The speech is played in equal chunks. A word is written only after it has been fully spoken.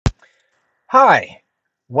Hi,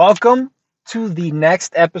 welcome to the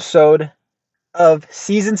next episode of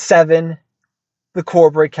Season 7, the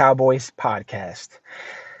Corporate Cowboys podcast.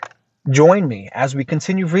 Join me as we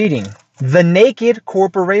continue reading The Naked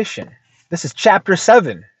Corporation. This is Chapter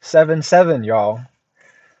 7, 7, y'all.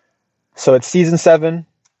 So it's Season 7,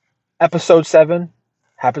 Episode 7,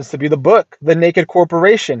 happens to be the book, The Naked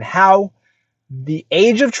Corporation, How the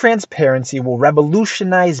Age of Transparency Will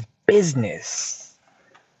Revolutionize Business.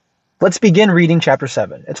 Let's begin reading Chapter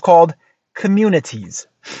 7. It's called Communities.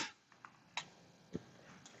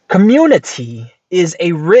 Community is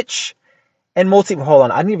a rich and hold on,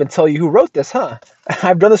 I didn't even tell you who wrote this, huh?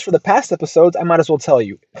 I've done this for the past episodes. I might as well tell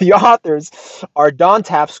you. The authors are Don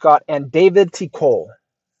Tapscott and David T. Cole.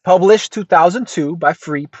 Published 2002 by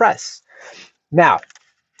Free Press. Now,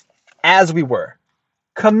 as we were,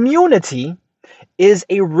 community is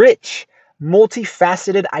a rich,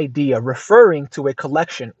 multifaceted idea referring to a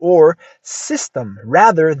collection or system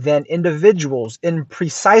rather than individuals in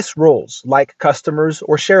precise roles like customers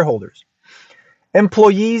or shareholders.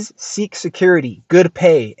 Employees seek security, good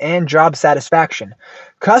pay, and job satisfaction.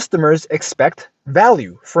 Customers expect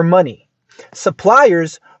value for money.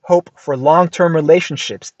 Suppliers hope for long-term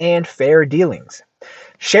relationships and fair dealings.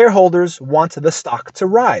 Shareholders want the stock to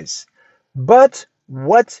rise. But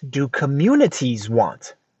what do communities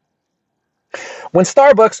want? When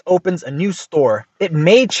Starbucks opens a new store, it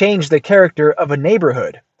may change the character of a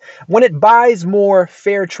neighborhood. When it buys more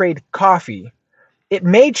fair trade coffee, it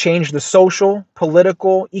may change the social,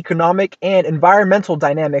 political, economic, and environmental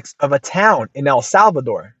dynamics of a town in El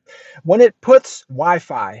Salvador. When it puts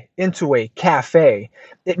Wi-Fi into a cafe,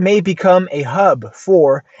 it may become a hub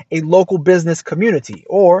for a local business community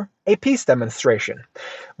or a peace demonstration.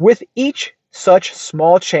 With each such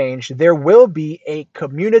small change, there will be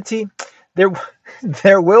community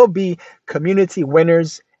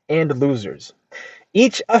winners and losers,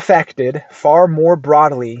 each affected far more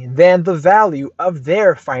broadly than the value of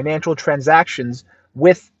their financial transactions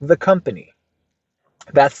with the company.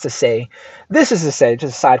 This is to say, just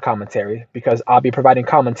a side commentary, because I'll be providing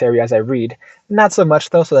commentary as I read. Not so much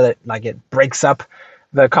though, so that it breaks up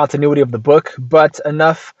the continuity of the book, but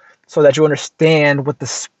enough so that you understand what the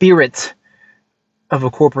spirit of a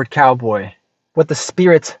corporate cowboy, what the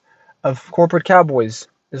spirit of corporate cowboys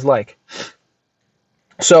is like.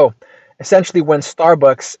 So, essentially, when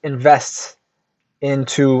Starbucks invests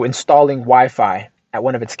into installing Wi-Fi at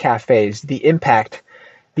one of its cafes, the impact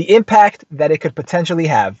that it could potentially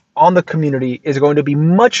have on the community is going to be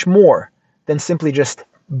much more than simply just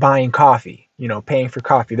buying coffee, paying for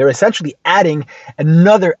coffee. They're essentially adding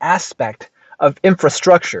another aspect of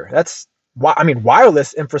infrastructure.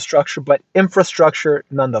 Wireless infrastructure, but infrastructure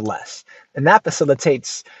nonetheless. And that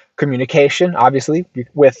facilitates communication, obviously,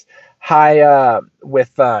 with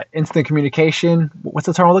instant communication. What's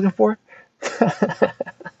the term I'm looking for?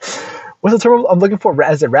 What's the term I'm looking for?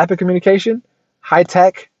 Is it rapid communication? High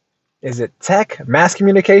tech? Is it tech? Mass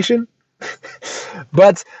communication?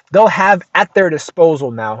 But they'll have at their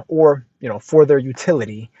disposal now, or for their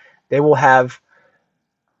utility, they will have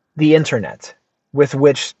the internet with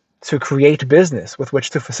which to create business, with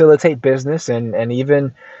which to facilitate business, and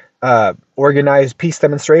even organize peace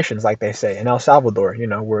demonstrations, like they say in El Salvador,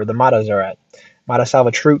 where the Maras are at. Mara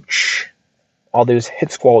Salvatruch, all those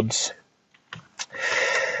hit squads.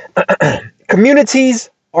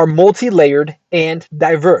 Communities are multi-layered and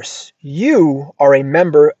diverse. You are a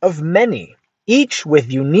member of many, each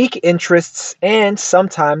with unique interests and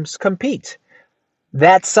sometimes compete.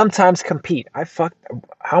 How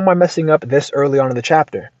am I messing up this early on in the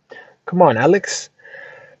chapter? Come on, Alex.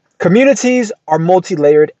 Communities are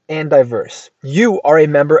multi-layered and diverse. You are a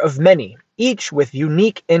member of many, each with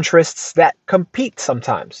unique interests that compete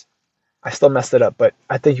sometimes. I still messed it up, but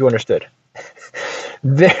I think you understood.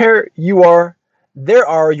 There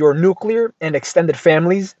are your nuclear and extended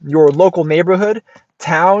families, your local neighborhood,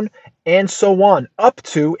 town, and so on, up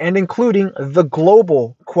to and including the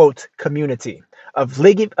global, quote, community of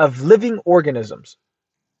living organisms.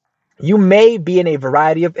 You may be in a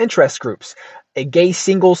variety of interest groups, a gay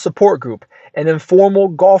singles support group, an informal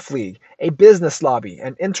golf league, a business lobby,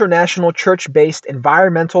 an international church-based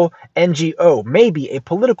environmental NGO, maybe a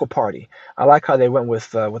political party. I like how they went with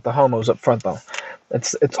the homos up front, though.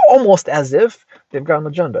 It's almost as if they've got an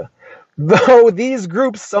agenda. Though these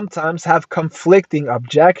groups sometimes have conflicting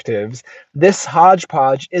objectives, this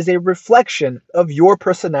hodgepodge is a reflection of your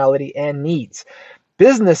personality and needs.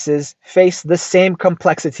 Businesses face the same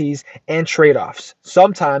complexities and trade-offs,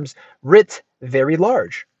 sometimes writ very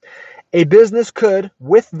large. A business could,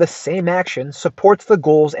 with the same action, support the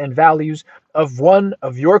goals and values of one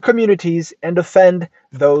of your communities and offend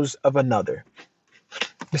those of another.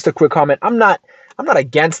 Just a quick comment. I'm not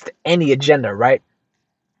against any agenda, right?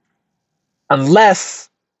 Unless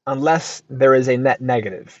there is a net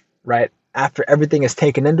negative, right? After everything is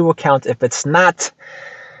taken into account, if it's not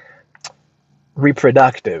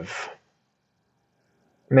reproductive.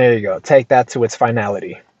 There you go. Take that to its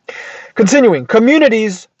finality. Continuing,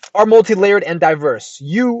 communities are multi-layered and diverse.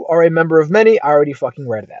 You are a member of many. I already fucking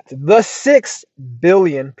read that. The 6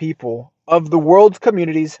 billion people of the world's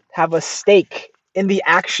communities have a stake in the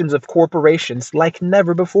actions of corporations like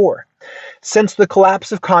never before. Since the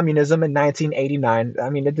collapse of communism in 1989, I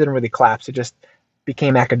mean, it didn't really collapse, it just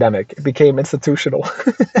became academic, it became institutional.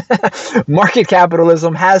 Market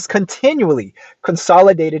capitalism has continually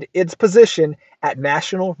consolidated its position at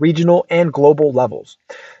national, regional, and global levels.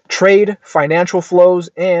 Trade, financial flows,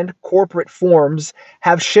 and corporate forms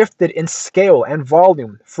have shifted in scale and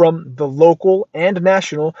volume from the local and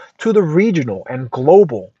national to the regional and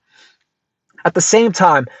global. At the same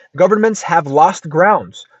time, governments have lost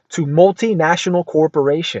grounds to multinational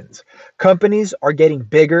corporations. Companies are getting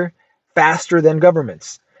bigger faster than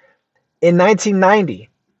governments. In 1990,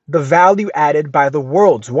 the value added by the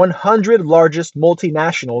world's 100 largest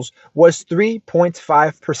multinationals was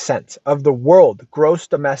 3.5% of the world gross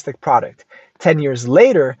domestic product. 10 years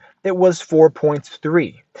later, it was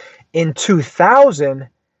 4.3. In 2000,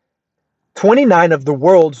 29 of the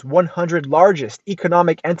world's 100 largest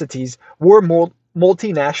economic entities were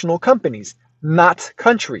multinational companies, not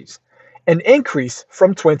countries, an increase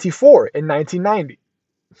from 24 in 1990.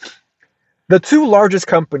 The two largest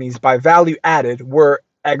companies by value added were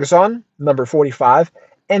Exxon, number 45,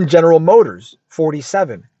 and General Motors,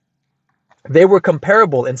 47. They were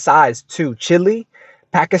comparable in size to Chile,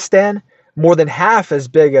 Pakistan, more than half as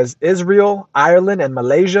big as Israel, Ireland, and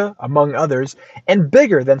Malaysia, among others, and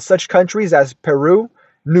bigger than such countries as Peru,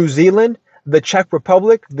 New Zealand, the Czech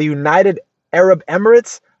Republic, the United Arab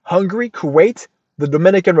Emirates, Hungary, Kuwait, the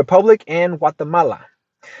Dominican Republic, and Guatemala.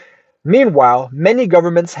 Meanwhile, many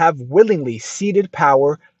governments have willingly ceded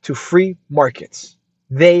power to free markets.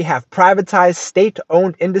 They have privatized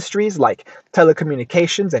state-owned industries like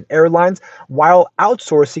telecommunications and airlines while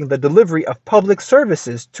outsourcing the delivery of public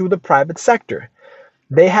services to the private sector.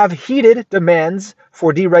 They have heeded demands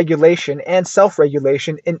for deregulation and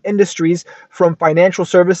self-regulation in industries from financial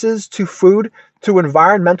services to food to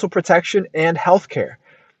environmental protection and healthcare.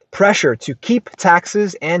 Pressure to keep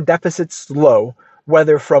taxes and deficits low,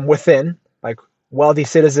 whether from within, like wealthy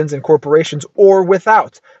citizens and corporations, or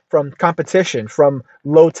without, from competition from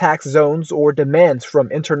low tax zones or demands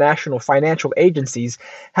from international financial agencies,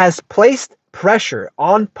 has placed pressure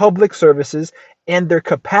on public services and their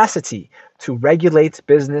capacity to regulate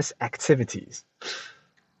business activities.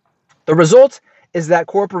 The result is that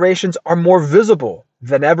corporations are more visible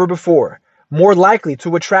than ever before, more likely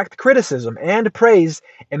to attract criticism and praise,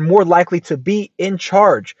 and more likely to be in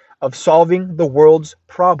charge of solving the world's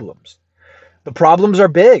problems. The problems are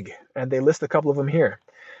big, and they list a couple of them here.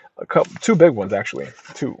 Two big ones, actually.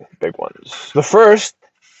 Two big ones. The first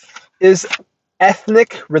is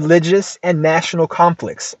ethnic, religious, and national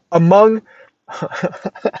conflicts among.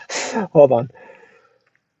 Hold on.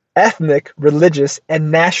 Ethnic, religious,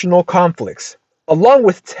 and national conflicts, along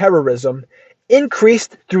with terrorism,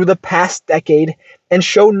 increased through the past decade and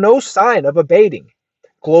show no sign of abating.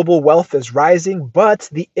 Global wealth is rising, but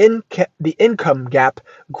the income gap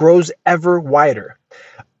grows ever wider,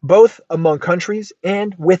 both among countries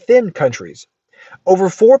and within countries. Over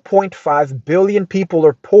 4.5 billion people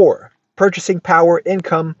are poor, purchasing power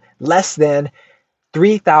income less than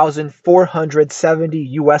 3,470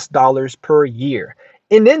 US dollars per year.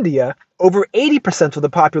 In India, over 80% of the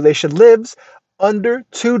population lives under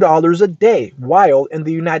 $2 a day, while in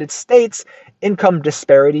the United States, income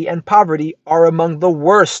disparity and poverty are among the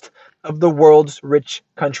worst of the world's rich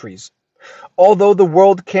countries. Although the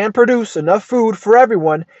world can produce enough food for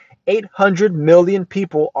everyone, 800 million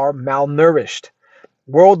people are malnourished.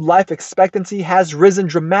 World life expectancy has risen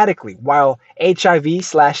dramatically, while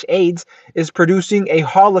HIV/AIDS is producing a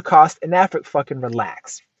holocaust in Africa. Fucking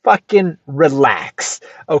relax. Fucking relax.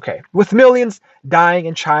 Okay, with millions dying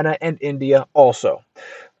in China and India also.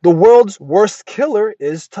 The world's worst killer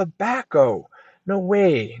is tobacco. No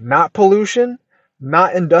way. Not pollution,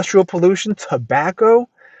 not industrial pollution, tobacco.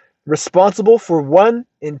 Responsible for 1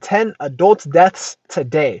 in 10 adult deaths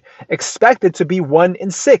today. Expected to be 1 in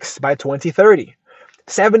 6 by 2030.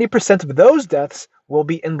 70% of those deaths will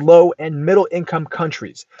be in low and middle income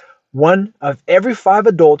countries. 1 of every 5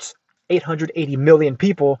 adults, 880 million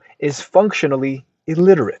people, is functionally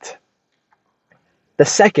illiterate. The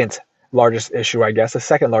second largest issue, I guess, the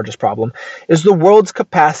second largest problem, is the world's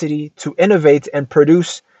capacity to innovate and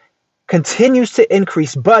produce continues to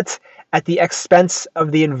increase, but at the expense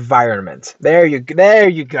of the environment. There you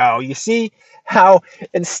go. You see how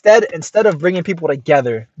instead of bringing people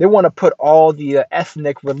together, they want to put all the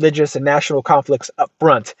ethnic, religious, and national conflicts up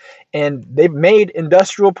front, and they've made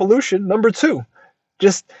industrial pollution number two,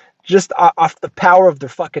 just off the power of their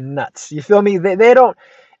fucking nuts. You feel me? They don't.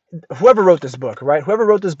 Whoever wrote this book, right? Whoever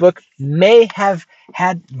wrote this book may have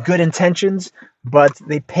had good intentions, but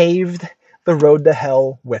they paved the road to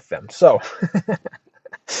hell with them. So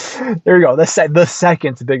there we go. The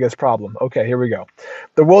second biggest problem. Okay, here we go.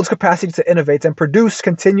 The world's capacity to innovate and produce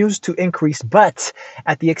continues to increase, but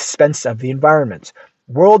at the expense of the environment.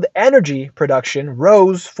 World energy production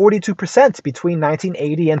rose 42% between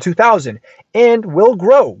 1980 and 2000 and will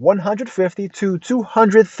grow 150 to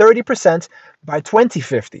 230% by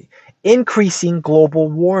 2050, increasing global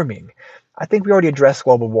warming. I think we already addressed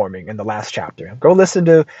global warming in the last chapter. Go listen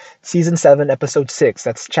to season 7, episode 6.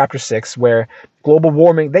 That's chapter 6, where global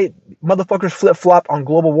warming, they motherfuckers flip-flop on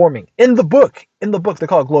global warming. In the book, they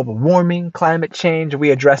call it global warming, climate change. We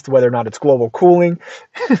addressed whether or not it's global cooling.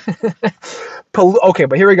 Okay,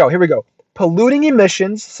 but here we go. Polluting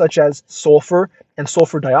emissions such as sulfur and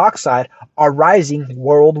sulfur dioxide are rising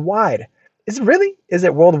worldwide. Is it really? Is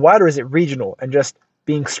it worldwide or is it regional and just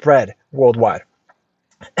being spread worldwide?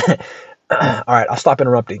 All right, I'll stop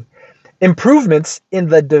interrupting. Improvements in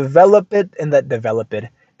the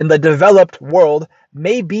developed world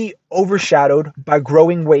may be overshadowed by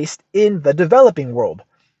growing waste in the developing world.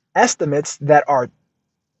 Estimates are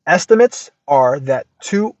that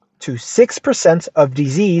 2 to 6% of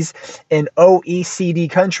disease in OECD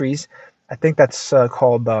countries, I think that's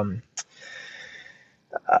called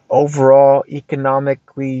overall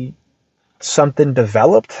economically something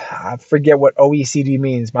developed. I forget what OECD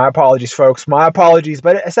means. My apologies, folks. My apologies.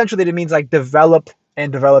 But essentially it means like developed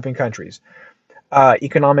and developing countries.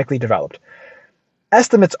 Economically developed.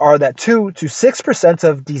 Estimates are that 2 to 6%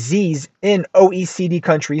 of disease in OECD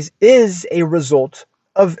countries is a result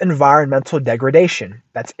of environmental degradation.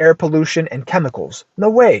 That's air pollution and chemicals. No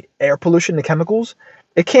way. Air pollution and chemicals?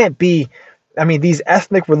 It can't be. I mean, these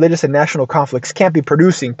ethnic, religious, and national conflicts can't be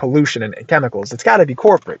producing pollution and chemicals. It's got to be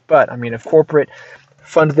corporate. But, I mean, if corporate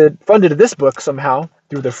funded this book somehow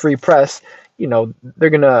through the free press, they're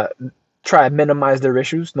going to try to minimize their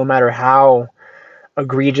issues no matter how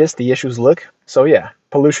egregious the issues look. So, yeah,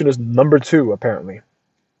 pollution is number 2, apparently.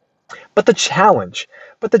 But the challenge,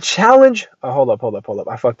 hold up.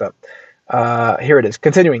 I fucked up. Here it is.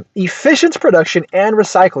 Continuing. Efficient production and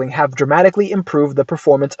recycling have dramatically improved the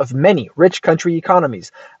performance of many rich country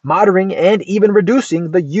economies, moderating and even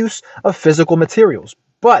reducing the use of physical materials.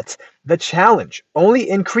 But the challenge only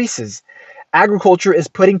increases. Agriculture is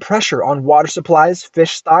putting pressure on water supplies,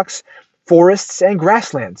 fish stocks, forests, and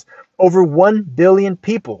grasslands. Over 1 billion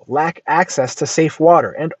people lack access to safe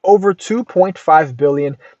water, and over 2.5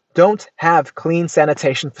 billion don't have clean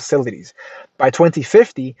sanitation facilities. By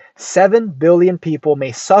 2050, 7 billion people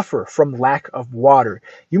may suffer from lack of water.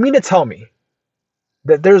 You mean to tell me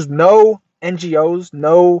that there's no NGOs,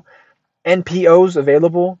 no NPOs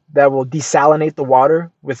available that will desalinate the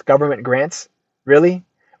water with government grants? Really?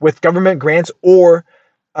 With government grants or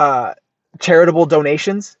charitable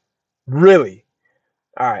donations? Really?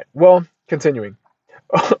 All right, well, continuing.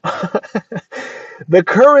 The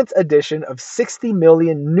current addition of 60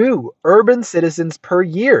 million new urban citizens per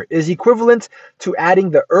year is equivalent to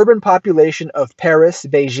adding the urban population of Paris,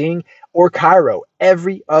 Beijing, or Cairo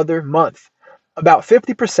every other month. About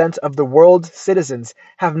 50% of the world's citizens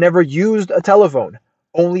have never used a telephone.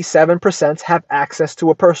 Only 7% have access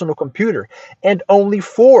to a personal computer, and only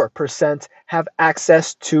 4% have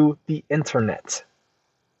access to the internet.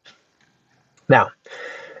 Now,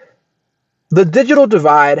 the digital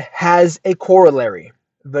divide has a corollary,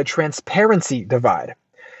 the transparency divide,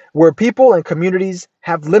 where people and communities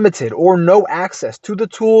have limited or no access to the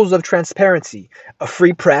tools of transparency, a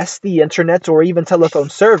free press, the internet, or even telephone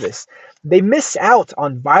service. They miss out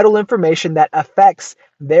on vital information that affects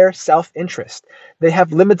their self-interest. They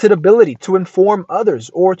have limited ability to inform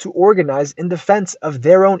others or to organize in defense of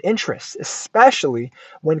their own interests, especially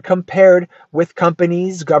when compared with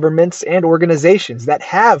companies, governments, and organizations that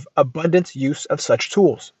have abundant use of such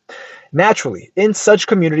tools. Naturally, in such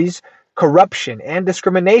communities, corruption and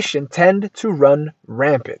discrimination tend to run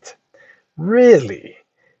rampant. Really?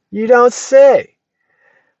 You don't say.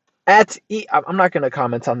 I'm not going to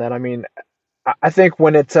comment on that. I mean, I think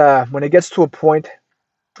when it gets to a point,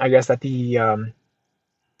 I guess that the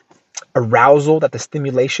arousal, that the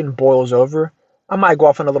stimulation boils over, I might go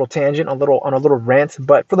off on a little tangent, on a little rant,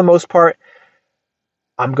 but for the most part,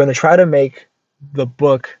 I'm gonna try to make the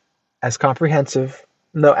book as comprehensive,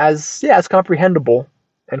 no, as comprehensible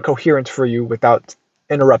and coherent for you without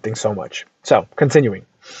interrupting so much. So, continuing.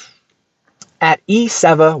 At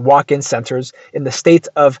E-Seva walk-in centers in the state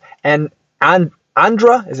of Andhra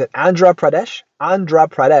Pradesh? Andhra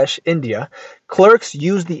Pradesh, India, clerks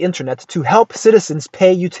use the internet to help citizens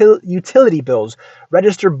pay utility bills,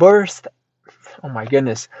 register birth. Oh my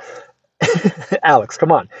goodness. Alex,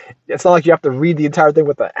 come on. It's not like you have to read the entire thing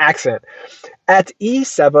with an accent. At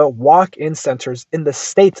E-Seva walk-in centers in the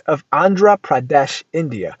state of Andhra Pradesh,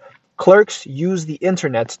 India, clerks use the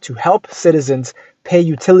internet to help citizens pay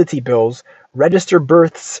utility bills, register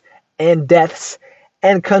births and deaths,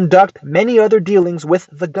 and conduct many other dealings with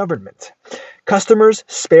the government. Customers,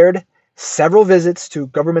 spared several visits to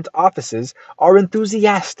government offices, are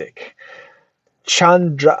enthusiastic.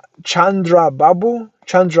 Chandrababu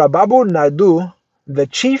Naidu, the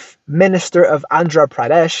chief minister of Andhra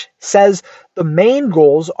Pradesh, says the main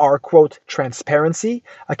goals are, quote, transparency,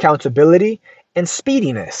 accountability, and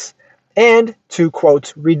speediness, and to,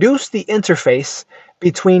 quote, reduce the interface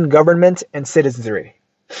between government and citizenry.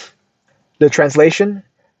 The translation: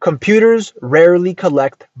 computers rarely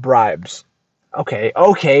collect bribes. Okay,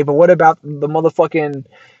 but what about the motherfucking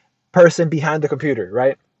person behind the computer,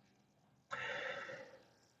 right?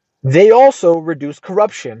 They also reduce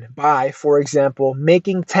corruption by, for example,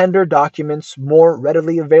 making tender documents more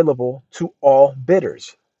readily available to all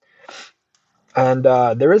bidders. And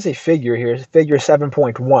there is a figure here, figure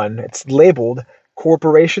 7.1. It's labeled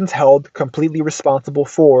corporations held completely responsible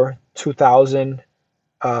for 2000,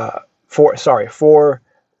 and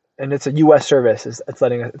it's a U.S. service. It's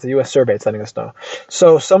a U.S. survey. It's letting us know.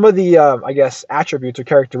 So some of the, attributes or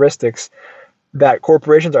characteristics that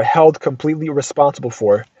corporations are held completely responsible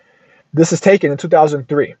for. This is taken in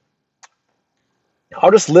 2003.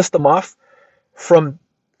 I'll just list them off from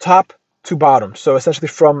top to bottom. So essentially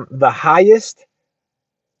from the highest,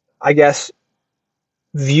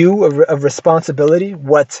 view of responsibility,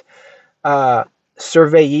 what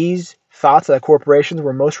surveyees thought that corporations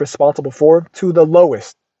were most responsible for, to the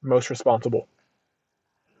lowest most responsible.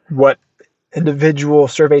 What individual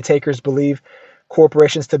survey takers believe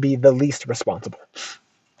corporations to be the least responsible.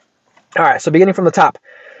 All right, so beginning from the top.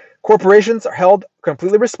 Corporations are held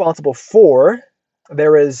completely responsible for,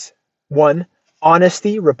 there is 1, honest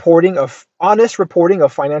reporting of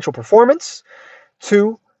financial performance.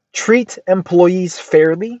 2, treat employees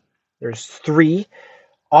fairly. There's 3,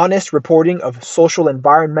 honest reporting of social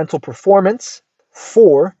environmental performance.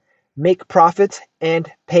 4, make profit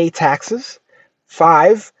and pay taxes.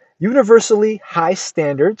 5, universally high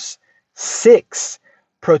standards. 6,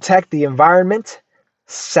 protect the environment.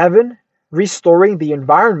 7, restoring the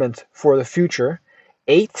environment for the future.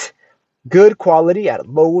 8, good quality at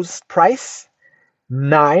lowest price.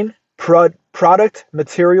 9, product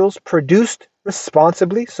materials produced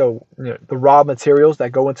responsibly. So the raw materials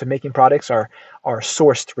that go into making products are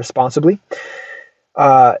sourced responsibly.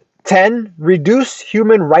 10, reduce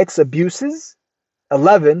human rights abuses.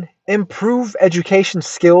 11, improve education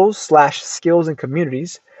skills in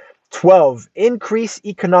communities. 12, increase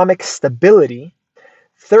economic stability.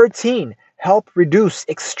 13, help reduce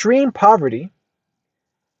extreme poverty.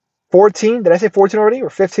 14, did I say 14 already or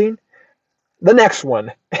 15? The next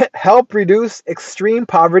one, help reduce extreme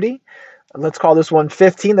poverty. Let's call this one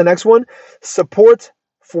 15. The next one, support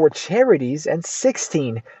for charities. And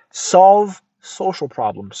 16, solve social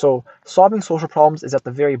problems. So solving social problems is at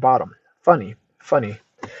the very bottom. Funny.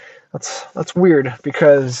 That's weird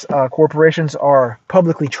because corporations are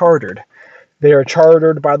publicly chartered. They are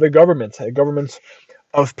chartered by the government, a government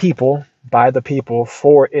of people, by the people,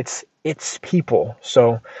 for its people.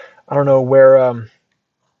 So I don't know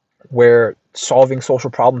where solving social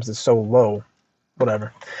problems is so low.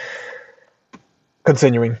 Whatever.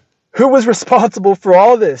 Continuing. Who was responsible for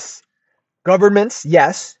all this? Governments,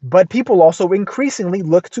 yes, but people also increasingly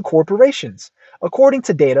look to corporations. According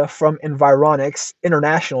to data from Environics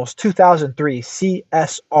International's 2003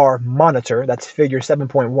 CSR Monitor, that's figure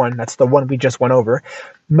 7.1, that's the one we just went over,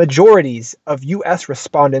 majorities of U.S.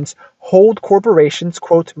 respondents hold corporations,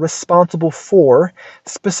 quote, responsible for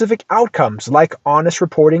specific outcomes like honest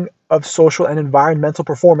reporting of social and environmental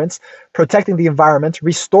performance, protecting the environment,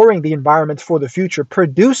 restoring the environment for the future,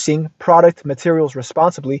 producing product materials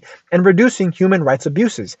responsibly, and reducing human rights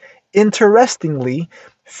abuses. Interestingly,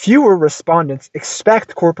 fewer respondents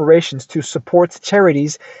expect corporations to support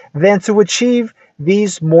charities than to achieve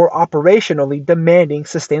these more operationally demanding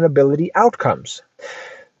sustainability outcomes.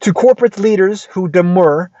 To corporate leaders who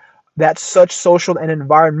demur, that such social and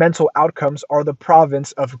environmental outcomes are the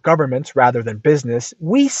province of government rather than business,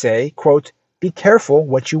 we say, quote, be careful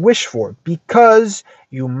what you wish for, because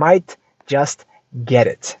you might just get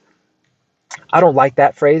it. I don't like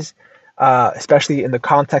that phrase, especially in the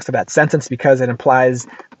context of that sentence, because it implies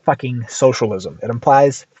fucking socialism. It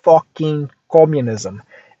implies fucking communism.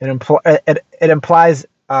 It implies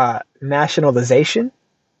nationalization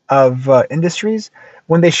of industries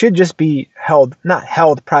when they should just be held, not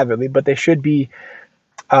held privately, but they should be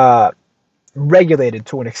regulated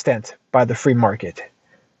to an extent by the free market.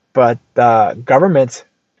 But government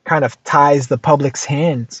kind of ties the public's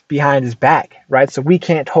hands behind his back, right? So we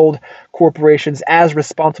can't hold corporations as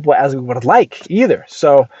responsible as we would like either.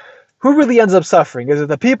 So who really ends up suffering? Is it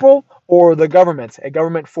the people or the government? A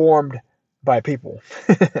government formed by people.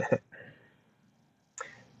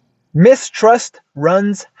 Mistrust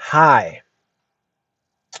runs high.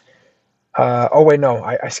 Oh, wait, no.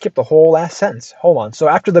 I skipped the whole last sentence. Hold on. So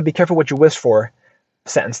after the be careful what you wish for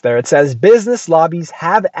sentence there, it says business lobbies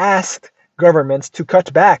have asked governments to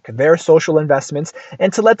cut back their social investments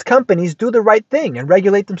and to let companies do the right thing and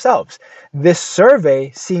regulate themselves. This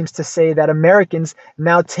survey seems to say that Americans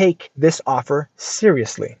now take this offer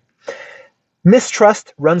seriously.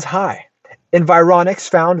 Mistrust runs high. Environics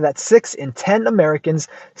found that 6 in 10 Americans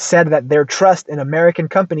said that their trust in American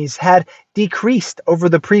companies had decreased over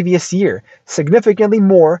the previous year, significantly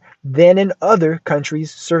more than in other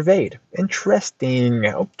countries surveyed. Interesting.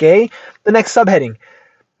 Okay. The next subheading,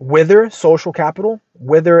 Wither social capital.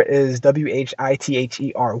 Wither is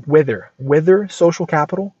Wither. Wither social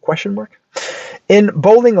capital? Question mark. In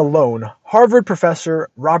Bowling Alone, Harvard professor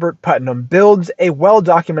Robert Putnam builds a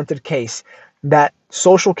well-documented case that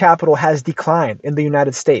social capital has declined in the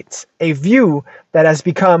United States, a view that has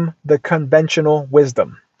become the conventional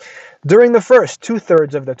wisdom. During the first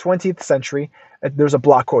 2/3 of the 20th century, there's a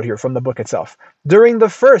block quote here from the book itself. During the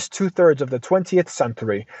first 2/3 of the 20th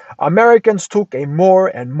century, Americans took a more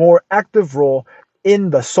and more active role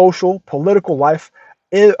in the social, political life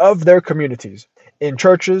of their communities, in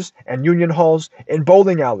churches and union halls, in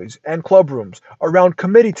bowling alleys and club rooms, around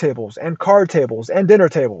committee tables and card tables and dinner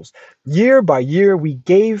tables. Year by year, we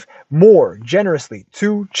gave more generously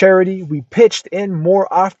to charity. We pitched in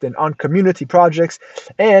more often on community projects,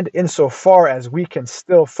 and insofar as we can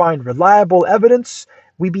still find reliable evidence,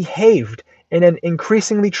 we behaved in an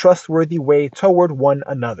increasingly trustworthy way toward one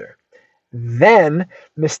another. Then,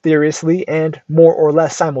 mysteriously and more or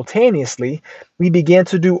less simultaneously, we began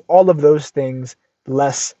to do all of those things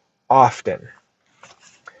less often.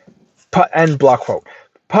 End block quote.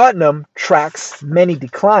 Putnam tracks many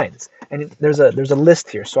declines, and there's a list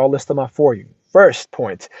here, so I'll list them off for you. First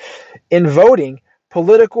point, in voting,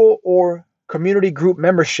 political or community group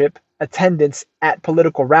membership, attendance at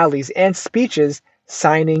political rallies and speeches,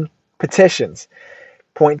 signing petitions.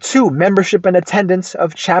 Point 2, membership and attendance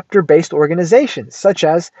of chapter-based organizations such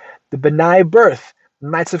as the B'nai B'rith,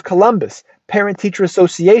 Knights of Columbus, Parent-Teacher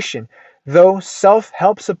Association, though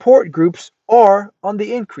self-help support groups are on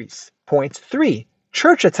the increase. Point 3,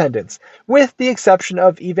 church attendance, with the exception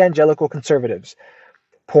of evangelical conservatives.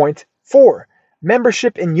 Point 4,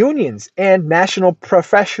 membership in unions and national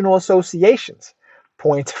professional associations.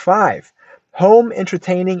 Point 5, home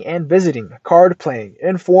entertaining and visiting, card playing,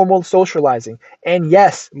 informal socializing, and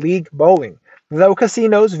yes, league bowling, though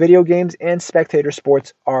casinos, video games, and spectator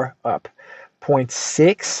sports are up. Point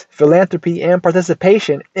 6, philanthropy and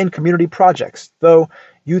participation in community projects, though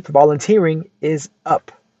youth volunteering is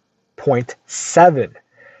up. Point 7,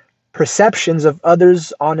 perceptions of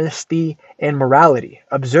others' honesty and morality,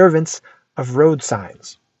 observance of road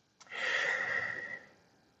signs.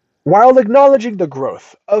 While acknowledging the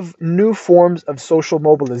growth of new forms of social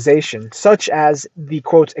mobilization, such as the,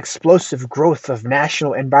 quote, explosive growth of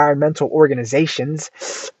national environmental organizations,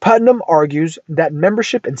 Putnam argues that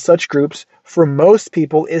membership in such groups for most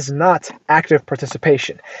people is not active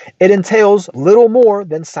participation. It entails little more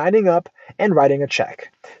than signing up and writing a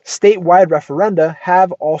check. Statewide referenda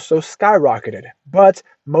have also skyrocketed, but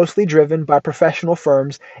mostly driven by professional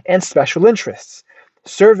firms and special interests.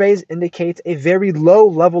 Surveys indicate a very low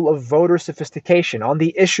level of voter sophistication on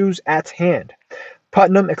the issues at hand.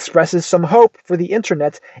 Putnam expresses some hope for the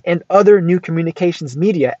internet and other new communications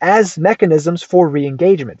media as mechanisms for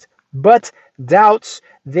re-engagement, but doubts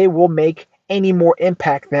they will make any more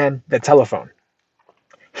impact than the telephone.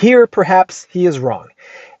 Here, perhaps, he is wrong.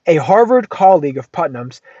 A Harvard colleague of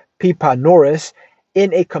Putnam's, Pippa Norris,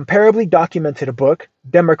 in a comparably documented book,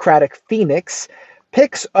 Democratic Phoenix,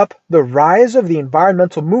 picks up the rise of the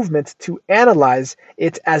environmental movement to analyze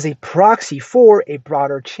it as a proxy for a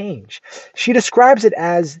broader change. She describes it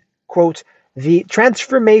as, quote, The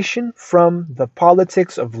transformation from the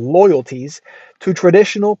politics of loyalties to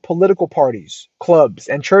traditional political parties, clubs,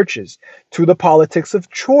 and churches to the politics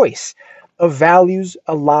of choice, of values,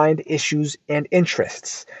 aligned issues, and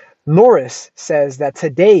interests. Norris says that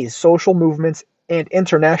today's social movements and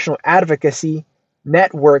international advocacy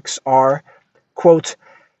networks are, quote,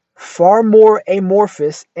 far more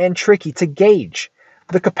amorphous and tricky to gauge.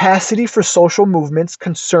 The capacity for social movements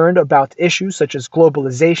concerned about issues such as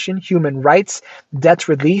globalization, human rights, debt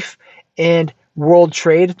relief, and world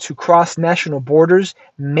trade to cross national borders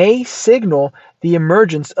may signal the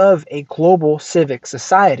emergence of a global civic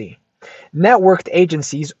society. Networked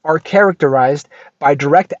agencies are characterized by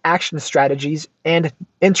direct action strategies and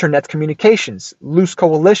internet communications, loose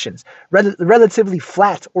coalitions, relatively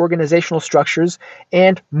flat organizational structures,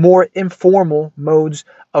 and more informal modes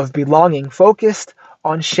of belonging focused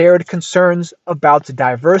on shared concerns about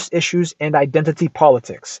diverse issues and identity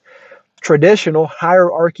politics. Traditional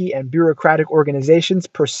hierarchy and bureaucratic organizations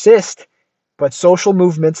persist, but social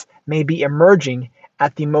movements may be emerging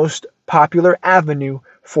at the most popular avenue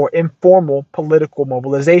for informal political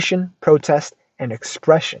mobilization, protest, and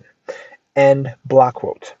expression. End block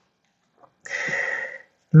quote.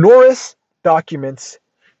 Norris documents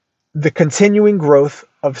the continuing growth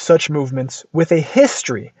of such movements with a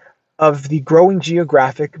history of the growing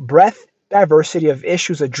geographic breadth, diversity of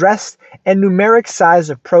issues addressed, and numeric size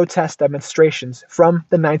of protest demonstrations from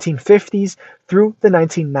the 1950s through the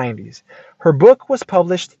 1990s. Her book was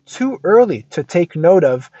published too early to take note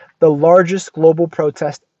of the largest global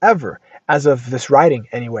protest ever, as of this writing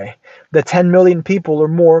anyway. The 10 million people or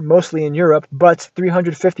more, mostly in Europe, but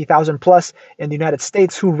 350,000 plus in the United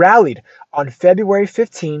States, who rallied on February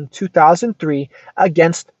 15, 2003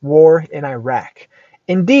 against war in Iraq.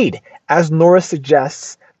 Indeed, as Norris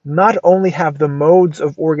suggests, not only have the modes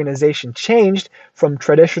of organization changed from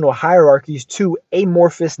traditional hierarchies to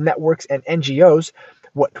amorphous networks and NGOs,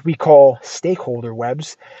 what we call stakeholder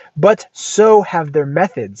webs, but so have their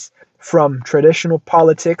methods, from traditional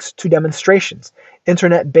politics to demonstrations,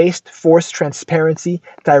 internet-based forced transparency,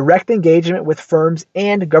 direct engagement with firms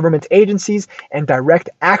and government agencies, and direct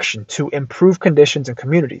action to improve conditions in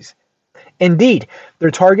communities. Indeed,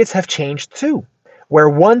 their targets have changed too. Where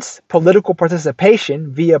once political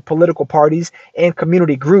participation via political parties and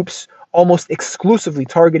community groups almost exclusively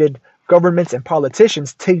targeted governments and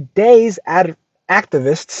politicians, today's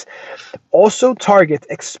activists also target,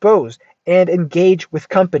 expose, and engage with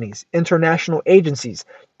companies, international agencies,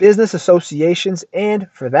 business associations, and,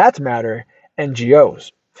 for that matter,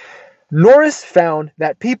 NGOs. Norris found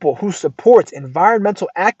that people who support environmental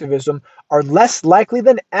activism are less likely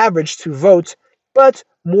than average to vote, but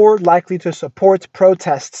more likely to support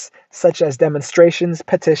protests such as demonstrations,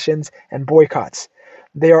 petitions, and boycotts.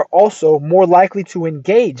 They are also more likely to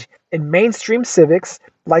engage in mainstream civics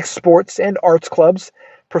like sports and arts clubs,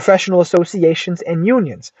 professional associations, and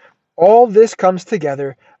unions. All this comes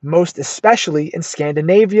together most especially in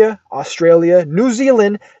Scandinavia, Australia, New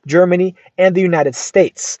Zealand, Germany, and the United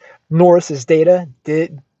States. Norris's data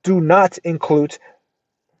do not include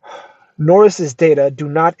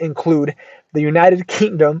the United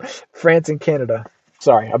Kingdom, France, and Canada.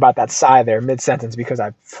 Sorry about that sigh there mid-sentence because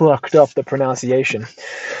I fucked up the pronunciation.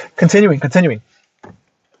 Continuing.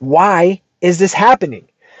 Why is this happening?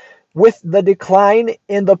 With the decline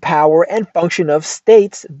in the power and function of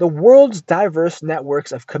states, the world's diverse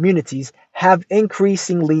networks of communities have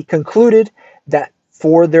increasingly concluded that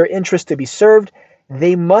for their interest to be served,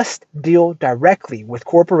 they must deal directly with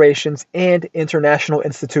corporations and international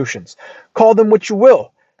institutions. Call them what you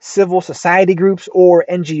will, civil society groups or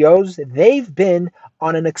NGOs, they've been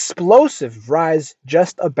on an explosive rise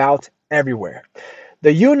just about everywhere.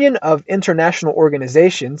 The Union of International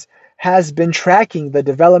Organizations has been tracking the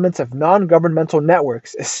development of non-governmental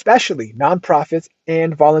networks, especially nonprofits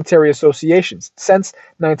and voluntary associations, since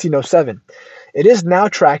 1907. It is now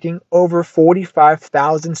tracking over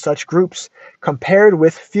 45,000 such groups, compared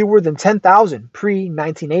with fewer than 10,000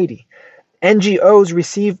 pre-1980. NGOs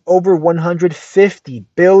receive over $150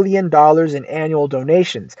 billion in annual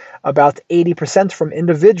donations, about 80% from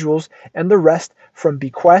individuals and the rest from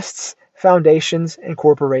bequests, foundations, and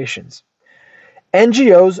corporations.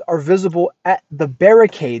 NGOs are visible at the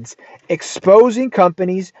barricades, exposing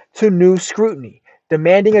companies to new scrutiny,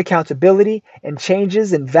 demanding accountability and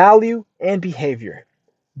changes in value and behavior.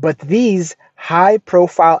 But these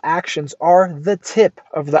high-profile actions are the tip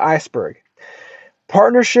of the iceberg.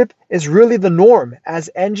 Partnership is really the norm as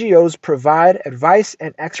NGOs provide advice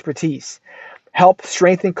and expertise, help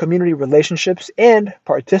strengthen community relationships, and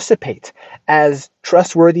participate as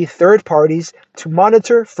trustworthy third parties to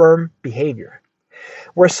monitor firm behavior.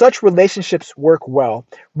 Where such relationships work well,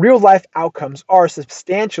 real life outcomes are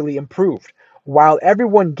substantially improved, while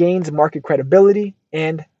everyone gains market credibility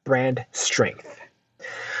and brand strength.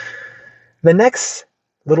 The next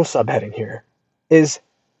little subheading here is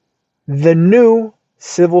the new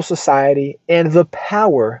civil society and the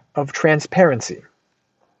power of transparency.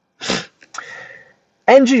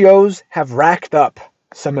 NGOs have racked up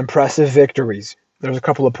some impressive victories. There's a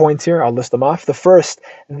couple of points here. I'll list them off. The first,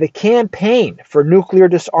 the Campaign for Nuclear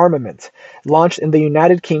Disarmament, launched in the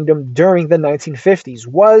United Kingdom during the 1950s,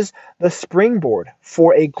 was the springboard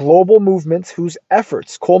for a global movement whose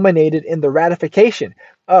efforts culminated in the ratification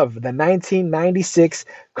of the 1996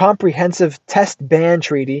 Comprehensive Test Ban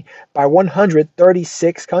Treaty by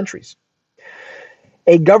 136 countries.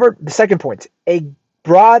 The second point, a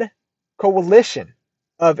broad coalition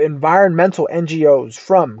of environmental NGOs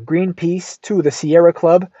from Greenpeace to the Sierra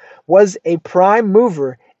Club was a prime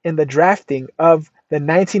mover in the drafting of the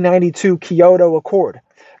 1992 Kyoto Accord.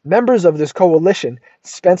 Members of this coalition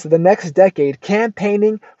spent the next decade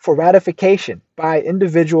campaigning for ratification by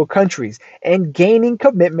individual countries and gaining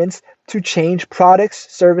commitments to change products,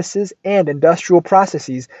 services, and industrial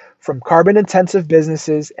processes from carbon-intensive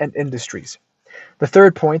businesses and industries. The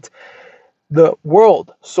third point, the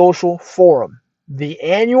World Social Forum, the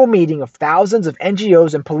annual meeting of thousands of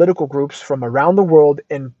NGOs and political groups from around the world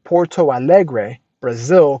in Porto Alegre,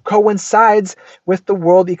 Brazil, coincides with the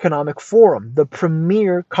World Economic Forum, the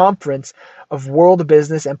premier conference of world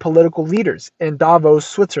business and political leaders in Davos,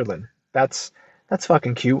 Switzerland. That's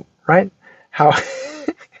fucking cute, right? How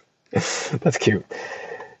that's cute.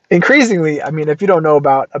 Increasingly, I mean, if you don't know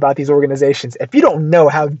about these organizations, if you don't know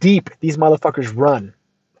how deep these motherfuckers run,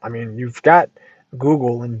 I mean, you've got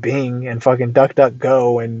Google and Bing and fucking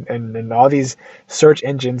DuckDuckGo and all these search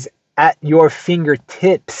engines at your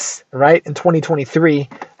fingertips, right? In 2023,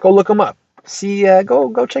 go look them up. See,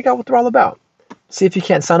 go check out what they're all about. See if you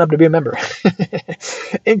can't sign up to be a member.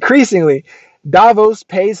 Increasingly, Davos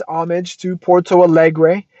pays homage to Porto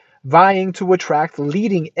Alegre, vying to attract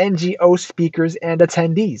leading NGO speakers and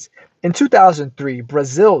attendees. In 2003,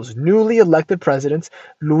 Brazil's newly elected president,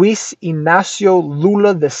 Luiz Inácio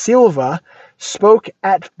Lula da Silva, spoke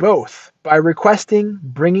at both by requesting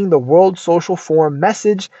bringing the World Social Forum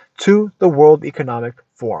message to the World Economic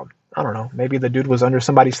Forum. I don't know, maybe the dude was under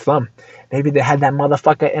somebody's thumb. Maybe they had that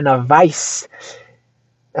motherfucker in a vice.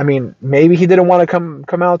 I mean, maybe he didn't want to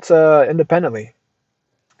come out independently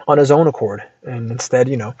on his own accord, and instead,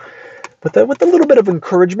 with a little bit of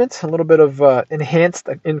encouragement, a little bit of enhanced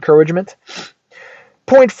encouragement.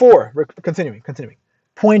 Point 4, continuing.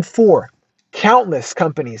 Point 4, countless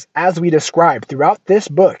companies, as we described throughout this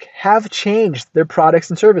book, have changed their products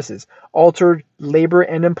and services, altered labor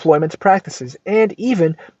and employment practices, and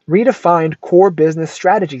even redefined core business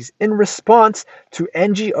strategies in response to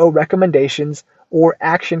NGO recommendations or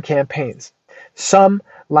action campaigns. Some,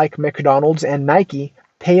 like McDonald's and Nike,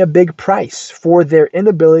 pay a big price for their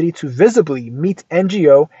inability to visibly meet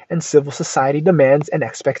NGO and civil society demands and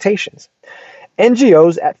expectations.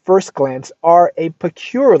 NGOs at first glance are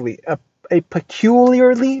NGOs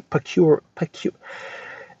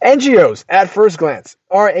at first glance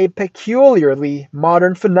are a peculiarly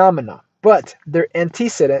modern phenomena, but their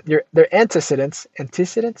antecedents,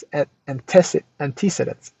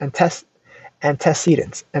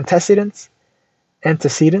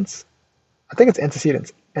 I think it's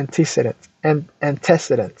antecedents,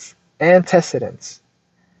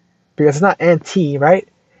 because it's not anti, right?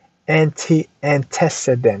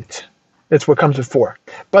 Antecedent. It's what comes before.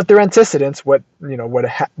 But their antecedents, what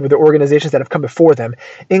the organizations that have come before them,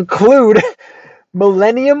 include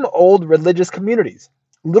millennium-old religious communities.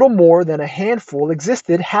 Little more than a handful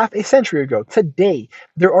existed half a century ago. Today,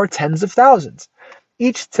 there are tens of thousands.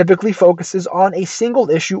 Each typically focuses on a single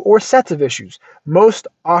issue or sets of issues, most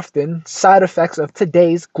often side effects of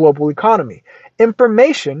today's global economy.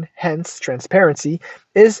 Information, hence transparency,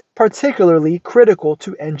 is particularly critical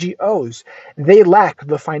to NGOs. They lack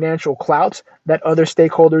the financial clout that other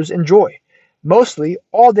stakeholders enjoy. Mostly,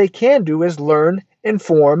 all they can do is learn,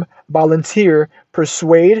 inform, volunteer,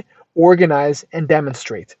 persuade, organize, and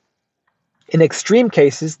demonstrate. In extreme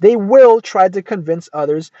cases, they will try to convince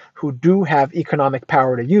others who do have economic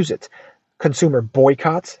power to use it. Consumer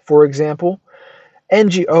boycotts, for example.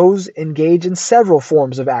 NGOs engage in several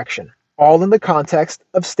forms of action, all in the context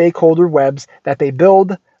of stakeholder webs that they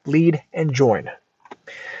build, lead, and join.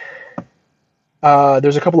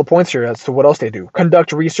 There's a couple of points here as to what else they do.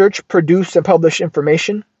 Conduct research, produce and publish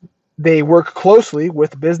information. They work closely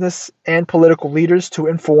with business and political leaders to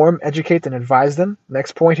inform, educate, and advise them.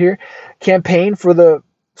 Next point here. Campaign for the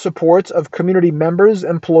support of community members,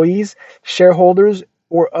 employees, shareholders,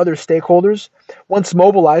 or other stakeholders. Once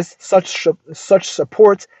mobilized, such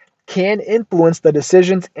support can influence the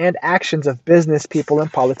decisions and actions of business people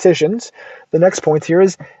and politicians. The next point here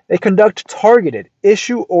is they conduct targeted,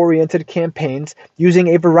 issue-oriented campaigns using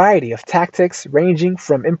a variety of tactics ranging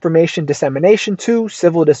from information dissemination to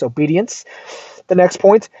civil disobedience. The next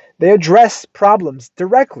point, they address problems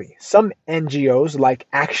directly. Some NGOs, like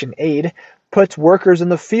Action Aid, put workers in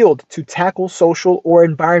the field to tackle social or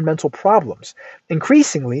environmental problems.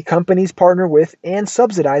 Increasingly, companies partner with and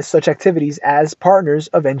subsidize such activities as partners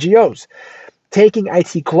of NGOs. Taking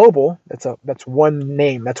IT Global, that's one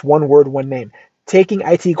name, that's one word, one name. Taking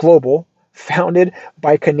IT Global, founded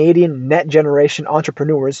by Canadian net generation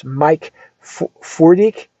entrepreneurs Mike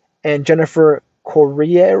Furdyk and Jennifer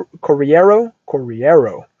Corriero,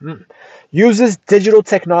 uses digital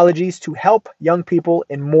technologies to help young people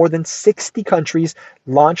in more than 60 countries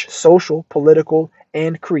launch social, political,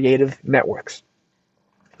 and creative networks.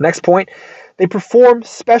 Next point, they perform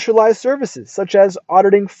specialized services such as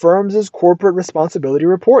auditing firms' corporate responsibility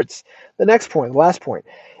reports. The next point, the last point,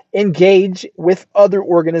 engage with other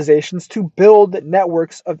organizations to build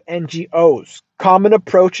networks of NGOs, common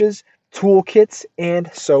approaches, toolkits, and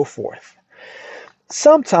so forth.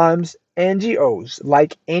 Sometimes NGOs,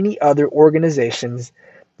 like any other organizations,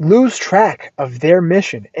 lose track of their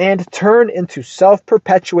mission and turn into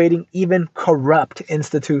self-perpetuating, even corrupt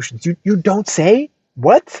institutions. You don't say?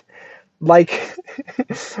 What? Like,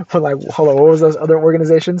 hello, what was those other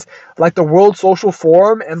organizations? Like the World Social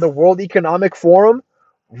Forum and the World Economic Forum?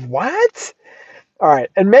 What? All right,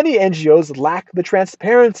 and many NGOs lack the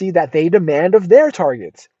transparency that they demand of their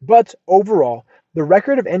targets. But overall, the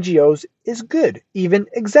record of NGOs is good, even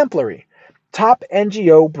exemplary. Top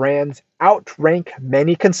NGO brands outrank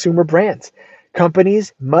many consumer brands.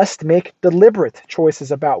 Companies must make deliberate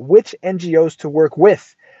choices about which NGOs to work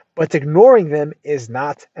with, but ignoring them is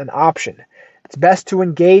not an option. It's best to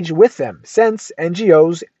engage with them, since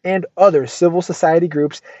NGOs and other civil society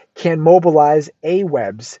groups can mobilize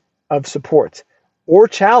AWebs of support or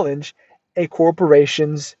challenge a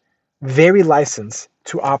corporation's very license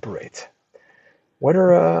to operate. What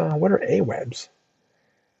are AWebs?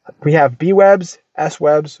 We have B-webs,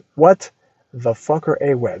 S-webs. What the fuck are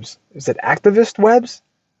AWebs? Is it activist webs?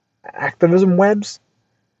 Activism webs?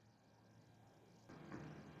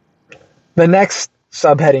 The next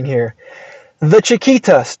subheading here, the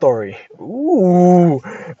Chiquita story. Ooh,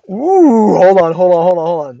 hold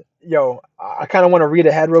on. Yo, I kind of want to read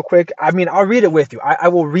ahead real quick. I mean, I'll read it with you. I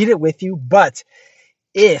will read it with you, but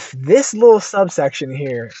if this little subsection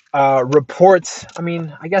here reports, I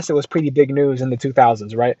mean, I guess it was pretty big news in the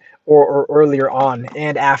 2000s, right? Or earlier on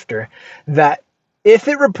and after, that if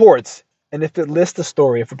it reports and if it lists the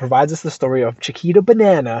story, if it provides us the story of Chiquita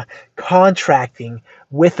Banana contracting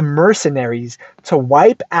with mercenaries to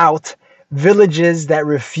wipe out villages that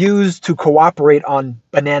refuse to cooperate on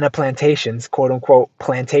banana plantations, quote unquote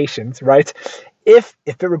plantations, right? If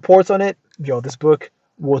it reports on it, yo, this book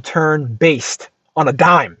will turn based on a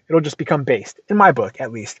dime. It'll just become based, in my book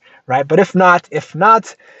at least, right? But if not,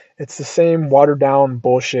 it's the same watered down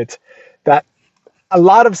bullshit that a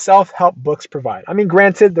lot of self-help books provide. I mean,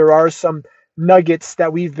 granted, there are some nuggets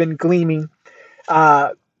that we've been gleaning,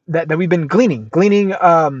 some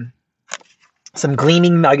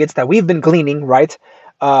gleaning nuggets that we've been gleaning, right?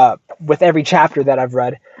 With every chapter that I've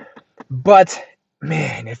read. But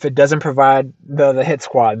man, if it doesn't provide the hit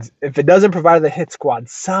squads,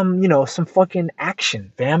 some fucking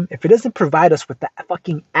action, fam. If it doesn't provide us with that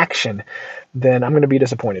fucking action, then I'm gonna be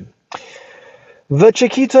disappointed. The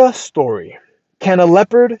Chiquita story. Can a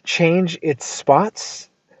leopard change its spots?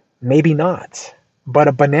 Maybe not, but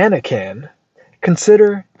a banana can.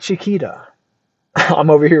 Consider Chiquita. I'm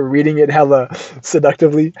over here reading it hella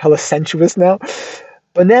seductively, hella sensuous now.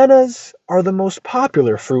 Bananas are the most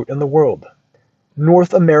popular fruit in the world.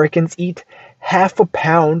 North Americans eat half a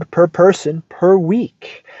pound per person per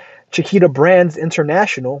week. Chiquita Brands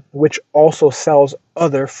International, which also sells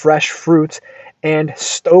other fresh fruits and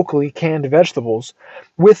Stokely canned vegetables,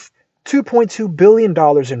 with $2.2 billion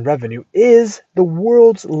in revenue, is the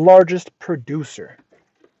world's largest producer.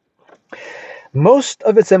 Most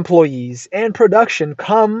of its employees and production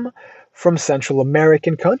come from Central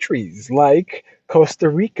American countries like Costa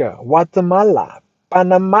Rica, Guatemala,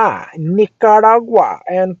 Panama, Nicaragua,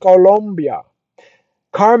 and Colombia.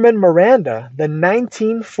 Carmen Miranda, the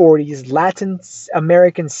 1940s Latin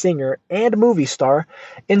American singer and movie star,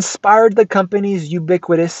 inspired the company's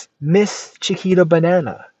ubiquitous Miss Chiquita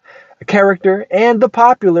Banana. character and the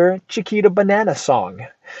popular Chiquita Banana song.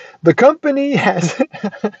 The company has.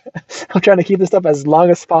 I'm trying to keep this up as long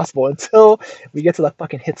as possible until we get to the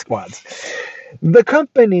fucking hit squads. The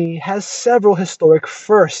company has several historic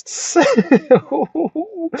firsts.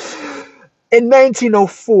 In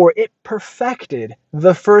 1904, it perfected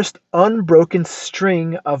the first unbroken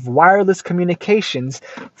string of wireless communications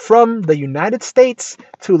from the United States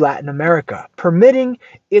to Latin America, permitting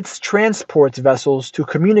its transport vessels to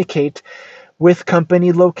communicate with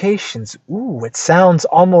company locations. Ooh, it sounds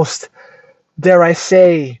almost, dare I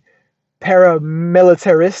say,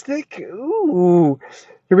 paramilitaristic? Ooh.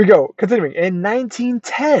 Here we go. Continuing. In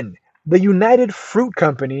 1910, the United Fruit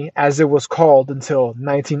Company, as it was called until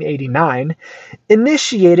 1989,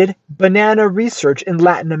 initiated banana research in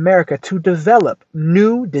Latin America to develop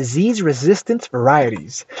new disease-resistant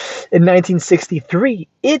varieties. In 1963,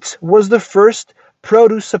 it was the first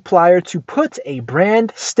produce supplier to put a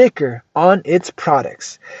brand sticker on its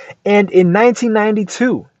products. And in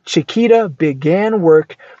 1992, Chiquita began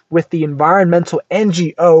work with the environmental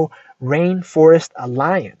NGO Rainforest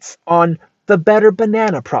Alliance on the Better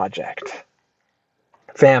Banana Project.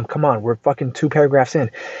 Fam, come on, we're fucking 2 paragraphs in.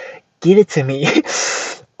 Get it to me.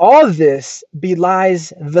 All this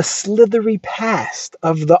belies the slithery past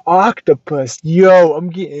of the octopus. Yo, I'm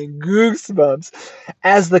getting goosebumps.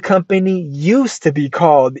 As the company used to be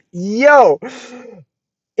called. Yo!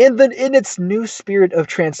 In its new spirit of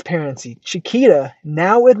transparency, Chiquita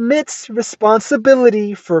now admits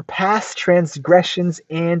responsibility for past transgressions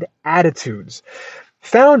and attitudes.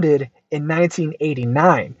 Founded in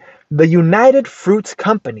 1989, the United Fruit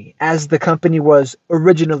Company, as the company was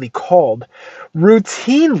originally called,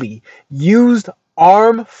 routinely used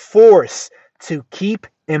armed force to keep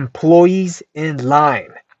employees in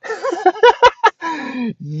line.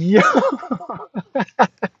 Yo.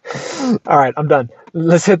 All right, I'm done.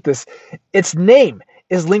 Let's hit this. Its name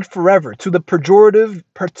is linked forever to the pejorative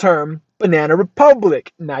term Banana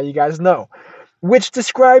Republic. Now you guys know, which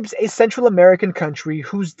describes a Central American country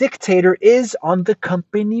whose dictator is on the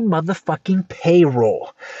company motherfucking payroll.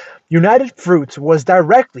 United Fruit was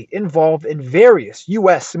directly involved in various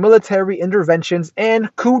U.S. military interventions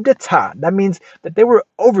and coup d'etat. That means that they were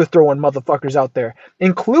overthrowing motherfuckers out there,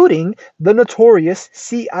 including the notorious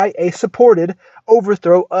CIA-supported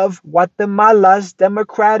overthrow of Guatemala's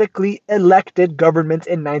democratically elected government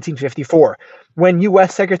in 1954, when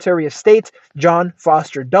U.S. Secretary of State John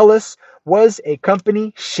Foster Dulles was a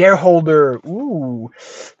company shareholder. Ooh.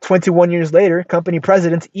 21 years later, company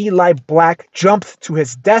president Eli Black jumped to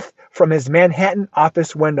his death from his Manhattan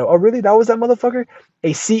office window. Oh, really? That was that motherfucker?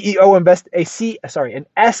 An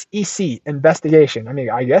SEC investigation. I mean,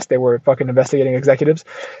 I guess they were fucking investigating executives.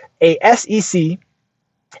 An SEC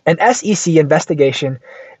investigation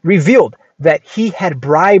revealed that he had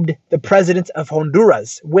bribed the president of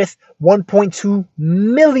Honduras with $1.2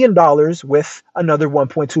 million, with another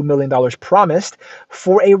 $1.2 million promised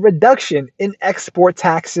for a reduction in export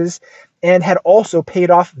taxes, and had also paid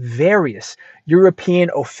off various European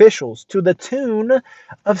officials to the tune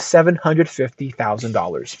of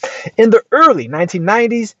 $750,000. In the early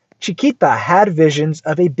 1990s, Chiquita had visions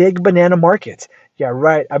of a big banana market. Yeah,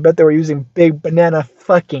 right. I bet they were using big banana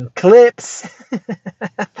fucking clips.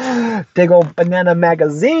 Big old banana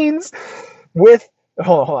magazines with...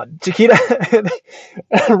 Hold on. Chiquita...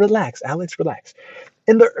 Relax, Alex, relax.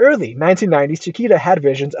 In the early 1990s, Chiquita had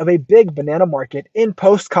visions of a big banana market in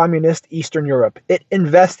post-communist Eastern Europe. It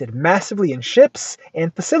invested massively in ships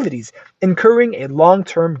and facilities, incurring a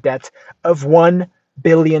long-term debt of $1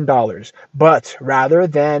 billion. But rather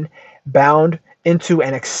than bound into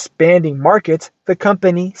an expanding market, the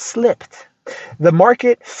company slipped. The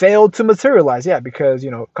market failed to materialize, because,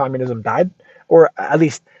 communism died, or at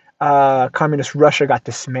least communist Russia got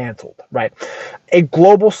dismantled, right? A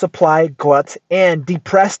global supply glut and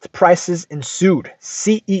depressed prices ensued.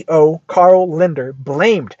 CEO Carl Linder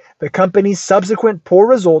blamed the company's subsequent poor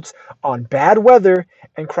results on bad weather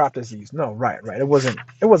and crop disease. No, right. It wasn't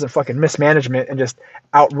fucking mismanagement and just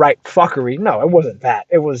outright fuckery. No, it wasn't that.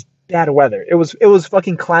 It was bad weather. It was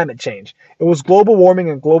fucking climate change. It was global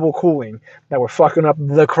warming and global cooling that were fucking up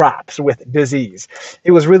the crops with disease.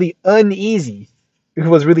 It was really uneasy. It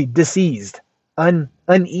was really diseased,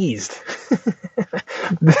 uneased.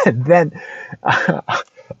 then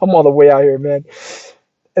I'm all the way out here, man.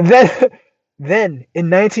 And then in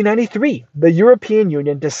 1993, the European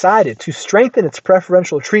Union decided to strengthen its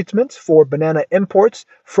preferential treatment for banana imports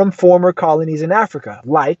from former colonies in Africa,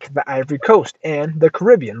 like the Ivory Coast, and the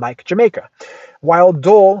Caribbean, like Jamaica. While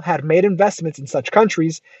Dole had made investments in such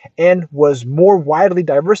countries and was more widely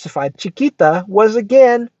diversified, Chiquita was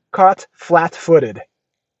again caught flat-footed.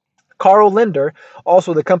 Carl Linder,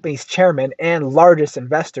 also the company's chairman and largest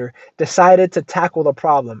investor, decided to tackle the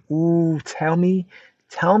problem. Ooh, tell me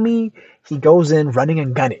he goes in running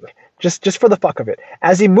and gunning. Just for the fuck of it.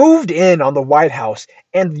 As he moved in on the White House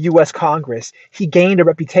and the US Congress, he gained a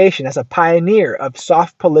reputation as a pioneer of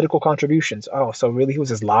soft political contributions. Oh, so really he was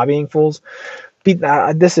just lobbying fools?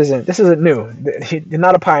 This isn't new. He's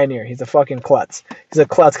not a pioneer. He's a fucking klutz. He's a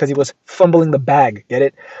klutz because he was fumbling the bag. Get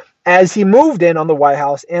it? As he moved in on the White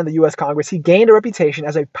House and the U.S. Congress, he gained a reputation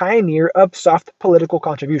as a pioneer of soft political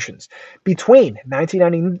contributions. Between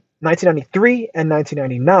 1993 and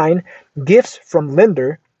 1999, gifts from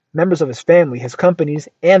Linder, members of his family, his companies,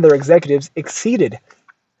 and their executives exceeded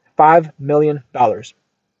 $5 million.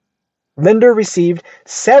 Linder received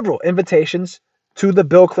several invitations to the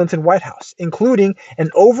Bill Clinton White House, including an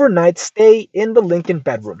overnight stay in the Lincoln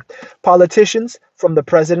bedroom. Politicians from the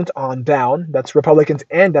president on down, that's Republicans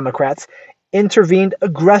and Democrats, intervened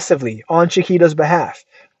aggressively on Chiquita's behalf.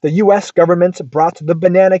 The U.S. government brought the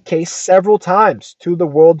banana case several times to the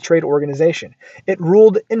World Trade Organization. It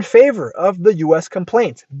ruled in favor of the U.S.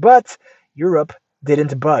 complaint, but Europe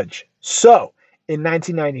didn't budge. So, in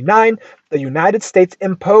 1999, the United States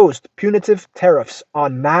imposed punitive tariffs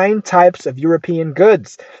on 9 types of European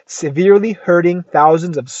goods, severely hurting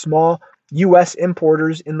thousands of small U.S.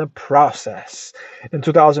 importers in the process. In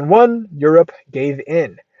 2001, Europe gave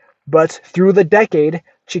in. But through the decade,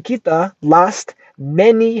 Chiquita lost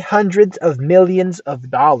many hundreds of millions of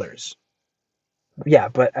dollars. Yeah,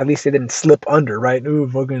 but at least they didn't slip under, right? Ooh,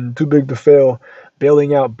 fucking too big to fail,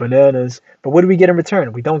 bailing out bananas. But what do we get in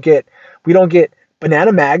return? We don't get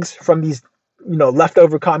banana mags from these,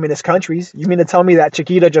 leftover communist countries. You mean to tell me that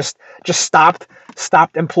Chiquita just stopped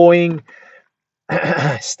employing,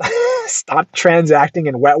 stopped transacting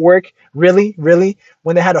in wet work? Really?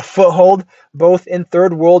 When they had a foothold both in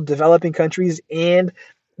third world developing countries and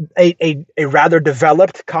a rather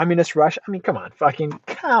developed communist Russia? I mean, come on, fucking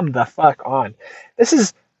come the fuck on. This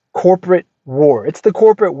is corporate war. It's the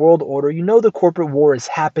corporate world order. You know the corporate war is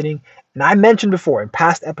happening. And I mentioned before in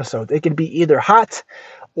past episodes, it can be either hot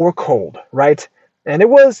or cold, right? And it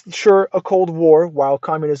was sure a cold war while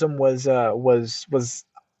communism was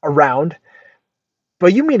around.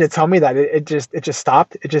 But you mean to tell me that it just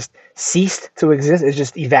stopped? It just ceased to exist? It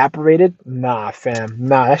just evaporated? Nah, fam.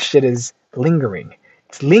 Nah, that shit is lingering.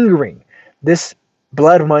 It's lingering. This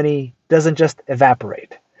blood money doesn't just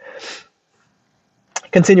evaporate.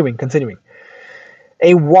 Continuing.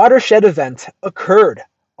 A watershed event occurred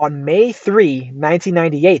on May 3,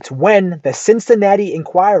 1998, when the Cincinnati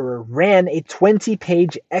Enquirer ran a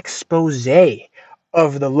 20-page expose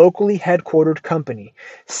of the locally headquartered company,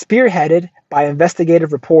 spearheaded by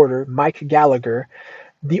investigative reporter Mike Gallagher.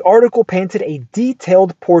 The article painted a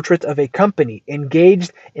detailed portrait of a company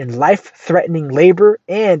engaged in life-threatening labor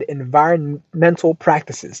and environmental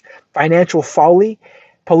practices, financial folly,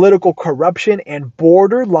 political corruption, and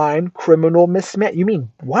borderline criminal mismanagement. You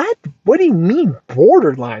mean what? What do you mean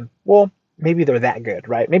borderline? Well, maybe they're that good,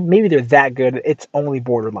 right? Maybe they're that good. It's only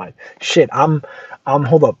borderline. Shit,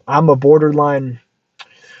 hold up. I'm a borderline.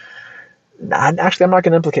 Actually, I'm not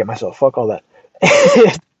going to implicate myself. Fuck all that.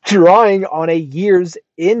 Drawing on a year's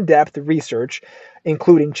in-depth research,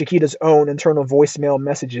 including Chiquita's own internal voicemail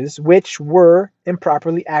messages, which were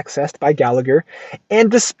improperly accessed by Gallagher and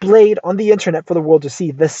displayed on the internet for the world to see.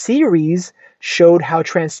 The series showed how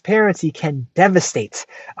transparency can devastate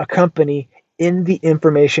a company in the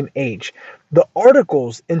information age. The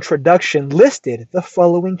article's introduction listed the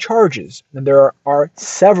following charges, and there are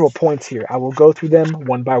several points here. I will go through them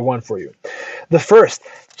one by one for you. The first,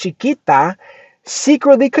 Chiquita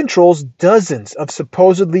secretly controls dozens of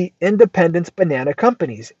supposedly independent banana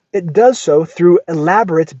companies. It does so through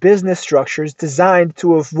elaborate business structures designed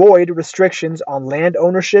to avoid restrictions on land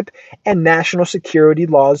ownership and national security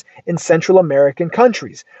laws in Central American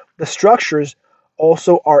countries. The structures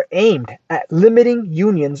also are aimed at limiting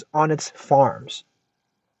unions on its farms.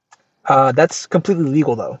 That's completely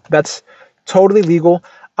legal, though. That's totally legal.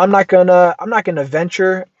 I'm not gonna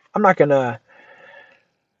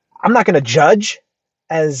judge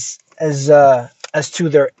as to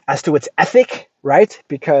its ethic, right?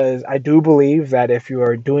 Because I do believe that if you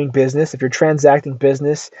are doing business, if you're transacting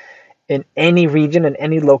business in any region, in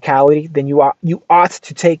any locality, then you ought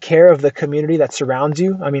to take care of the community that surrounds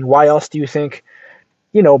you. I mean, why else do you think,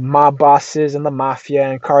 mob bosses and the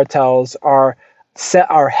mafia and cartels are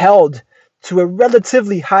held to a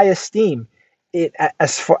relatively high esteem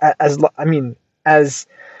as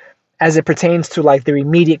it pertains to like their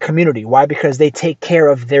immediate community? Why? Because they take care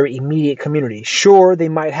of their immediate community. Sure, they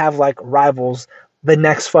might have like rivals the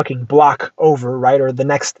next fucking block over, right? Or the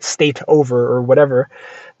next state over or whatever.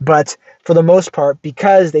 But for the most part,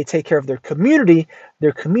 because they take care of their community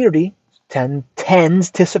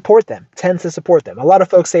tends to support them, tends to support them. A lot of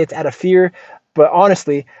folks say it's out of fear, but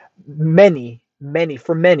honestly,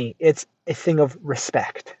 for many, it's a thing of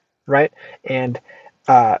respect, right? And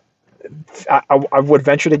uh, I would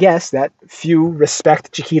venture to guess that few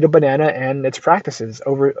respect Chiquita Banana and its practices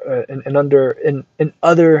over in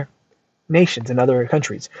other nations and other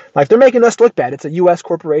countries. Like they're making us look bad. It's a U.S.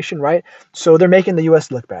 corporation, right? So they're making the U.S.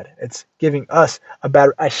 look bad. It's giving us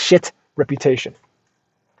a shit reputation.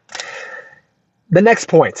 The next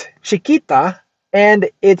point, Chiquita and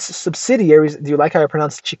its subsidiaries. Do you like how I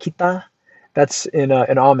pronounce Chiquita? That's in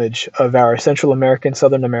homage of our Central American,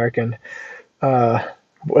 Southern American.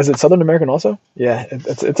 Was it Southern American also? Yeah,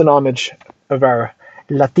 it's an homage of our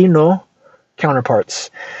Latino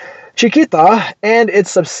counterparts. Chiquita and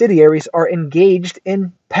its subsidiaries are engaged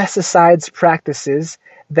in pesticides practices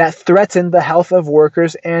that threaten the health of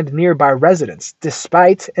workers and nearby residents,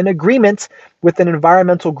 despite an agreement with an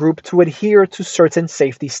environmental group to adhere to certain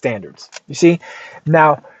safety standards. You see,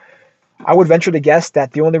 now I would venture to guess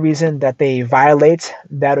that the only reason that they violate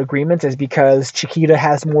that agreement is because Chiquita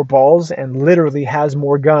has more balls and literally has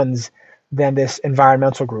more guns than this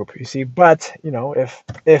environmental group, you see. But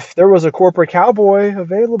if there was a corporate cowboy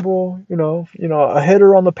available, a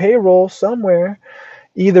hitter on the payroll somewhere,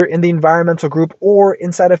 either in the environmental group or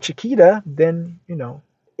inside of Chiquita, then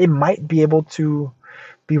it might be able to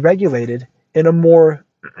be regulated in a more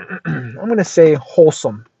I'm going to say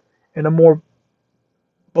wholesome, in a more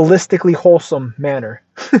ballistically wholesome manner.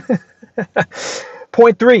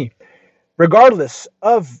 Point 3, regardless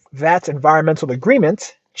of that environmental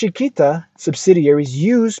agreement, Chiquita subsidiaries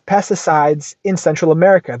use pesticides in Central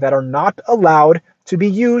America that are not allowed to be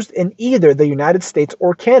used in either the United States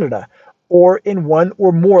or Canada, or in one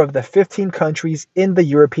or more of the 15 countries in the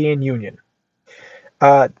European Union.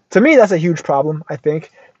 To me, that's a huge problem, I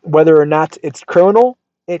think. Whether or not it's criminal,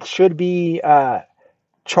 it should be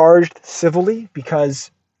charged civilly, because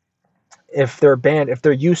if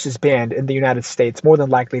their use is banned in the United States, more than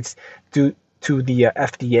likely it's due to the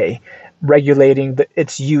FDA regulating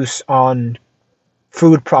its use on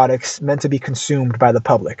food products meant to be consumed by the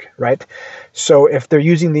public, right? So if they're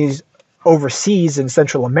using these overseas in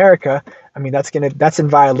Central America, I mean that's in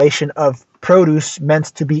violation of produce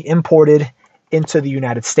meant to be imported into the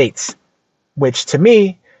United States, which to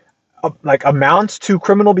me amounts to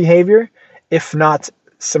criminal behavior, if not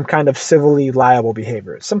some kind of civilly liable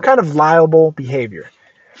behavior. Some kind of liable behavior.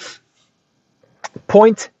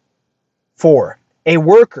 Point 4. A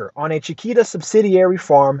worker on a Chiquita subsidiary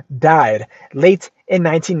farm died late in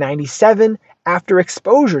 1997 after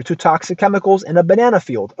exposure to toxic chemicals in a banana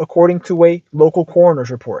field, according to a local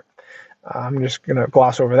coroner's report. I'm just going to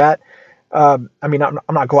gloss over that. I'm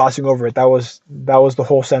not glossing over it. That was the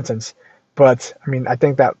whole sentence. But, I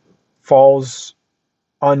think that falls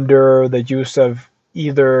under the use of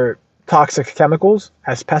either toxic chemicals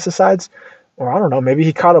as pesticides, or I don't know, maybe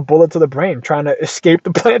he caught a bullet to the brain trying to escape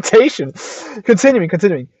the plantation.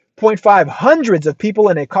 Continuing. Point 5, hundreds of people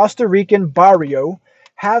in a Costa Rican barrio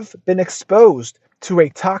have been exposed to a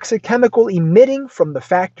toxic chemical emitting from the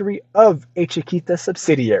factory of a Chiquita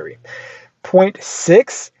subsidiary. Point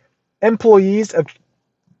 6, employees of...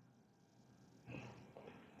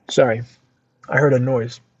 Sorry, I heard a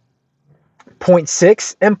noise. Point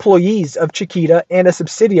 6, employees of Chiquita and a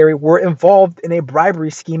subsidiary were involved in a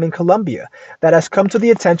bribery scheme in Colombia that has come to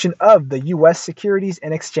the attention of the U.S. Securities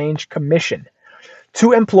and Exchange Commission.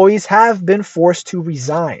 2 employees have been forced to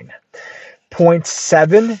resign. Point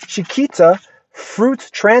 7, Chiquita fruit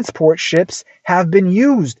transport ships have been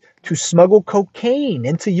used to smuggle cocaine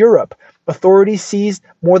into Europe. Authorities seized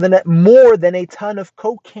more than a ton of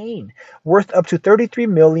cocaine, worth up to $33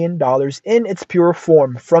 million in its pure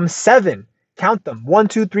form, from 7, count them, 1,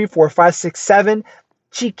 2, 3, 4, 5, 6, 7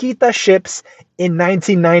 Chiquita ships in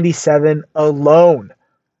 1997 alone.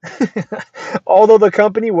 Although the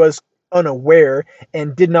company was unaware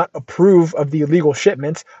and did not approve of the illegal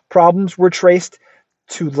shipments, problems were traced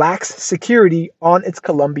to lax security on its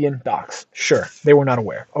Colombian docks. Sure, they were not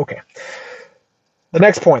aware. Okay. The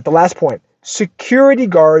next point, the last point. Security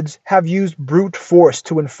guards have used brute force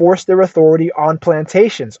to enforce their authority on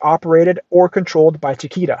plantations operated or controlled by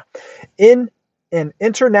Chiquita. In an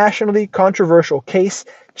internationally controversial case,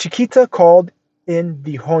 Chiquita called in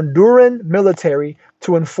the Honduran military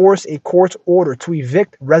to enforce a court order to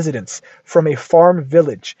evict residents from a farm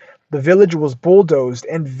village. The village was bulldozed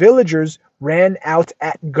and villagers ran out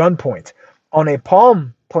at gunpoint. On a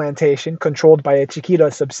palm plantation controlled by a Chiquita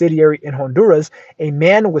subsidiary in Honduras, a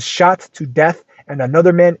man was shot to death and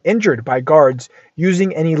another man injured by guards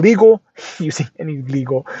using an illegal,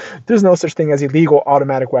 there's no such thing as illegal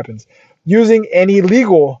automatic weapons. Using an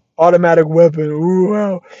illegal automatic weapon. Ooh,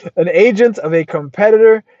 wow. An agent of a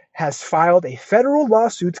competitor has filed a federal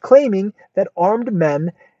lawsuit claiming that armed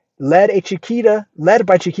men led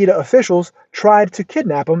by Chiquita officials tried to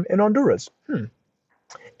kidnap him in Honduras.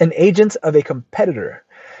 An agent of a competitor.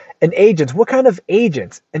 An agent. What kind of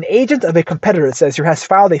agent? An agent of a competitor, it says here, has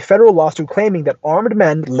filed a federal lawsuit claiming that armed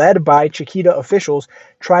men led by Chiquita officials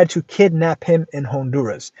tried to kidnap him in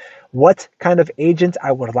Honduras. What kind of agent?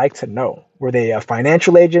 I would like to know. Were they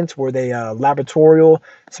financial agents? Were they laboratorial,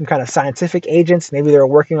 some kind of scientific agents? Maybe they were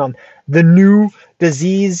working on the new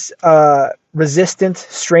disease resistant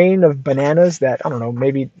strain of bananas that, I don't know,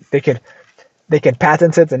 maybe they could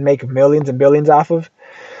patent it and make millions and billions off of.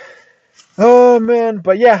 Oh man,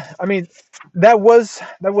 but yeah, I mean, that was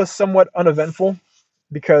somewhat uneventful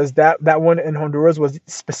because that one in Honduras was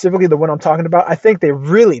specifically the one I'm talking about. I think they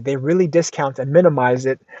really discount and minimize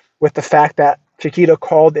it with the fact that Chiquita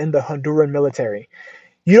called in the Honduran military.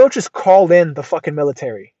 You don't just call in the fucking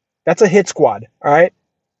military. That's a hit squad, all right?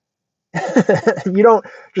 You don't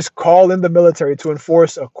just call in the military to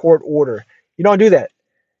enforce a court order. You don't do that.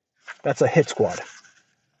 That's a hit squad.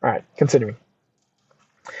 All right, continuing.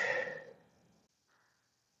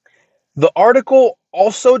 The article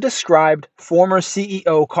also described former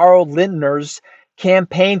CEO Carl Lindner's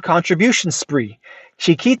campaign contribution spree.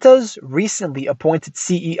 Chiquita's recently appointed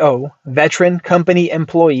CEO, veteran company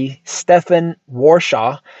employee Stephen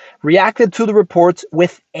Warshaw, reacted to the reports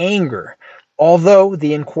with anger, although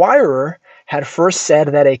the Inquirer had first said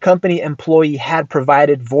that a company employee had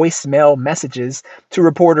provided voicemail messages to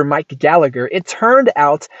reporter Mike Gallagher. It turned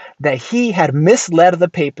out that he had misled the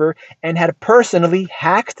paper and had personally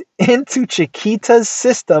hacked into Chiquita's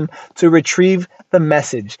system to retrieve the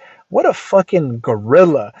message. What a fucking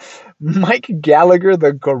gorilla. Mike Gallagher,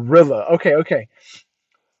 the gorilla. Okay.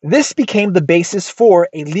 This became the basis for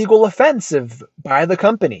a legal offensive by the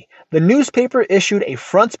company. The newspaper issued a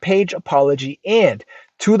front-page apology and,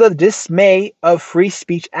 to the dismay of free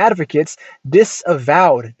speech advocates,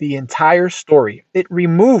 disavowed the entire story. It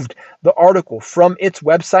removed the article from its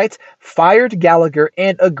website, fired Gallagher,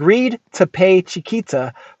 and agreed to pay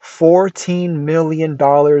Chiquita $14 million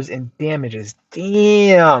in damages.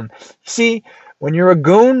 Damn. See, when you're a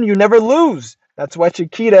goon, you never lose. That's why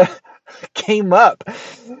Chiquita came up.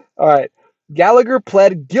 All right. Gallagher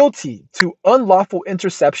pled guilty to unlawful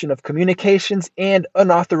interception of communications and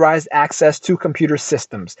unauthorized access to computer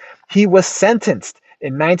systems. He was sentenced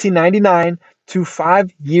in 1999 to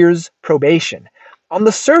 5 years probation. On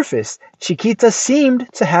the surface, Chiquita seemed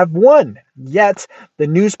to have won, yet the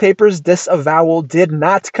newspaper's disavowal did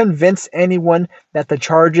not convince anyone that the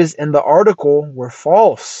charges in the article were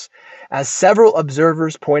false. As several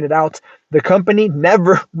observers pointed out, the company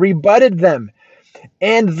never rebutted them.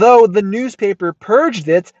 And though the newspaper purged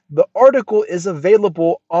it, the article is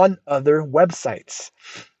available on other websites.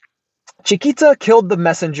 Chiquita killed the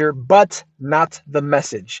messenger, but not the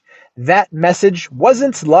message. That message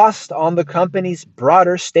wasn't lost on the company's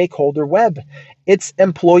broader stakeholder web. Its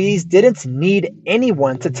employees didn't need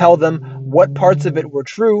anyone to tell them what parts of it were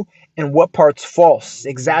true and what parts false,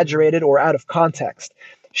 exaggerated, or out of context.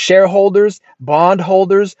 Shareholders,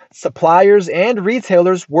 bondholders, suppliers, and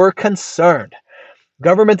retailers were concerned.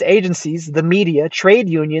 Government agencies, the media, trade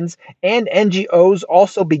unions, and NGOs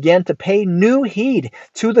also began to pay new heed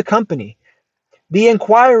to the company. The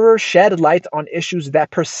Inquirer shed light on issues that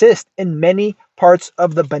persist in many parts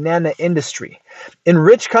of the banana industry. In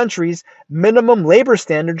rich countries, minimum labor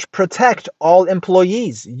standards protect all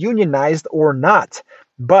employees, unionized or not.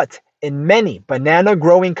 But in many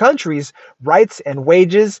banana-growing countries, rights and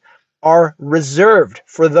wages are reserved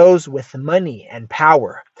for those with money and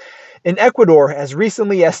power. In Ecuador, as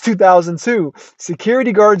recently as 2002,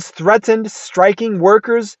 security guards threatened striking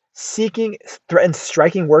workers.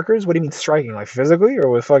 What do you mean striking? Like physically or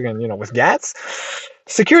with fucking, with gats?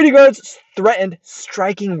 Security guards threatened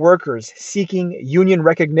striking workers seeking union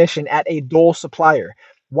recognition at a Dole supplier,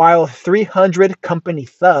 while 300 company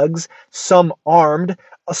thugs, some armed,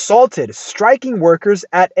 assaulted striking workers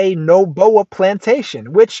at a Noboa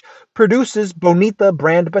plantation, which produces Bonita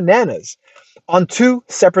brand bananas. On 2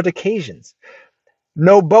 separate occasions,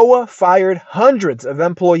 Noboa fired hundreds of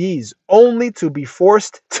employees only to be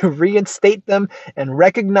forced to reinstate them and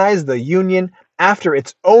recognize the union after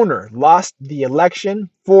its owner lost the election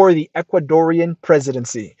for the Ecuadorian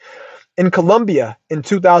presidency. In Colombia, in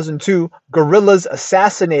 2002, guerrillas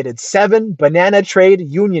assassinated 7 banana trade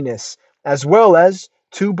unionists as well as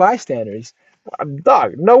 2 bystanders.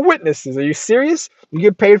 Dog, no witnesses. Are you serious? You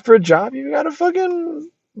get paid for a job, you gotta fucking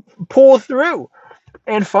pull through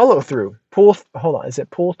and follow through. Hold on, is it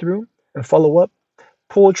pull through and follow up?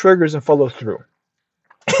 Pull triggers and follow through.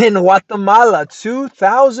 In Guatemala,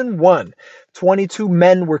 2001, 22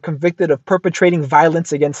 men were convicted of perpetrating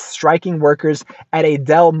violence against striking workers at a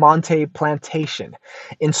Del Monte plantation.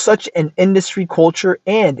 In such an industry culture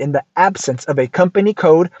and in the absence of a company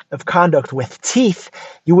code of conduct with teeth,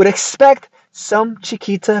 you would expect some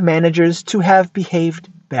Chiquita managers to have behaved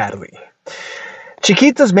badly.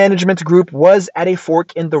 Chiquita's management group was at a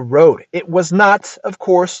fork in the road. It was not, of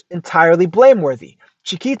course, entirely blameworthy.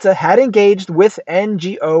 Chiquita had engaged with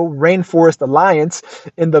NGO Rainforest Alliance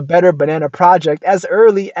in the Better Banana Project as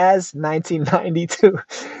early as 1992.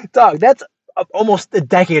 Dog, that's almost a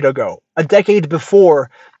decade ago, a decade before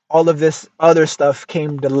all of this other stuff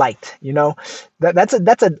came to light. You know, that's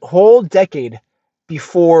a whole decade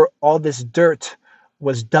before all this dirt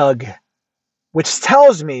was dug, which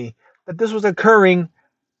tells me that this was occurring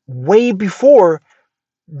way before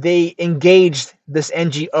they engaged this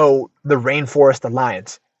NGO, the Rainforest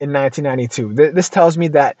Alliance, in 1992. This tells me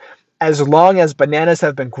that as long as bananas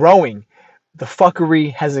have been growing, the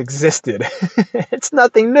fuckery has existed. It's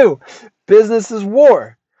nothing new. Business is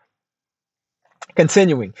war.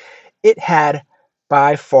 Continuing, it had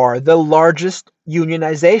by far the largest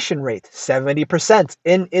unionization rate, 70%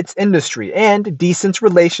 in its industry, and decent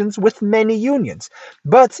relations with many unions.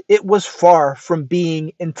 But it was far from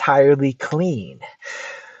being entirely clean.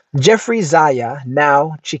 Jeffrey Zaya,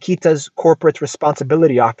 now Chiquita's corporate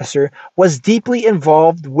responsibility officer, was deeply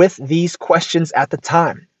involved with these questions at the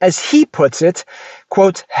time. As he puts it,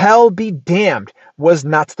 quote, hell be damned was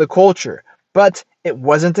not the culture, but it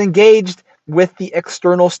wasn't engaged with the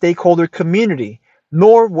external stakeholder community,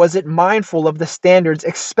 nor was it mindful of the standards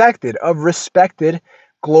expected of respected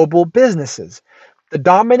global businesses. The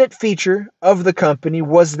dominant feature of the company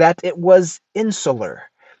was that it was insular.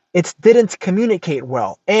 It didn't communicate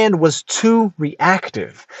well and was too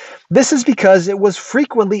reactive. This is because it was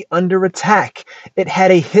frequently under attack. It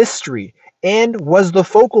had a history and was the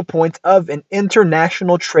focal point of an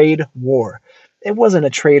international trade war. It wasn't a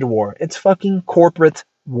trade war. It's fucking corporate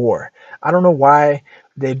war. I don't know why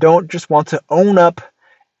they don't just want to own up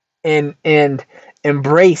and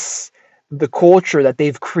embrace the culture that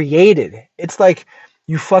they've created. It's like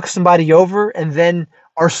you fuck somebody over and then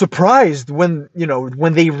are surprised when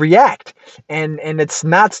when they react and it's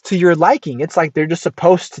not to your liking. It's like they're just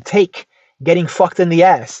supposed to take getting fucked in the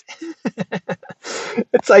ass.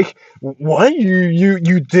 It's like, what,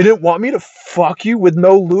 you didn't want me to fuck you with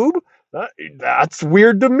no lube? That's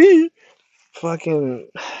weird to me. Fucking,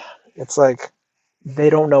 it's like they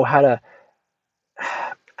don't know how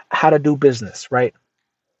to do business, right?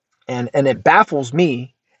 And it baffles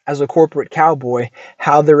me as a corporate cowboy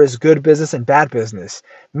how there is good business and bad business.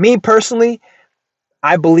 Me personally,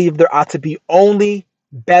 I believe there ought to be only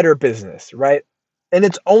better business, right? And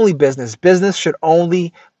it's only business. Business should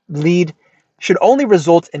only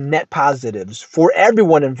result in net positives for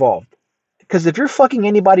everyone involved. Because if you're fucking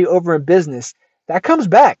anybody over in business, that comes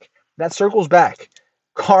back. That circles back.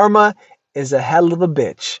 Karma is a hell of a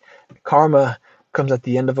bitch. Karma comes at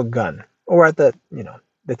the end of a gun or at the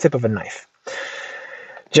tip of a knife.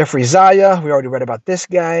 Jeffrey Zaya, we already read about this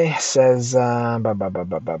guy, says,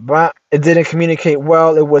 it didn't communicate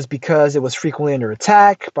well. It was because it was frequently under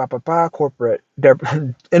attack. Corporate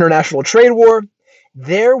international trade war.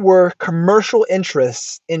 There were commercial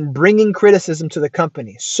interests in bringing criticism to the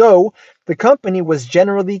company. So the company was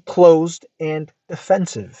generally closed and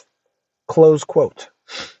defensive. Close quote.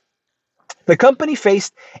 The company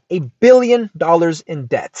faced $1 billion in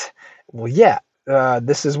debt. Well, yeah.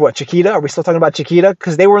 This is what, Chiquita? Are we still talking about Chiquita?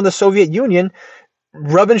 Because they were in the Soviet Union,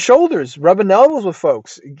 rubbing shoulders, rubbing elbows with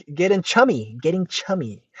folks, getting chummy.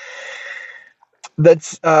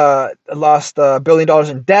 That's lost $1 billion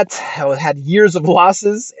in debt, had years of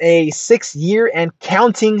losses, a 6-year and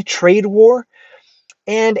counting trade war,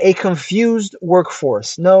 and a confused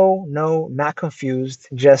workforce. No, not confused,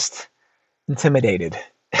 just intimidated.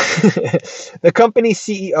 The company's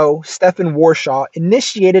CEO, Stephen Warshaw,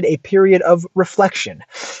 initiated a period of reflection.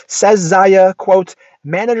 Says Zaya, quote,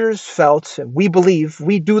 managers felt, we believe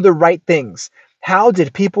we do the right things. How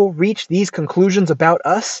did people reach these conclusions about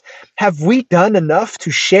us? Have we done enough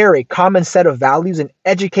to share a common set of values and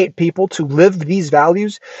educate people to live these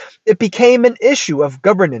values? It became an issue of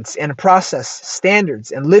governance and process,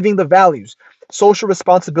 standards, and living the values. Social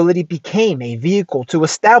responsibility became a vehicle to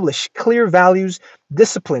establish clear values,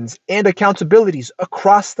 disciplines, and accountabilities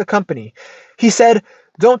across the company. He said,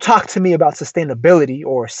 don't talk to me about sustainability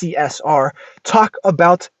or CSR. Talk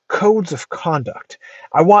about codes of conduct.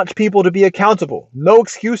 I want people to be accountable. No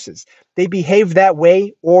excuses. They behave that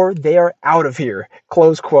way or they are out of here.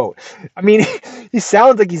 Close quote. I mean, he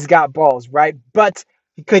sounds like he's got balls, right? But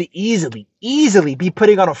he could easily be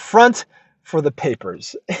putting on a front for the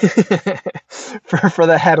papers, for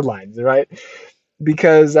the headlines, right?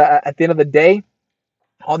 Because at the end of the day,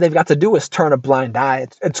 all they've got to do is turn a blind eye.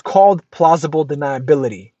 It's called plausible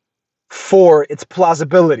deniability for its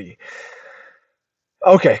plausibility.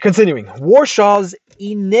 Okay, continuing. Warshaw's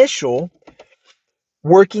initial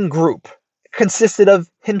working group consisted of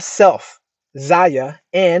himself, Zaya,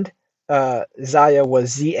 and Zaya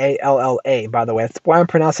was Zalla, by the way. That's why I'm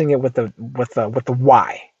pronouncing it with the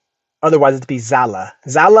Y. Otherwise, it'd be Zala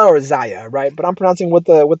or Zaya, right? But I'm pronouncing with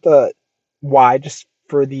the Y just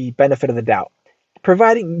for the benefit of the doubt,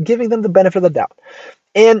 giving them the benefit of the doubt.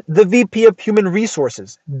 And the VP of Human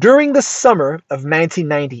Resources. During the summer of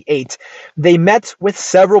 1998, they met with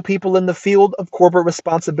several people in the field of corporate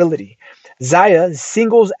responsibility. Zaya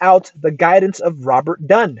singles out the guidance of Robert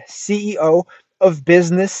Dunn, CEO of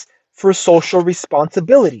Business for Social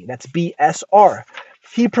Responsibility. That's BSR.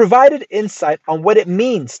 He provided insight on what it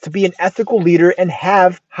means to be an ethical leader and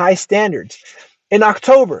have high standards. In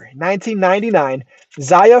October 1999,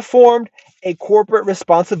 Zaya formed a corporate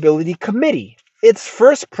responsibility committee. Its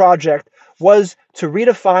first project was to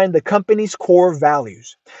redefine the company's core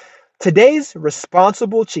values. Today's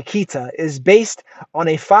Responsible Chiquita is based on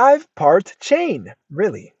a 5-part chain.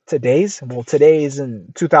 Really? Today's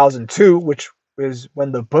in 2002, which is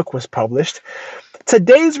when the book was published.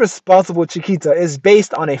 Today's Responsible Chiquita is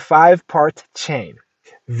based on a 5-part chain.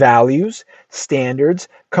 Values, standards,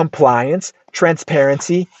 compliance,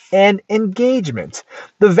 transparency, and engagement.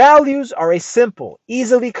 The values are a simple,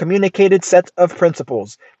 easily communicated set of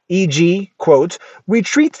principles, e.g., quote, we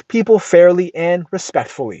treat people fairly and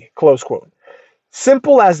respectfully, close quote.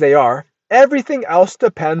 Simple as they are, everything else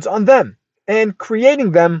depends on them, and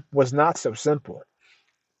creating them was not so simple.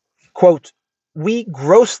 Quote, we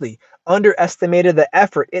grossly underestimated the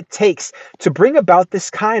effort it takes to bring about this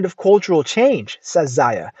kind of cultural change, says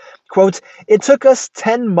Zaya. Quote, it took us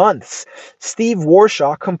 10 months. Steve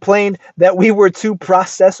Warshaw complained that we were too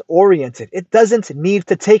process-oriented. It doesn't need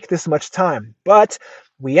to take this much time. But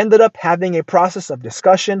we ended up having a process of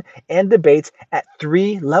discussion and debate at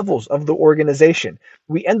 3 levels of the organization.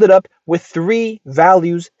 We ended up with 3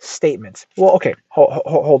 values statements. Well, okay,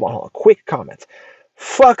 hold on. Quick comment.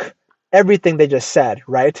 Fuck everything they just said,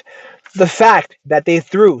 right? The fact that they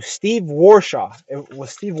threw Steve Warshaw, was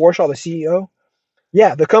Steve Warshaw the CEO?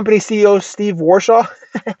 Yeah, the company CEO, Steve Warshaw.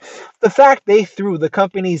 The fact they threw the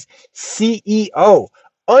company's CEO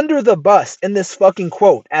under the bus in this fucking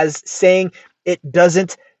quote as saying it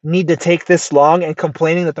doesn't need to take this long and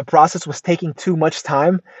complaining that the process was taking too much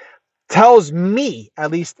time tells me,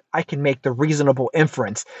 at least I can make the reasonable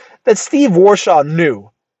inference, that Steve Warshaw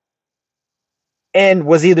knew and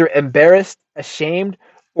was either embarrassed, ashamed,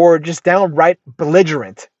 or just downright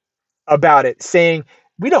belligerent about it, saying,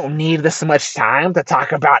 we don't need this much time to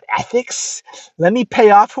talk about ethics. Let me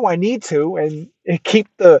pay off who I need to and keep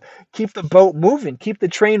the boat moving, keep the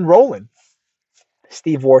train rolling.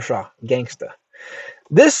 Steve Warshaw, gangsta.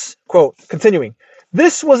 This, quote, continuing,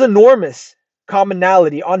 this was enormous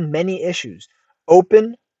commonality on many issues.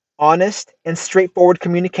 Open, honest, and straightforward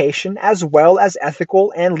communication, as well as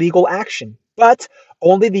ethical and legal action. But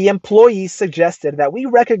only the employees suggested that we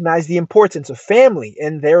recognize the importance of family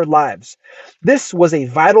in their lives. This was a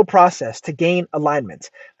vital process to gain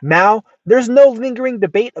alignment. Now, there's no lingering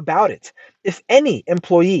debate about it. If any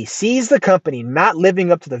employee sees the company not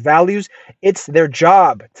living up to the values, it's their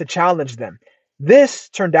job to challenge them. This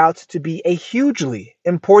turned out to be a hugely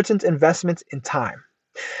important investment in time.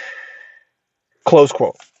 Close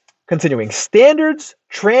quote. Continuing, standards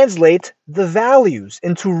translate the values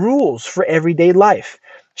into rules for everyday life.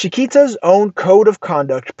 Chiquita's own code of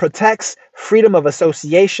conduct protects freedom of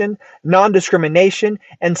association, non-discrimination,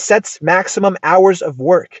 and sets maximum hours of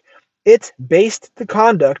work. It based the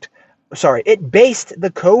code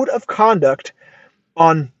of conduct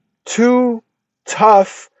on 2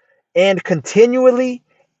 tough and continually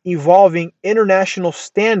evolving international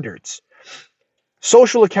standards.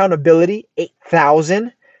 Social accountability,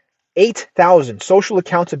 8,000. Social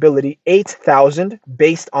accountability, 8,000,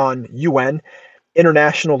 based on UN,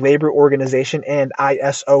 International Labor Organization, and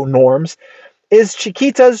ISO norms, is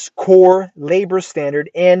Chiquita's core labor standard,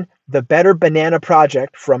 and the Better Banana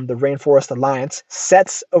Project from the Rainforest Alliance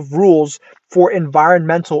sets of rules for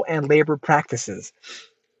environmental and labor practices.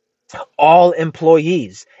 All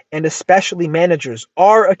employees, and especially managers,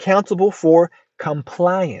 are accountable for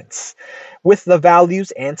compliance with the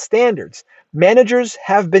values and standards. Managers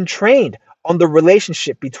have been trained on the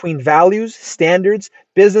relationship between values, standards,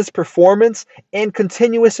 business performance, and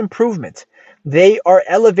continuous improvement. They are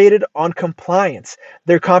elevated on compliance.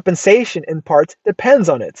 Their compensation, in part, depends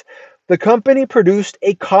on it. The company produced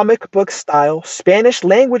a comic book style Spanish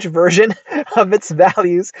language version of its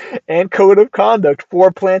values and code of conduct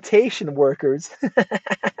for plantation workers.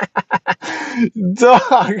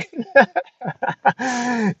 Dog.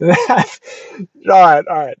 That,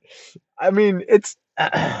 all right. I mean, it's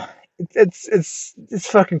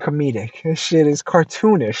fucking comedic. This shit is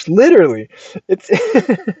cartoonish, literally. It's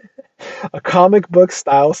a comic book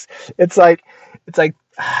style. It's like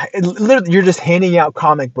literally you're just handing out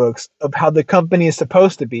comic books of how the company is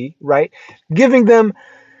supposed to be, right? Giving them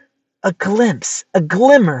a glimpse, a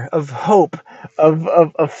glimmer of hope,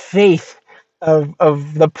 of faith,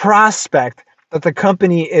 of the prospect that the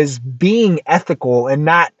company is being ethical and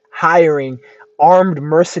not hiring armed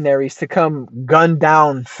mercenaries to come gun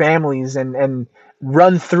down families and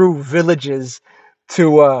run through villages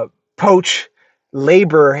to poach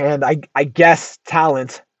labor and I guess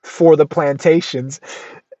talent for the plantations.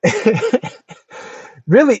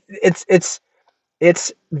 Really, it's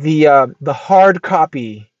the hard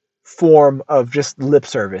copy form of just lip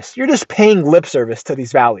service. You're just paying lip service to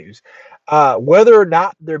these values. Whether or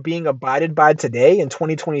not they're being abided by today in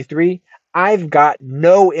 2023, I've got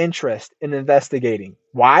no interest in investigating.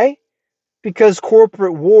 Why? Because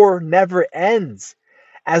corporate war never ends.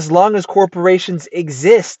 As long as corporations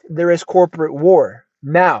exist, there is corporate war.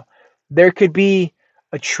 Now, there could be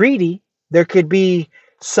a treaty, there could be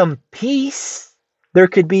some peace, there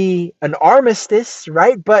could be an armistice,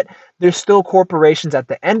 right? But there's still corporations at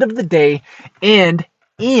the end of the day, and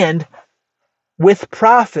with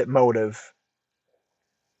profit motive.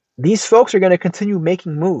 These folks are going to continue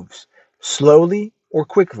making moves, slowly or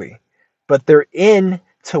quickly, but they're in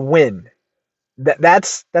to win.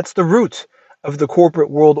 That's the root of the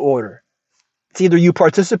corporate world order. It's either you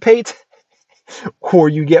participate or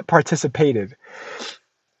you get participated.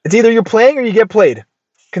 It's either you're playing or you get played.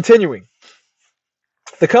 Continuing.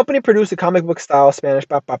 The company produced a comic book style Spanish,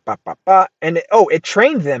 and it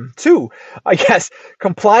trained them too. I guess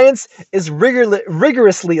compliance is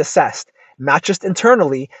rigorously assessed, not just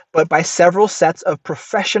internally, but by several sets of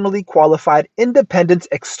professionally qualified independent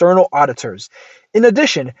external auditors. In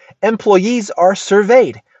addition, employees are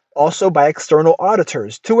surveyed, also by external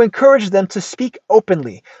auditors, to encourage them to speak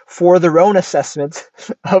openly for their own assessment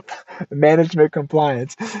of management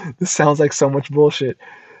compliance. This sounds like so much bullshit.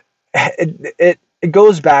 It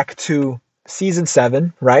goes back to season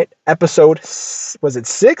 7, right? Episode, was it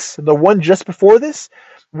 6? The one just before this,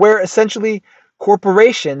 where essentially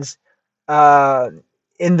corporations,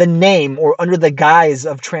 in the name or under the guise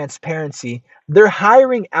of transparency, they're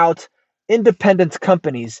hiring out independent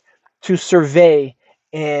companies to survey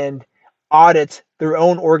and audit their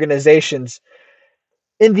own organizations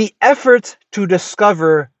in the effort to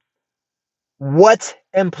discover what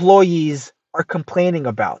employees are complaining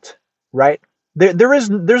about, right? There's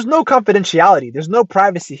no confidentiality, there's no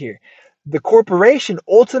privacy here. The corporation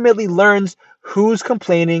ultimately learns who's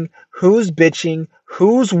complaining, who's bitching,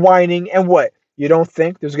 who's whining, and what. You don't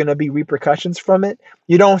think there's going to be repercussions from it?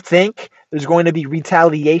 You don't think there's going to be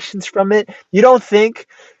retaliations from it? You don't think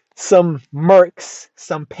some mercs,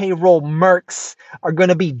 some payroll mercs are going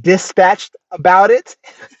to be dispatched about it?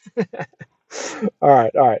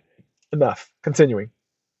 All right. Enough. Continuing.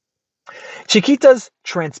 Chiquita's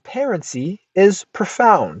transparency is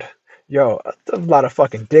profound. Yo, a lot of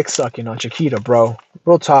fucking dick sucking on Chiquita, bro.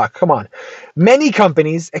 Real talk. Come on. Many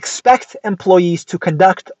companies expect employees to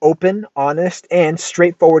conduct open, honest, and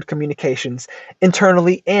straightforward communications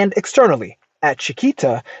internally and externally. At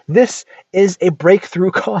Chiquita, this is a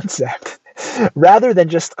breakthrough concept. Rather than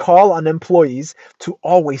just call on employees to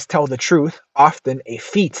always tell the truth, often a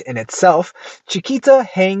feat in itself, Chiquita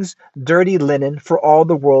hangs dirty linen for all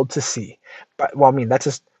the world to see. But, well, I mean, that's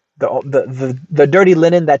just the dirty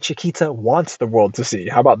linen that Chiquita wants the world to see.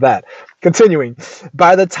 How about that? Continuing.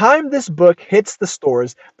 By the time this book hits the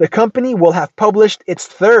stores, the company will have published its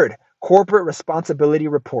 3rd corporate responsibility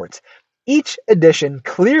report. Each edition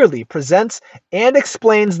clearly presents and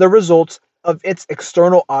explains the results of its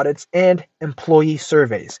external audits and employee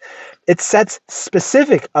surveys. It sets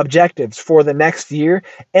specific objectives for the next year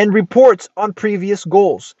and reports on previous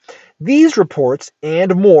goals. These reports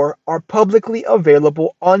and more are publicly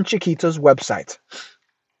available on Chiquita's website.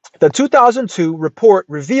 The 2002 report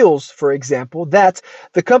reveals, for example, that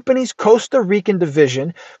the company's Costa Rican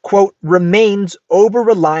division, quote, remains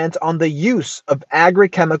over-reliant on the use of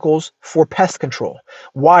agrochemicals for pest control,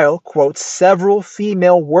 while, quote, several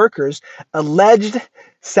female workers alleged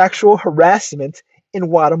sexual harassment in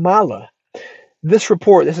Guatemala. This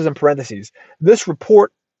is in parentheses, this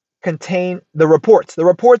report the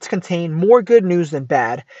reports contain more good news than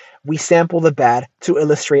bad. We sample the bad to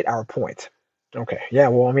illustrate our point. Okay, yeah,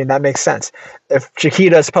 well, I mean that makes sense. If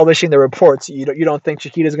Chiquita is publishing the reports, you don't think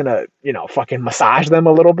Chiquita's gonna fucking massage them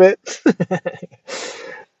a little bit?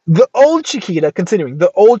 The old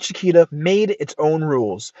Chiquita made its own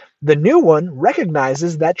rules. The new one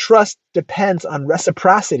recognizes that trust depends on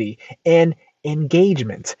reciprocity and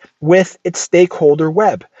engagement with its stakeholder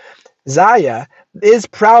web. Zaya is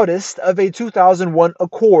proudest of a 2001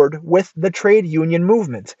 accord with the trade union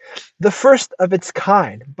movement, the first of its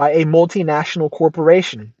kind by a multinational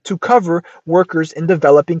corporation to cover workers in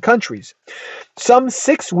developing countries. Some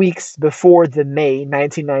 6 weeks before the May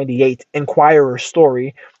 1998 Inquirer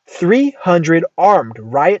story, 300 armed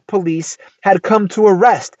riot police had come to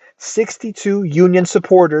arrest 62 union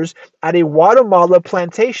supporters at a Guatemala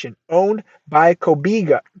plantation owned by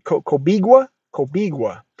Cobigua,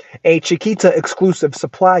 a Chiquita exclusive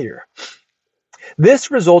supplier.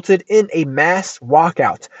 This resulted in a mass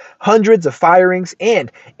walkout, hundreds of firings,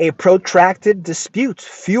 and a protracted dispute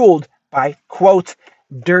fueled by, quote,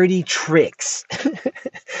 dirty tricks.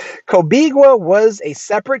 Cobigua was a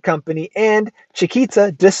separate company and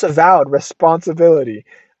Chiquita disavowed responsibility.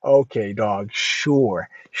 Okay, dog, sure.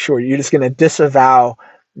 You're just going to disavow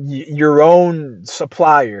your own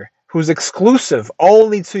supplier who's exclusive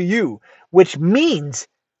only to you, which means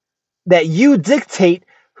that you dictate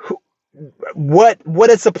what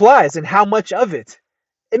it supplies and how much of it.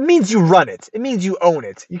 It means you run it. It means you own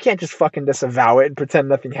it. You can't just fucking disavow it and pretend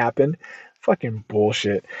nothing happened. Fucking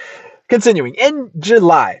bullshit. Continuing, in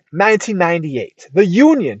July 1998, the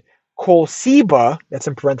union Colsiba, that's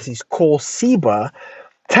in parentheses, Colsiba,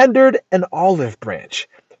 tendered an olive branch,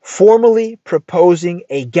 formally proposing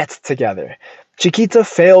a get-together. Chiquita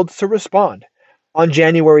failed to respond. On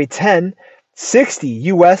January 10, 60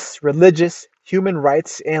 U.S. religious, human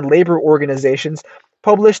rights, and labor organizations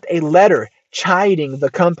published a letter chiding the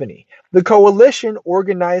company. The coalition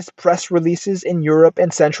organized press releases in Europe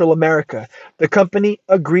and Central America. The company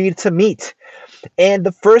agreed to meet, and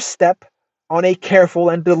the first step on a careful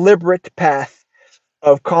and deliberate path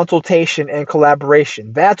of consultation and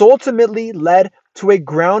collaboration that ultimately led to a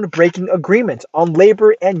groundbreaking agreement on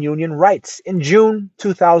labor and union rights in June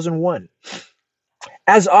 2001.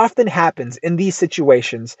 As often happens in these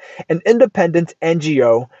situations, an independent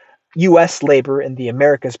NGO, U.S. Labor in the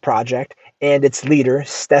Americas Project, and its leader,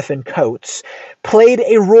 Stephen Coates, played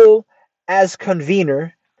a role as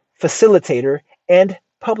convener, facilitator, and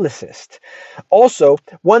publicist. Also,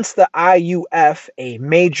 once the IUF, a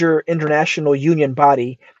major international union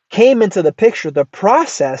body, came into the picture, the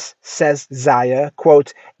process, says Zaya,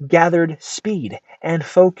 quote, gathered speed and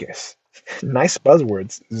focus. Nice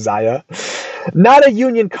buzzwords, Zaya. Not a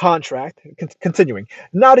union contract, continuing,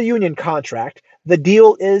 not a union contract. The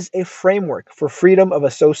deal is a framework for freedom of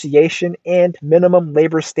association and minimum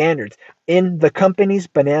labor standards in the company's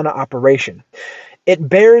banana operation. It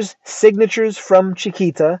bears signatures from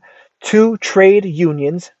Chiquita, two trade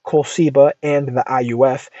unions, Colsiba and the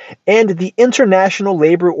IUF, and the International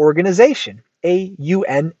Labor Organization, a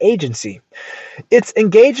UN agency. Its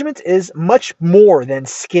engagement is much more than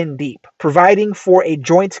skin deep, providing for a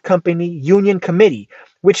joint company union committee,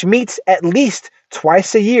 which meets at least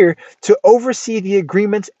twice a year to oversee the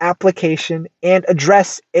agreement's application and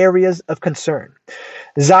address areas of concern.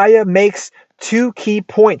 Zaya makes two key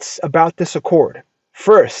points about this accord.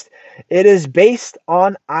 First, it is based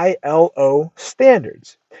on ILO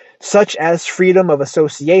standards, such as freedom of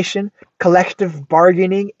association, collective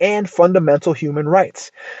bargaining, and fundamental human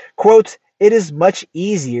rights. Quote, it is much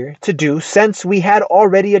easier to do since we had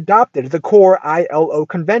already adopted the core ILO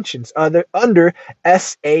conventions under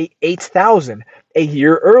SA 8000 a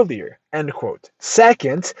year earlier. End quote.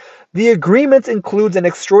 Second, the agreement includes an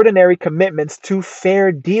extraordinary commitment to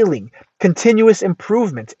fair dealing, continuous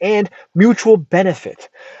improvement, and mutual benefit.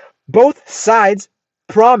 Both sides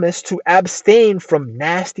promise to abstain from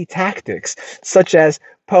nasty tactics such as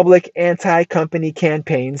public anti-company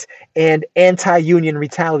campaigns and anti-union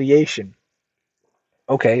retaliation.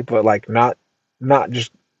 Okay, but like not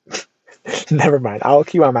just never mind. I'll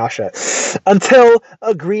keep my mouth shut. Until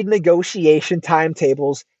agreed negotiation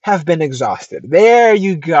timetables have been exhausted. There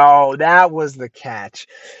you go. That was the catch.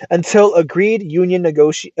 Until agreed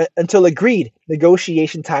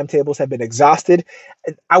negotiation timetables have been exhausted.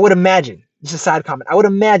 I would imagine, just a side comment, I would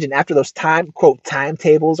imagine after those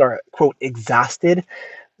timetables are quote exhausted,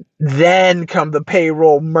 then come the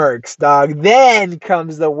payroll mercs, dog. Then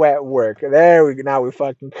comes the wet work. There we go. Now we're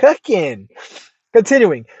fucking cooking.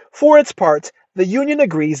 Continuing, for its part, the union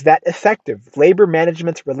agrees that effective labor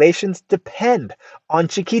management relations depend on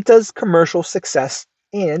Chiquita's commercial success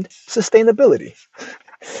and sustainability.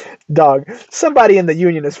 Dog, somebody in the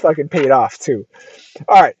union is fucking paid off too.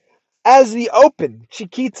 All right. As the open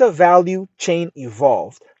Chiquita value chain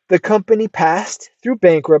evolved, the company passed through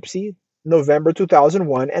bankruptcy November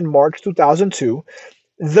 2001 and March 2002.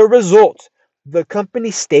 The result, the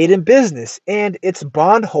company stayed in business and its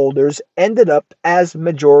bondholders ended up as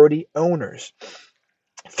majority owners.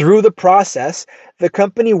 Through the process, the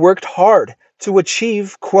company worked hard to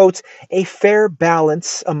achieve, quote, a fair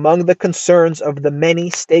balance among the concerns of the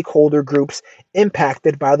many stakeholder groups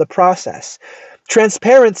impacted by the process.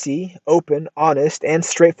 Transparency, open, honest, and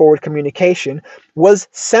straightforward communication was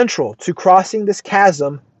central to crossing this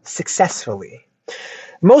chasm successfully.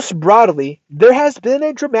 Most broadly, there has been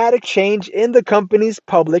a dramatic change in the company's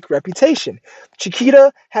public reputation.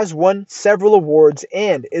 Chiquita has won several awards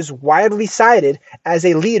and is widely cited as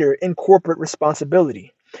a leader in corporate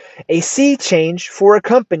responsibility. A sea change for a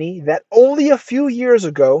company that only a few years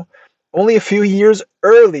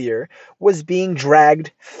earlier, was being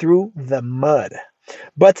dragged through the mud.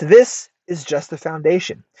 But this is just the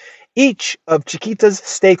foundation. Each of Chiquita's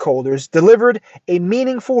stakeholders delivered a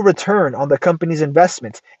meaningful return on the company's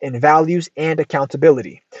investment in values and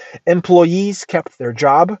accountability. Employees kept their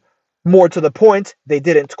job. More to the point, they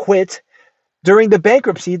didn't quit. During the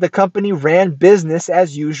bankruptcy, the company ran business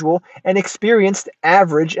as usual and experienced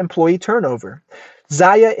average employee turnover.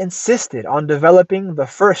 Zaya insisted on developing the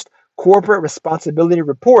first corporate responsibility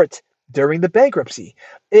report during the bankruptcy.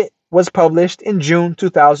 It was published in June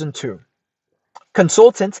 2002.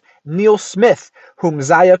 Consultant Neil Smith, whom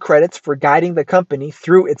Zaya credits for guiding the company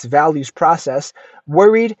through its values process,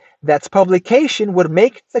 worried that publication would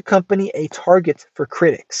make the company a target for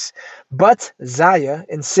critics. But Zaya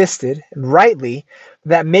insisted, and rightly,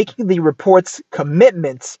 that making the report's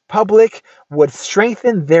commitments public would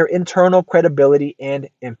strengthen their internal credibility and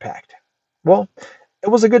impact. Well, it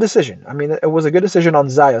was a good decision. I mean, it was a good decision on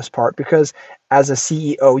Zaya's part because as a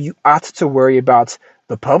CEO, you ought to worry about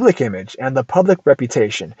the public image and the public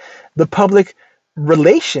reputation, the public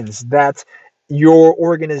relations that your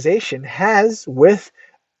organization has with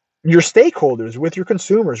your stakeholders, with your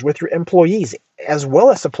consumers, with your employees, as well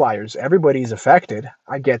as suppliers. Everybody's affected.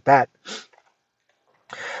 I get that.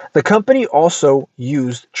 The company also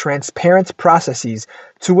used transparent processes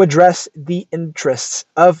to address the interests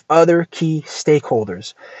of other key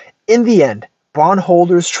stakeholders. In the end,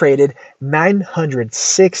 bondholders traded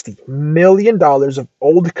 $960 million of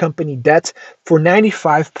old company debt for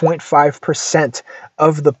 95.5%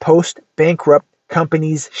 of the post-bankrupt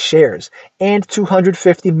company's shares and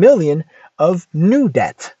 $250 million of new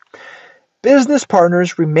debt. Business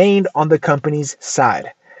partners remained on the company's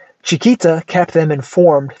side. Chiquita kept them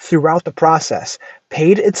informed throughout the process,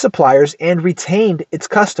 paid its suppliers, and retained its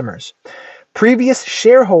customers. Previous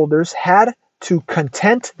shareholders had to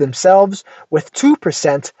content themselves with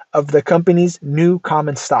 2% of the company's new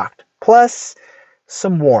common stock, plus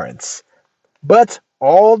some warrants. But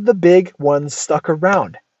all the big ones stuck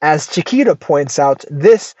around. As Chiquita points out,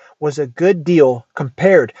 this was a good deal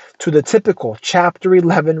compared to the typical Chapter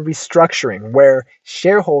 11 restructuring where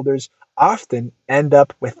shareholders often end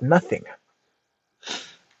up with nothing.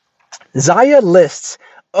 Zaya lists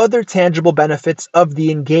other tangible benefits of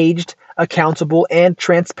the engaged, accountable, and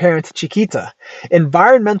transparent Chiquita.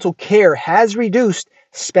 Environmental care has reduced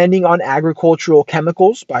spending on agricultural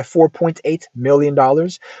chemicals by $4.8 million.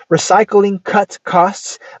 Recycling cut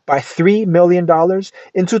costs by $3 million.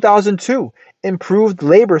 In 2002, improved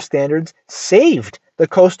labor standards saved the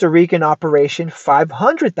Costa Rican operation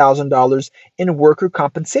 $500,000 in worker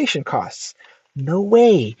compensation costs. No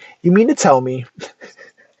way. You mean to tell me?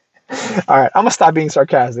 All right, I'm going to stop being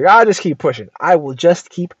sarcastic. I'll just keep pushing. I will just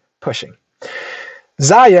keep pushing.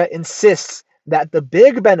 Zaya insists that the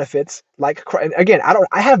big benefits, like, again,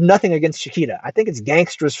 I have nothing against Chiquita. I think it's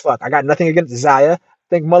gangster as fuck. I got nothing against Zaya. I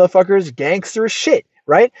think motherfuckers gangster as shit,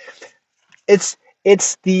 right? It's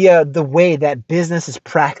the way that business is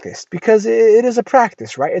practiced because it is a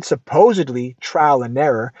practice, right? It's supposedly trial and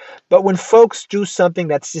error, but when folks do something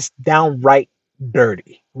that's just downright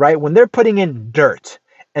dirty, right? When they're putting in dirt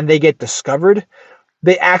and they get discovered,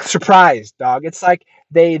 They act surprised, dog. It's like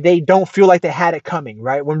they don't feel like they had it coming,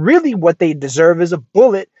 right? When really what they deserve is a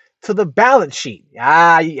bullet to the balance sheet.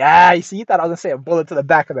 You see, you thought I was gonna say a bullet to the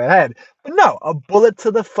back of the head, but no, a bullet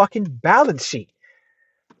to the fucking balance sheet.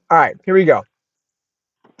 All right, here we go.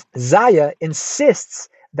 Zaya insists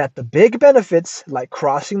that the big benefits, like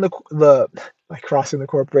crossing the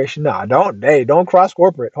corporation. Nah, don't cross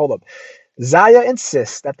corporate. Hold up. Zaya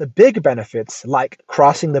insists that the big benefits, like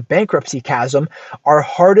crossing the bankruptcy chasm, are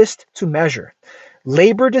hardest to measure.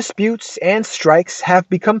 Labor disputes and strikes have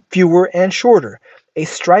become fewer and shorter. A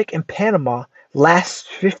strike in Panama lasts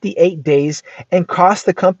 58 days and cost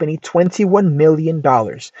the company $21 million.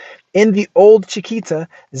 In the old Chiquita,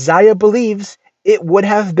 Zaya believes it would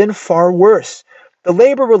have been far worse. The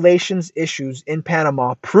labor relations issues in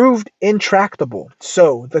Panama proved intractable,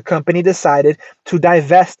 so the company decided to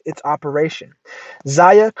divest its operation.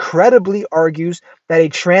 Zaya credibly argues that a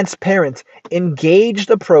transparent,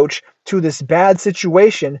 engaged approach to this bad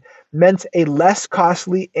situation meant a less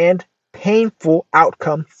costly and painful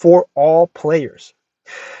outcome for all players.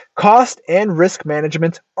 Cost and risk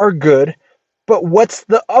management are good, but what's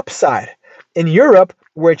the upside? In Europe,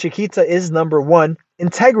 where Chiquita is number one,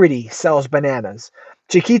 Integrity sells bananas.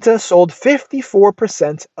 Chiquita sold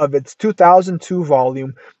 54% of its 2002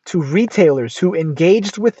 volume to retailers who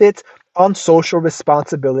engaged with it on social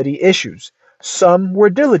responsibility issues. Some were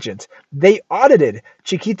diligent. They audited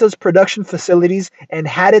Chiquita's production facilities and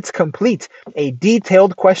had it complete a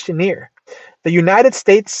detailed questionnaire. The United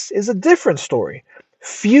States is a different story.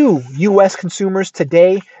 Few U.S. consumers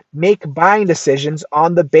today make buying decisions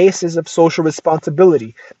on the basis of social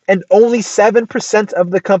responsibility, and only 7%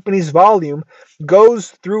 of the company's volume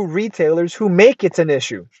goes through retailers who make it an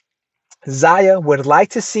issue. Zaya would like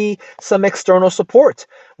to see some external support,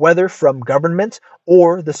 whether from government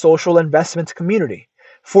or the social investment community,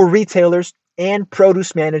 for retailers and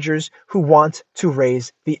produce managers who want to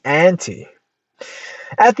raise the ante.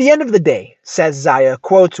 At the end of the day, says Zaya,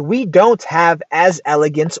 quote, we don't have as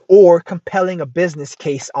elegant or compelling a business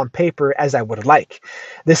case on paper as I would like.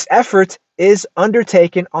 This effort is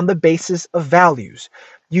undertaken on the basis of values.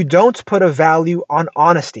 You don't put a value on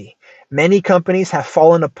honesty. Many companies have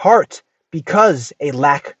fallen apart because a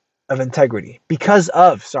lack of integrity. Because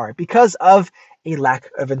of a lack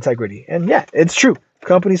of integrity. And yeah, it's true.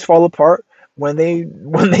 Companies fall apart when they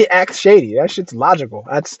act shady. That shit's logical.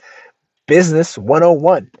 That's business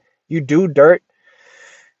 101. You do dirt,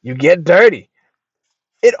 you get dirty.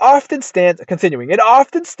 It often stands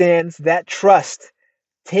that trust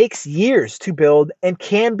takes years to build and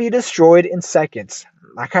can be destroyed in seconds.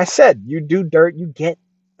 Like I said, you do dirt, you get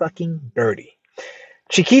fucking dirty.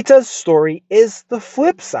 Chiquita's story is the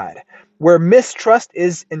flip side. Where mistrust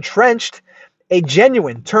is entrenched, a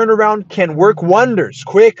genuine turnaround can work wonders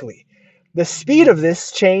quickly. The speed of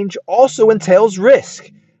this change also entails risk.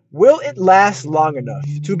 Will it last long enough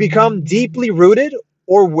to become deeply rooted,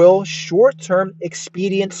 or will short term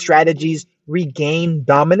expedient strategies regain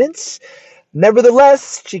dominance?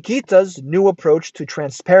 Nevertheless, Chiquita's new approach to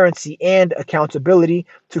transparency and accountability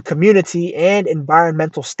to community and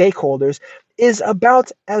environmental stakeholders is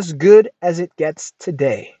about as good as it gets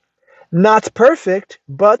today. Not perfect,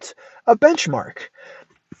 but a benchmark.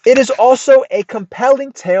 It is also a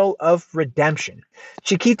compelling tale of redemption.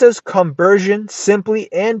 Chiquita's conversion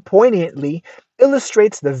simply and poignantly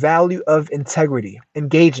illustrates the value of integrity,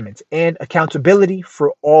 engagement, and accountability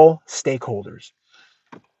for all stakeholders.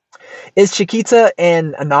 Is Chiquita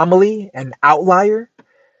an anomaly, an outlier?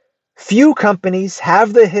 Few companies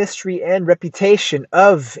have the history and reputation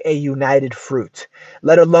of a united fruit,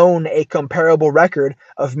 let alone a comparable record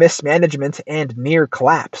of mismanagement and near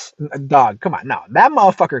collapse. Dog, come on, no, that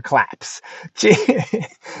motherfucker claps.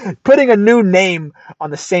 Putting a new name on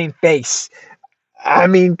the same face. I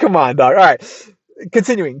mean, come on, dog. All right,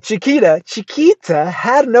 continuing. Chiquita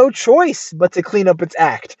had no choice but to clean up its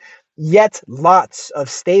act. Yet lots of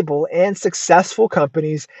stable and successful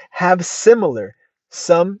companies have similar,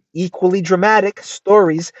 some equally dramatic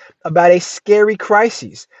stories about a scary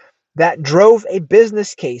crisis that drove a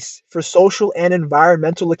business case for social and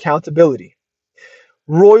environmental accountability.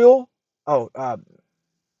 Royal, oh,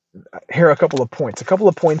 here are a couple of points. A couple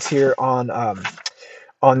of points here on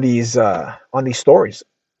these stories,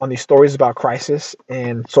 about crisis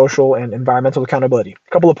and social and environmental accountability.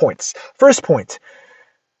 A couple of points. First point: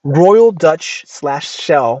 Royal Dutch slash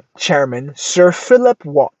Shell chairman Sir Philip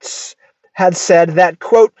Watts had said that,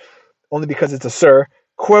 quote, only because it's a sir,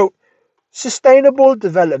 quote, sustainable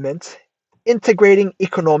development, integrating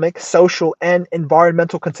economic, social, and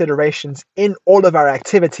environmental considerations in all of our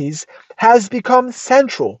activities, has become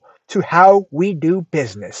central to how we do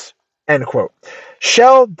business, End quote.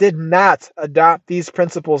 Shell did not adopt these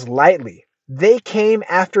principles lightly. They came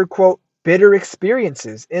after, quote, bitter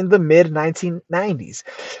experiences in the mid 1990s,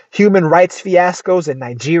 human rights fiascos in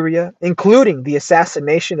Nigeria, including the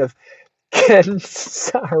assassination of Ken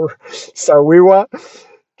Saro-Wiwa.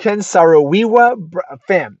 Ken Saro-Wiwa,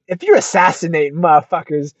 fam, if you assassinate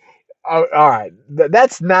motherfuckers, oh, all right,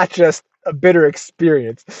 that's not just a bitter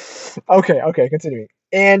experience. Okay, continuing.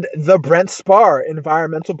 And the Brent Spar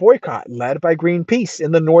environmental boycott led by Greenpeace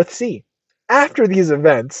in the North Sea. After these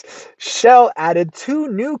events, Shell added two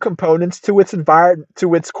new components to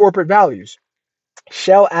its corporate values.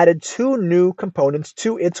 Shell added two new components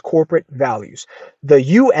to its corporate values: the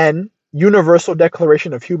UN Universal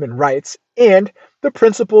Declaration of Human Rights and the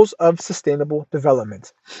Principles of Sustainable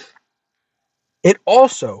Development. It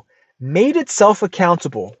also made itself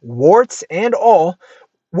accountable, warts and all,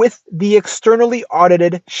 with the externally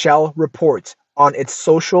audited Shell report on its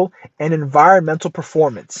social and environmental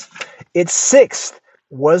performance. Its sixth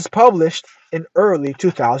was published in early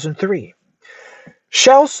 2003.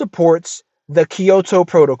 Shell supports the Kyoto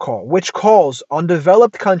Protocol, which calls on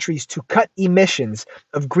developed countries to cut emissions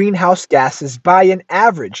of greenhouse gases by an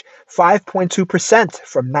average 5.2%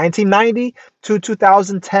 from 1990 to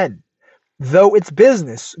 2010. Though its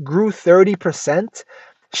business grew 30%,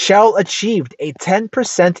 Shell achieved a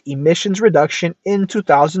 10% emissions reduction in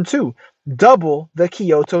 2002, double the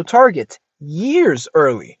Kyoto target, years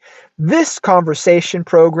early. This conservation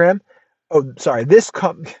program,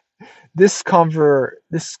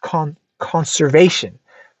 conservation.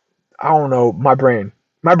 I don't know, my brain,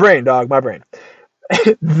 dog, my brain.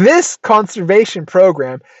 This conservation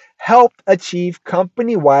program helped achieve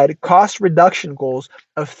company-wide cost reduction goals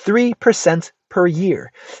of 3% per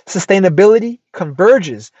year. Sustainability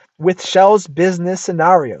converges with Shell's business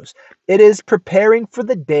scenarios. It is preparing for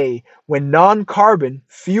the day when non-carbon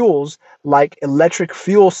fuels like electric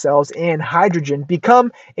fuel cells and hydrogen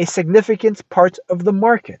become a significant part of the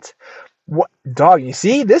market. What, dog, you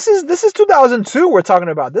see, this is 2002 we're talking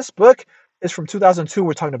about. This book is from 2002.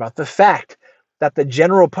 We're talking about the fact that the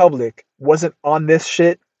general public wasn't on this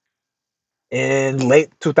shit in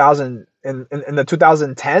late 2000, in the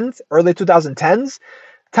 2010s, early 2010s,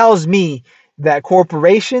 tells me that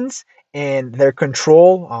corporations and their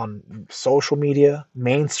control on social media,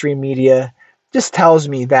 mainstream media, just tells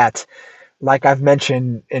me that, like I've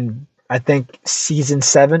mentioned in, I think, season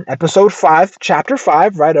 7, episode 5, chapter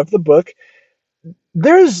 5, right, of the book,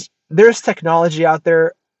 there's technology out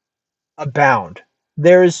there abound.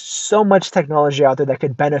 There's so much technology out there that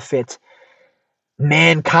could benefit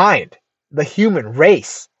mankind, the human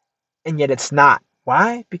race, and yet it's not.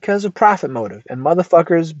 Why? Because of profit motive and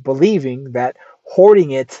motherfuckers believing that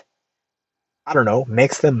hoarding it, I don't know,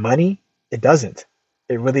 makes them money. It doesn't.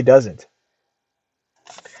 It really doesn't.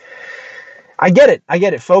 I get it. I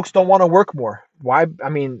get it. Folks don't want to work more. Why? I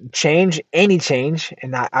mean, change, any change,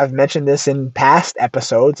 and I've mentioned this in past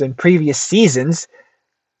episodes and previous seasons,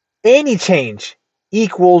 any change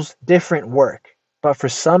equals different work. But for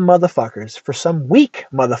some motherfuckers, for some weak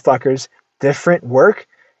motherfuckers, different work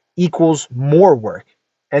equals more work.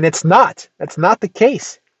 And it's not. That's not the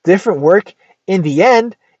case. Different work in the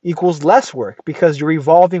end equals less work because you're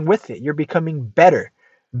evolving with it. You're becoming better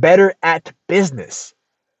at business.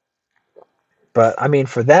 But I mean,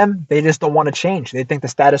 for them, they just don't want to change. They think the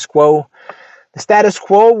status quo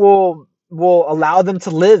will allow them to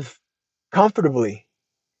live comfortably.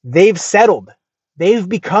 They've settled. They've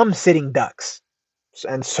become sitting ducks.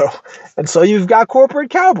 And so you've got corporate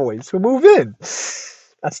cowboys who move in.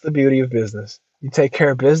 That's the beauty of business. You take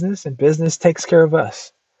care of business, and business takes care of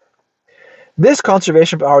us. This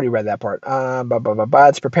conservation, I already read that part.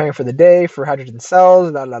 It's preparing for the day for hydrogen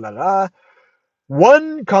cells. La la la la.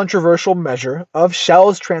 One controversial measure of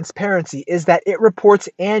Shell's transparency is that it reports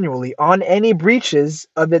annually on any breaches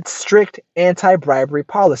of its strict anti-bribery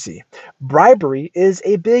policy. Bribery is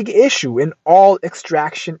a big issue in all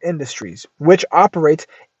extraction industries, which operate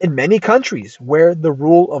in many countries where the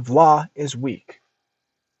rule of law is weak.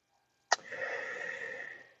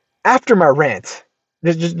 After my rant,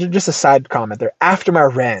 just a side comment there. After my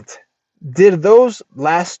rant, did those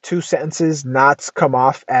last two sentences not come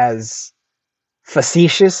off as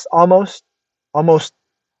facetious, almost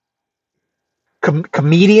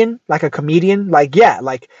comedian, like a comedian? Like, yeah,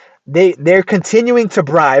 like they're continuing to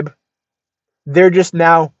bribe. They're just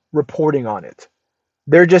now reporting on it.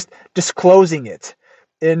 They're just disclosing it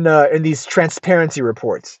in these transparency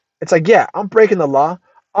reports. It's like, yeah, I'm breaking the law.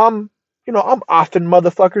 I'm offing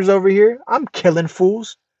motherfuckers over here. I'm killing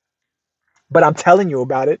fools. But I'm telling you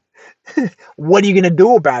about it. What are you gonna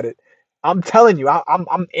do about it? I'm telling you,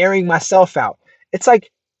 I'm airing myself out. It's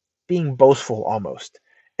like being boastful almost.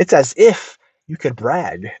 It's as if you could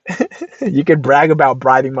brag. You could brag about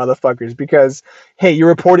bribing motherfuckers because, hey,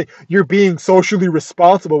 you're being socially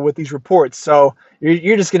responsible with these reports. So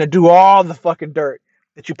you're just going to do all the fucking dirt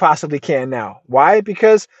that you possibly can now. Why?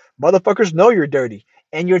 Because motherfuckers know you're dirty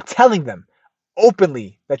and you're telling them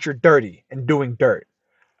openly that you're dirty and doing dirt.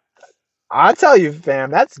 I tell you, fam,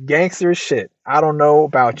 that's gangster shit. I don't know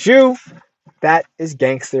about you. That is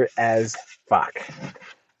gangster as fuck.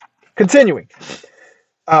 Continuing.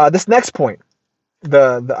 This next point,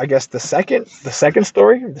 the I guess the second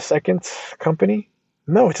story, the second company.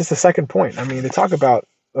 No, it's just the second point. I mean, they talk about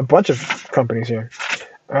a bunch of companies here.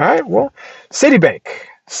 All right. Well, Citibank.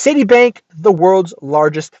 Citibank, the world's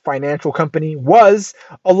largest financial company, was,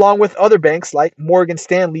 along with other banks like Morgan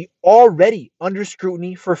Stanley, already under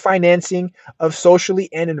scrutiny for financing of socially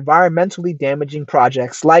and environmentally damaging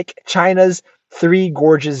projects like China's Three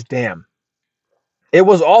Gorges Dam. It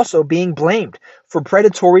was also being blamed for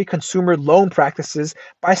predatory consumer loan practices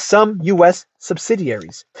by some U.S.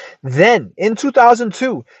 subsidiaries. Then, in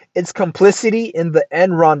 2002, its complicity in the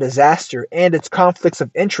Enron disaster and its conflicts of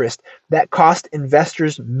interest that cost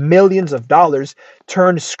investors millions of dollars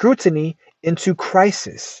turned scrutiny into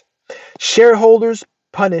crisis. Shareholders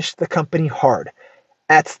punished the company hard.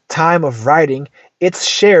 At time of writing, its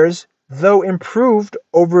shares, though improved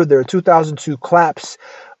over their 2002 collapse,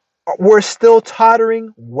 were still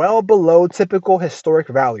tottering well below typical historic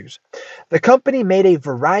values. The company made a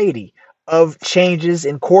variety of changes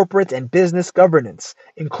in corporate and business governance,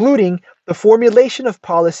 including the formulation of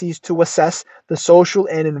policies to assess the social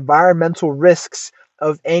and environmental risks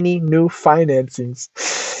of any new financings.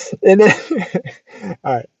 And then,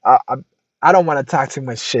 all right, I don't want to talk too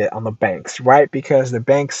much shit on the banks, right? Because the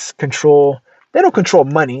banks they don't control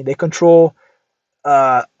money, they control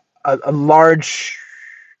uh, a large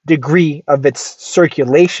degree of its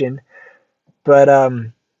circulation, but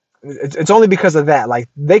it's only because of that. Like,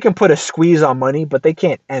 they can put a squeeze on money, but they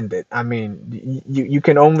can't end it. I mean, you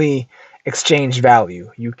can only exchange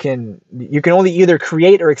value. You can only either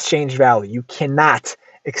create or exchange value. You cannot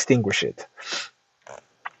extinguish it.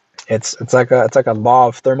 It's like a law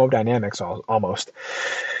of thermodynamics almost.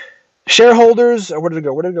 Shareholders, where did it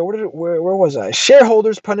go? Where was I?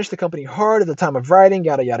 Shareholders punished the company hard at the time of writing,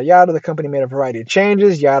 yada, yada, yada. The company made a variety of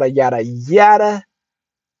changes, yada, yada, yada.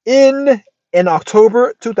 In an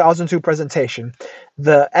October 2002 presentation,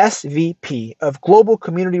 the SVP of Global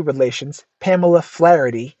Community Relations, Pamela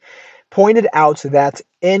Flaherty, pointed out that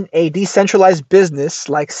in a decentralized business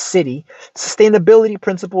like Citi, sustainability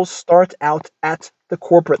principles start out at the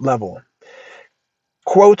corporate level.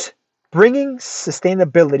 Quote, bringing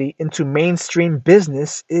sustainability into mainstream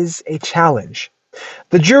business is a challenge.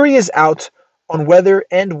 The jury is out on whether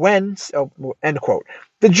and when, end quote.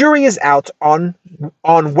 The jury is out on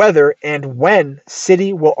whether and when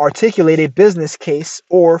Citi will articulate a business case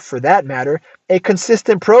or, for that matter, a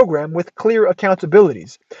consistent program with clear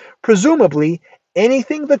accountabilities. Presumably,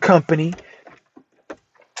 anything the company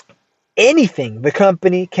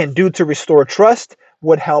can do to restore trust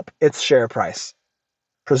would help its share price.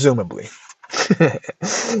 Presumably.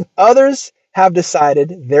 Others have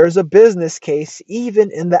decided there's a business case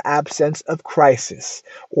even in the absence of crisis.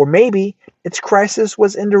 Or maybe its crisis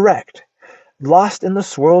was indirect, lost in the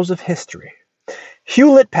swirls of history.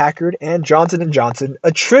 Hewlett-Packard and Johnson & Johnson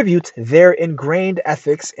attribute their ingrained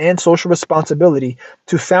ethics and social responsibility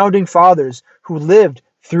to founding fathers who lived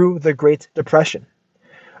through the Great Depression.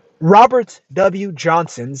 Robert W.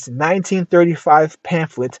 Johnson's 1935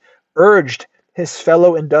 pamphlet urged his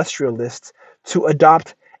fellow industrialists to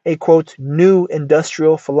adopt a, quote, new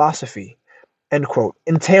industrial philosophy, end quote,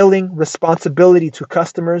 entailing responsibility to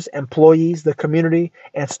customers, employees, the community,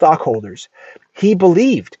 and stockholders. He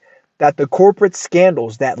believed that the corporate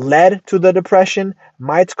scandals that led to the Depression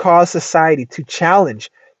might cause society to challenge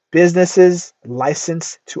businesses'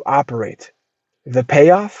 license to operate. The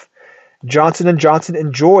payoff? Johnson & Johnson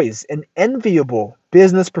enjoys an enviable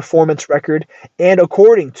business performance record, and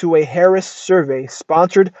according to a Harris survey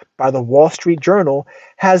sponsored by the Wall Street Journal,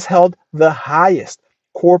 has held the highest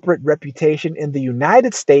corporate reputation in the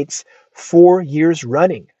United States 4 years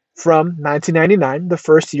running, from 1999, the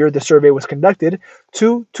first year the survey was conducted,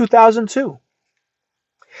 to 2002.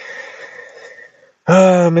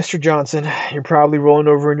 Mr. Johnson, you're probably rolling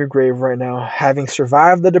over in your grave right now, having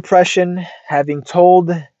survived the Depression, having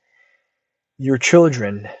told your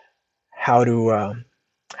children how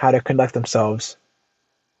to conduct themselves.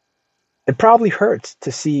 It probably hurts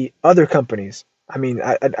to see other companies. I mean,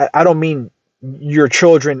 I don't mean your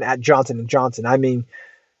children at Johnson & Johnson. I mean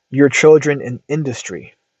your children in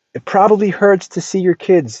industry. It probably hurts to see your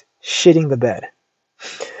kids shitting the bed.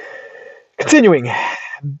 Continuing,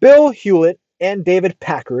 Bill Hewlett and David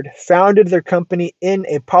Packard founded their company in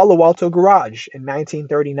a Palo Alto garage in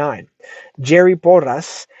 1939. Jerry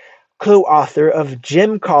Porras, co-author with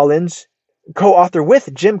Jim Collins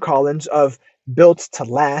of Built to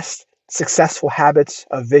Last: Successful Habits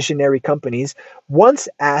of Visionary Companies, once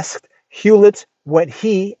asked Hewlett what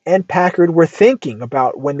he and Packard were thinking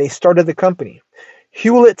about when they started the company.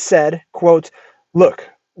 Hewlett said, quote, "Look,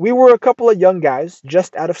 we were a couple of young guys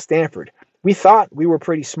just out of Stanford. We thought we were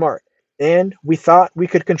pretty smart, and we thought we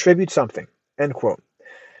could contribute something." End quote.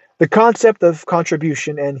 The concept of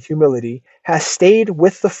contribution and humility has stayed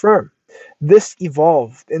with the firm. This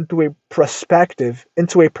evolved into a perspective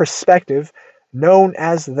known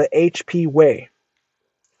as the HP Way,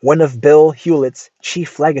 one of Bill Hewlett's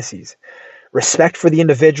chief legacies. Respect for the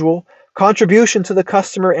individual, contribution to the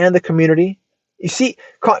customer and the community. You see,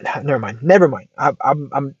 never mind.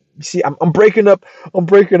 I'm breaking up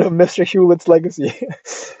Mr. Hewlett's legacy.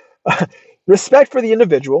 Respect for the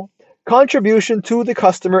individual, contribution to the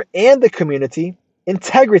customer and the community,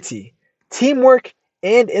 integrity, teamwork,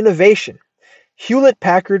 and innovation. Hewlett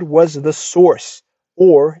Packard was the source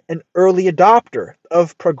or an early adopter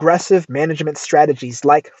of progressive management strategies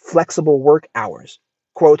like flexible work hours,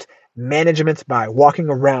 quote, management by walking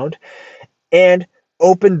around, and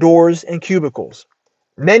open doors and cubicles.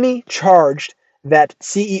 Many charged that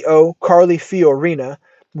CEO Carly Fiorina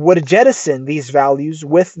would jettison these values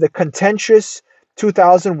with the contentious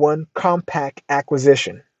 2001 Compaq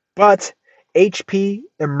acquisition. But HP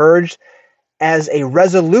emerged as a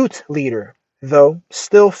resolute leader, though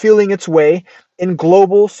still feeling its way in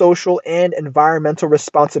global social and environmental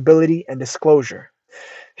responsibility and disclosure.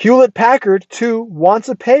 Hewlett Packard, too, wants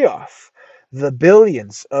a payoff. The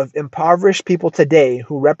billions of impoverished people today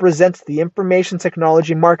who represent the information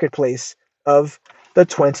technology marketplace of the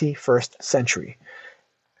 21st century.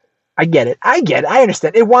 I get it. I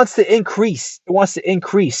understand. It wants to increase.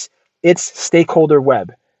 Its stakeholder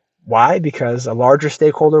web. Why? Because a larger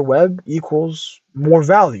stakeholder web equals more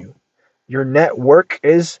value. Your network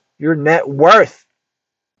is your net worth.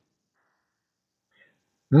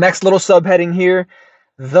 Next little subheading here,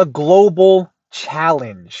 the global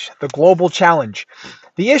challenge. The global challenge.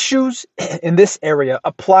 The issues in this area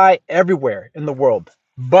apply everywhere in the world,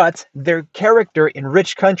 but their character in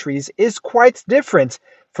rich countries is quite different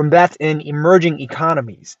from that in emerging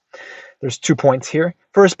economies. There's 2 points here.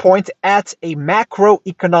 First point, at a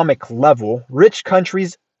macroeconomic level, rich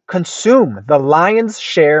countries consume the lion's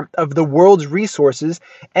share of the world's resources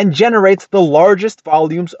and generate the largest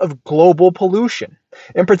volumes of global pollution,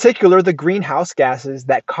 in particular the greenhouse gases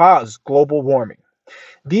that cause global warming.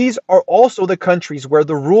 These are also the countries where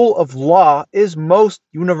the rule of law is most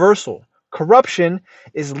universal, corruption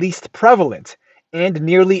is least prevalent, and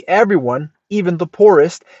nearly everyone, even the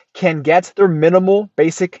poorest, can get their minimal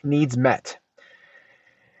basic needs met.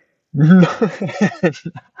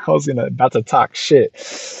 I was about to talk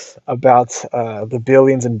shit about the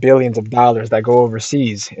billions and billions of dollars that go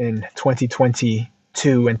overseas in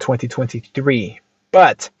 2022 and 2023.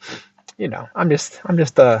 But I'm just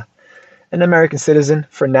an American citizen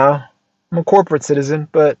for now. I'm a corporate citizen,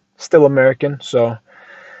 but still American, so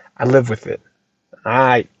I live with it.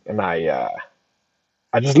 I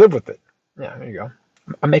just live with it. Yeah, there you go.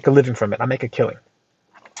 I make a living from it. I make a killing.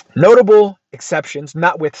 Notable exceptions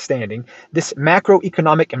notwithstanding, this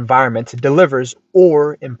macroeconomic environment delivers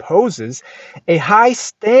or imposes a high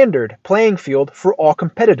standard playing field for all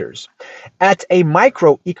competitors. At a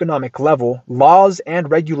microeconomic level, laws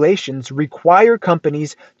and regulations require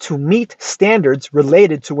companies to meet standards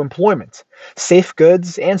related to employment, safe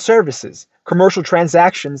goods and services, commercial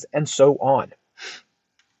transactions, and so on.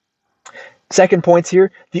 Second point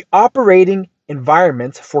here, the operating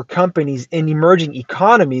environment for companies in emerging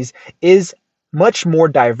economies is much more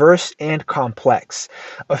diverse and complex.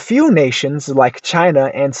 A few nations like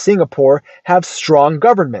China and Singapore have strong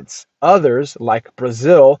governments. Others, like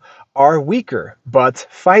Brazil, are weaker but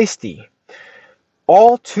feisty.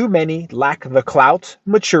 All too many lack the clout,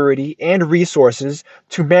 maturity, and resources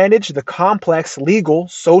to manage the complex legal,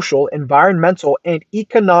 social, environmental, and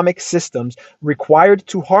economic systems required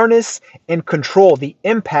to harness and control the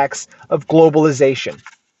impacts of globalization.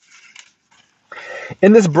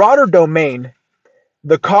 In this broader domain,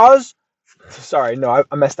 I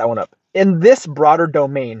messed that one up. In this broader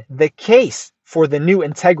domain, the case for the new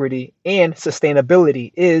integrity and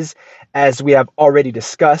sustainability is, as we have already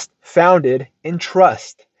discussed, founded in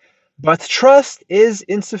trust. But trust is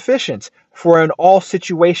insufficient for an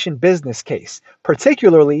all-situation business case,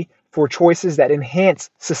 particularly for choices that enhance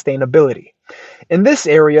sustainability. In this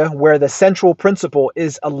area, where the central principle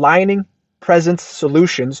is aligning present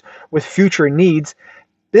solutions with future needs,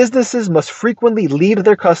 businesses must frequently lead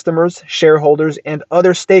their customers, shareholders, and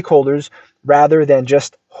other stakeholders rather than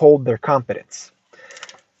just hold their confidence.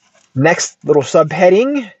 Next little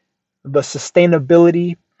subheading, the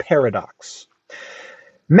sustainability paradox.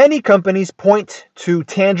 Many companies point to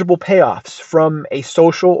tangible payoffs from a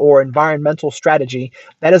social or environmental strategy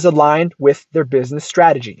that is aligned with their business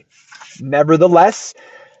strategy. Nevertheless,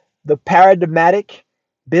 the paradigmatic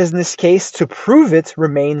business case to prove it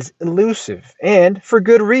remains elusive, and for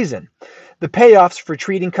good reason. The payoffs for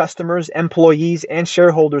treating customers, employees, and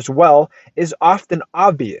shareholders well is often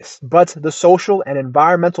obvious, but the social and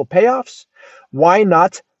environmental payoffs? Why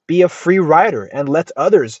not be a free rider and let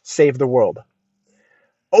others save the world?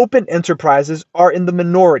 Open enterprises are in the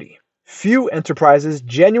minority. Few enterprises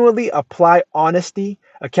genuinely apply honesty,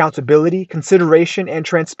 accountability, consideration, and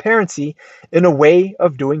transparency in a way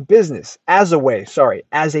of doing business. As a way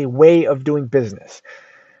of doing business.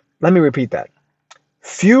 Let me repeat that.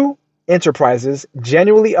 Few enterprises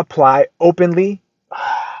genuinely apply openly.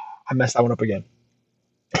 I messed that one up again.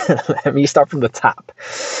 Let me start from the top.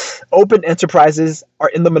 Open enterprises are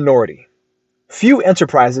in the minority. Few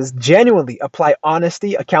enterprises genuinely apply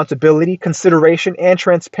honesty, accountability, consideration, and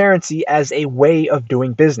transparency as a way of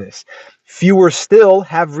doing business. Fewer still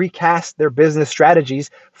have recast their business strategies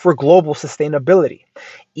for global sustainability.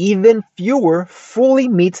 Even fewer fully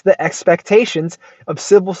meet the expectations of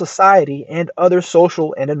civil society and other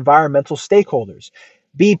social and environmental stakeholders.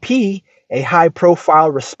 BP, a high-profile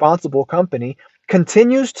responsible company,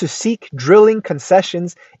 continues to seek drilling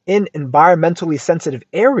concessions in environmentally sensitive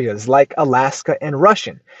areas like Alaska and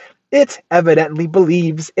Russia. It evidently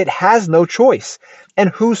believes it has no choice, and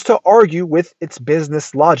who's to argue with its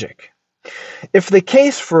business logic? If the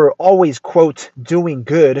case for always, quote, doing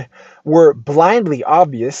good were blindly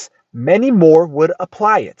obvious, many more would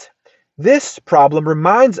apply it. This problem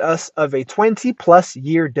reminds us of a 20-plus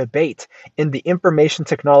year debate in the information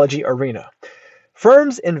technology arena.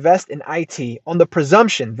 Firms invest in IT on the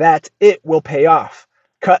presumption that it will pay off,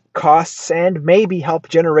 cut costs, and maybe help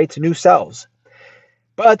generate new sales.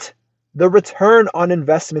 But the return on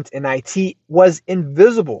investment in IT was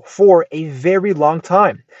invisible for a very long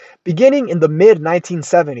time. Beginning in the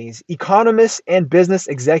mid-1970s, economists and business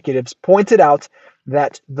executives pointed out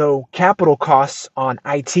that though capital costs on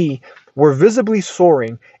IT were visibly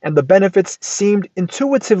soaring and the benefits seemed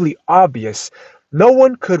intuitively obvious, no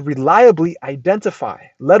one could reliably identify,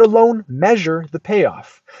 let alone measure, the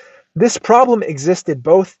payoff. This problem existed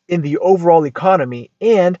both in the overall economy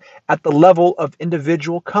and at the level of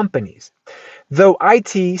individual companies. Though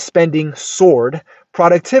IT spending soared,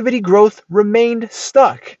 productivity growth remained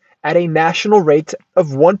stuck at a national rate of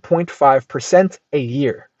 1.5% a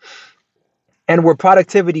year. And where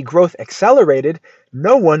productivity growth accelerated,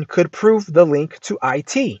 no one could prove the link to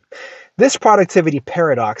IT. This productivity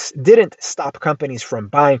paradox didn't stop companies from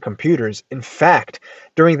buying computers. In fact,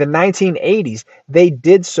 during the 1980s, they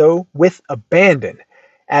did so with abandon,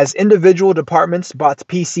 as individual departments bought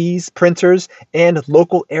PCs, printers, and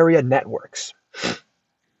local area networks.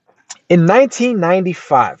 In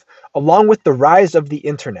 1995, along with the rise of the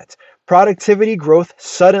internet, productivity growth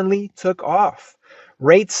suddenly took off.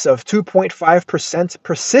 Rates of 2.5%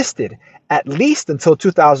 persisted at least until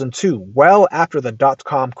 2002, well after the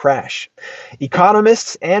dot-com crash.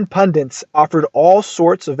 Economists and pundits offered all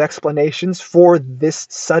sorts of explanations for this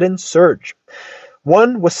sudden surge.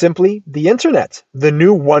 One was simply the internet, the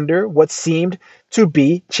new wonder, what seemed to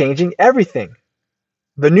be changing everything.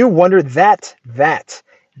 The new wonder that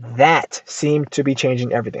seemed to be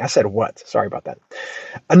changing everything. I said what? Sorry about that.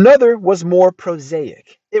 Another was more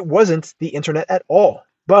prosaic. It wasn't the internet at all.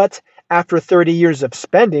 But after 30 years of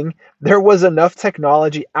spending, there was enough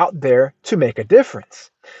technology out there to make a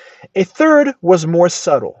difference. A third was more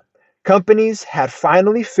subtle. Companies had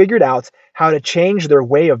finally figured out how to change their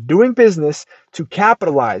way of doing business to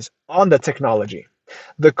capitalize on the technology.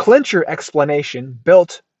 The clincher explanation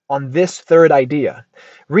built on this third idea.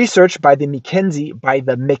 Research by the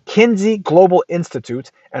McKinsey Global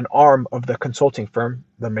Institute, an arm of the consulting firm,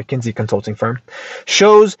 the McKinsey consulting firm,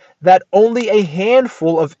 shows that only a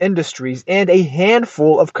handful of industries and a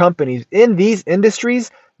handful of companies in these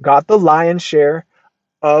industries got the lion's share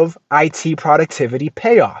of IT productivity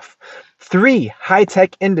payoff. 3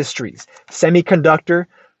 high-tech industries, semiconductor,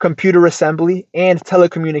 computer assembly, and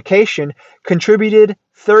telecommunication, contributed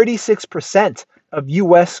 36% of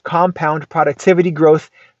U.S. compound productivity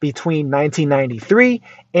growth between 1993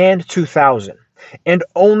 and 2000. And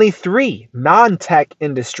only 3 non-tech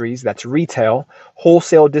industries, that's retail,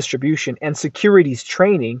 wholesale distribution, and securities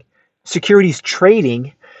trading,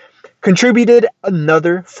 contributed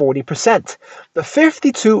another 40%. The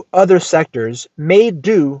 52 other sectors made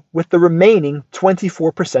do with the remaining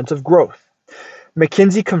 24% of growth.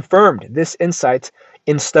 McKinsey confirmed this insight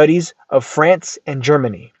in studies of France and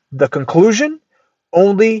Germany. The conclusion?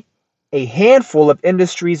 Only a handful of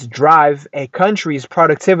industries drive a country's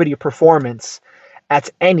productivity performance at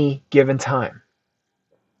any given time.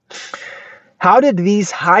 How did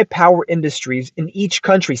these high-power industries in each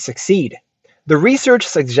country succeed? The research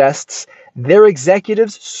suggests their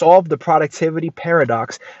executives solved the productivity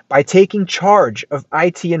paradox by taking charge of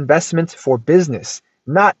IT investments for business,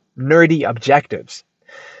 not nerdy objectives.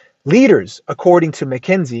 Leaders, according to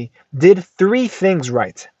McKinsey, did three things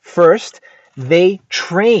right. First, they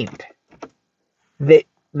trained.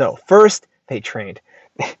 First they trained.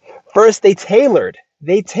 First, they tailored.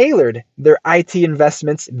 They tailored their IT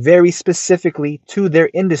investments very specifically to their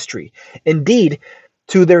industry. Indeed,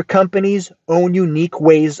 to their company's own unique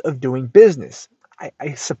ways of doing business.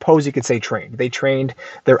 I suppose you could say trained. They trained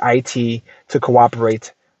their IT to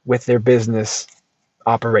cooperate with their business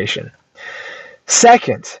operation.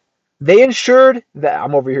 Second, they ensured that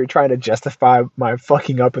I'm over here trying to justify my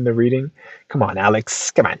fucking up in the reading. Come on, Alex.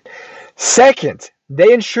 Come on. Second,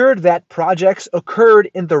 they ensured that projects occurred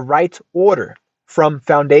in the right order, from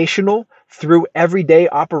foundational through everyday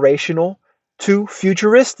operational to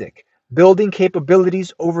futuristic, building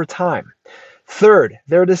capabilities over time. Third,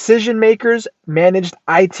 their decision makers managed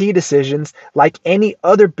IT decisions like any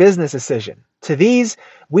other business decision. To these,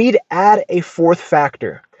 we'd add a fourth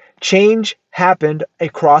factor. Change happened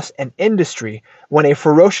across an industry when a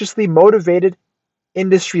ferociously motivated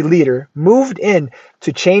industry leader moved in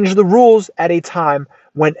to change the rules at a time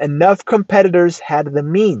when enough competitors had the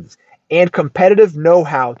means and competitive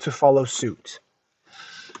know-how to follow suit.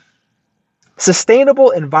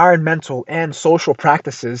 Sustainable environmental and social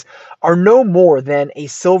practices are no more than a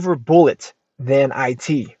silver bullet than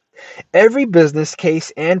IT. Every business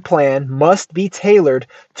case and plan must be tailored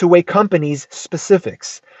to a company's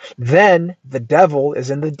specifics. Then the devil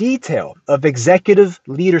is in the detail of executive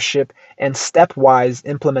leadership and stepwise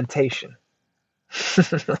implementation.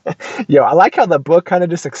 Yo, I like how the book kind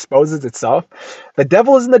of just exposes itself. The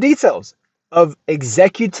devil is in the details of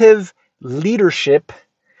executive leadership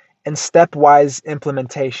and stepwise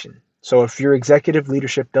implementation. So if your executive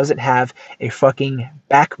leadership doesn't have a fucking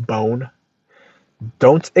backbone,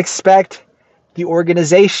 don't expect the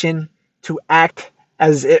organization to act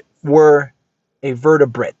as it were a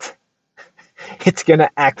vertebrate. It's going to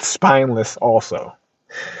act spineless also.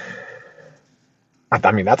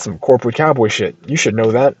 I mean, that's some corporate cowboy shit. You should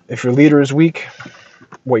know that. If your leader is weak,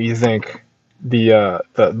 what you think?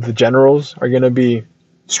 The generals are going to be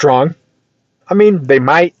strong? I mean, they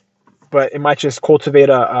might, but it might just cultivate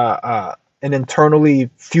an internally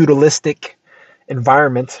feudalistic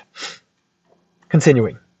environment.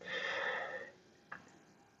 Continuing.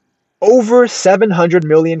 Over 700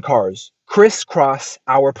 million cars crisscross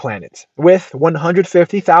our planet, with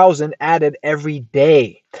 150,000 added every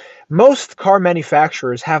day. Most car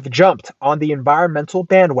manufacturers have jumped on the environmental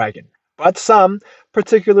bandwagon, but some,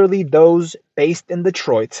 particularly those based in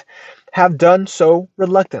Detroit, have done so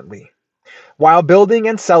reluctantly. While building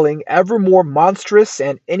and selling ever more monstrous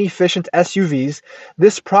and inefficient SUVs,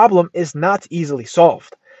 this problem is not easily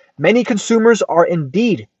solved. Many consumers are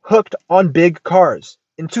indeed hooked on big cars.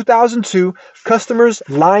 In 2002, customers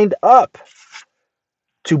lined up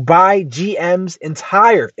to buy GM's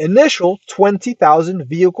entire initial 20,000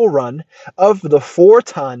 vehicle run of the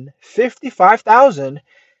 4-ton, 55,000,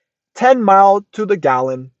 10-mile to the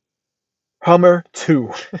gallon Hummer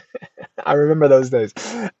 2. I remember those days.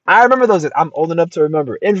 I'm old enough to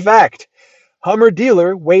remember. In fact, Hummer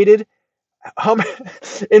dealer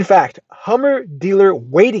dealer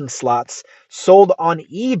waiting slots sold on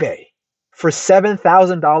eBay for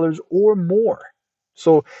 $7,000 or more.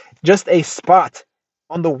 So just a spot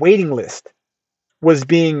on the waiting list were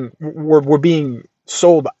being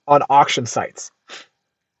sold on auction sites.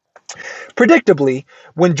 Predictably,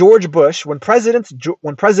 when President Bush,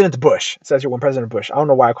 it says here when President Bush, I don't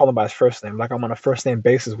know why I call him by his first name, like I'm on a first name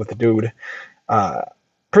basis with the dude.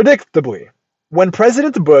 Predictably, when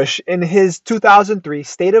President Bush, in his 2003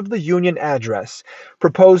 State of the Union address,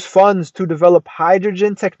 proposed funds to develop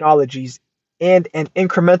hydrogen technologies and an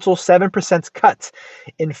incremental 7% cut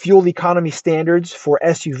in fuel economy standards for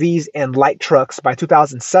SUVs and light trucks by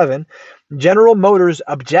 2007, General Motors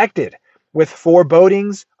objected with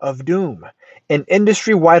forebodings of doom, an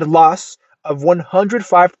industry-wide loss of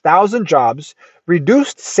 105,000 jobs,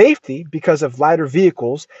 reduced safety because of lighter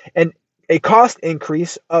vehicles, and a cost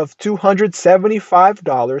increase of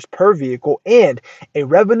 $275 per vehicle, and a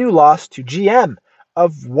revenue loss to GM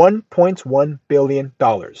of $1.1 billion.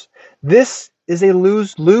 This is a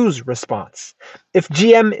lose-lose response. If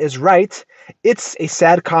GM is right, it's a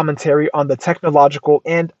sad commentary on the technological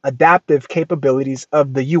and adaptive capabilities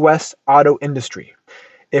of the US auto industry.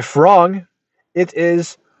 If wrong, it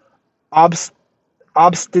is obst-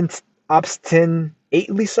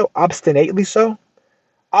 obstinately so.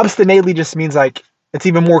 Obstinately just means like it's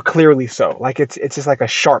even more clearly so. Like it's just like a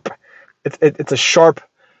sharp. It's a sharp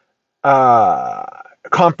uh,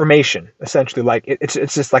 confirmation essentially. Like it's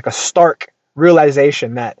just like a stark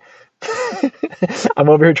realization that I'm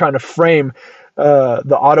over here trying to frame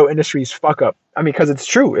the auto industry's fuck up. I mean, because it's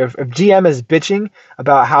true. If GM is bitching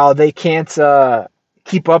about how they can't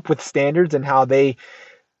keep up with standards and how they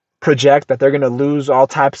project that they're going to lose all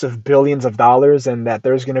types of billions of dollars and that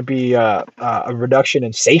there's going to be a reduction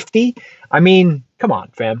in safety. I mean, come on,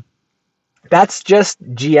 fam. That's just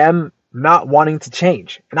GM not wanting to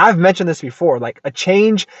change. And I've mentioned this before, like a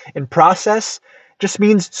change in process just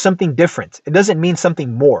means something different. It doesn't mean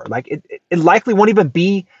something more. Like it likely won't even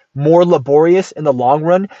be more laborious in the long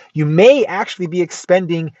run. You may actually be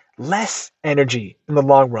expending less energy in the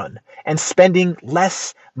long run and spending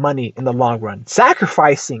less money in the long run,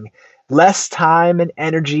 sacrificing less time and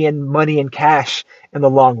energy and money and cash in the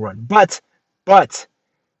long run. But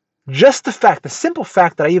just the simple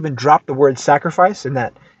fact that I even dropped the word sacrifice in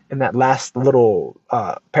that last little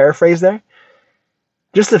paraphrase there,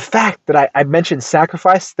 just the fact that I mentioned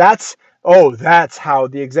sacrifice, that's how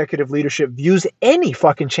the executive leadership views any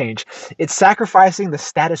fucking change. It's sacrificing the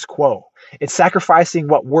status quo. It's sacrificing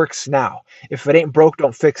what works now. If it ain't broke,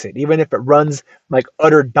 don't fix it. Even if it runs like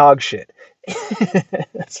utter dog shit.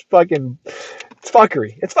 it's fuckery.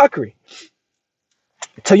 It's fuckery.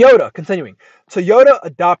 Toyota, continuing. Toyota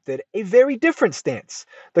adopted a very different stance.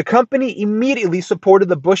 The company immediately supported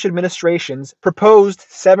the Bush administration's proposed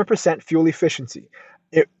 7% fuel efficiency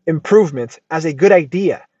improvement as a good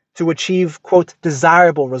idea to achieve, quote,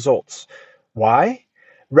 desirable results. Why?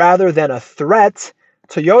 Rather than a threat,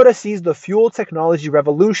 Toyota sees the fuel technology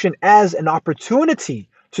revolution as an opportunity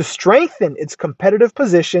to strengthen its competitive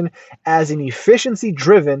position as an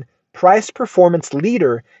efficiency-driven, price-performance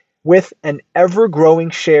leader with an ever-growing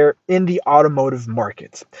share in the automotive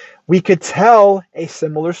market. We could tell a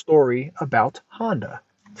similar story about Honda.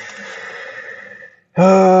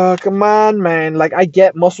 Oh, come on, man. Like, I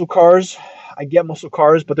get muscle cars,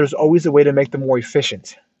 but there's always a way to make them more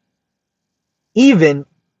efficient. Even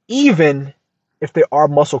if they are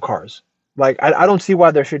muscle cars. Like, I don't see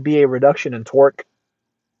why there should be a reduction in torque,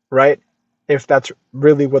 right? If that's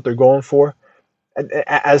really what they're going for. And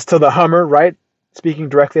as to the Hummer, right? Speaking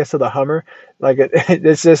directly as to the Hummer, like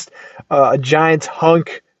it's just a giant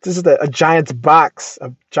hunk. This is a giant box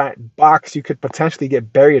you could potentially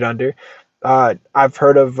get buried under. I've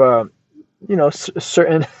heard of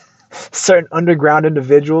certain underground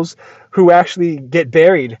individuals who actually get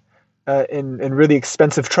buried in really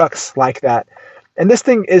expensive trucks like that. And this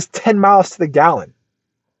thing is 10 miles to the gallon.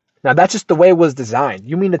 Now that's just the way it was designed.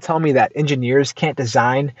 You mean to tell me that engineers can't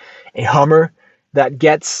design a Hummer that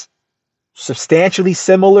gets substantially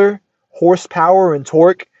similar horsepower and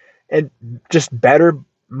torque and just better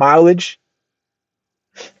mileage?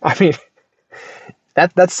 I mean,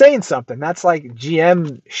 that's saying something. That's like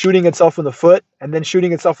GM shooting itself in the foot and then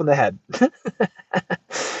shooting itself in the head.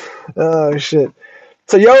 Oh shit.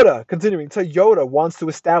 Continuing, Toyota wants to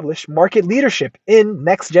establish market leadership in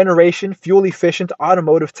next generation fuel efficient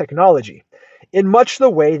automotive technology, in much the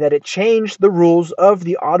way that it changed the rules of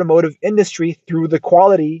the automotive industry through the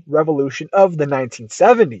quality revolution of the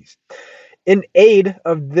 1970s. In aid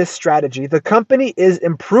of this strategy, the company is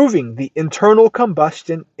improving the internal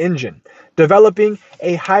combustion engine, developing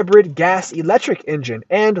a hybrid gas-electric engine,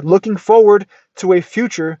 and looking forward to a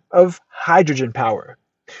future of hydrogen power.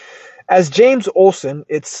 As James Olson,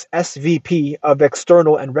 its SVP of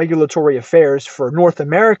External and Regulatory Affairs for North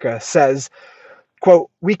America, says, quote,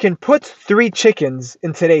 "We can put 3 chickens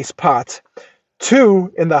in today's pot,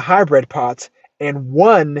 2 in the hybrid pot, and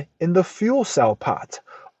 1 in the fuel cell pot.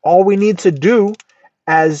 All we need to do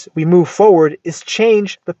as we move forward is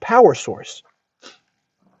change the power source."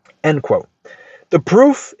 End quote. The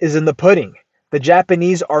proof is in the pudding. The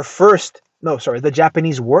Japanese were first.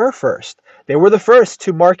 They were the first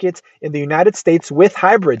to market in the United States with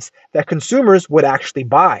hybrids that consumers would actually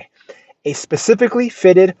buy. A specifically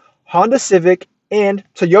fitted Honda Civic and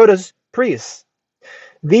Toyota's Prius.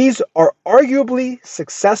 These are arguably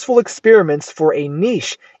successful experiments for a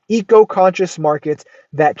niche, eco-conscious market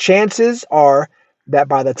that chances are that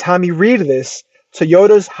by the time you read this,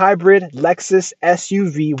 Toyota's hybrid Lexus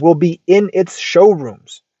SUV will be in its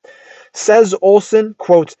showrooms. Says Olson,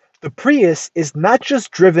 quote, The Prius is not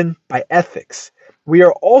just driven by ethics. We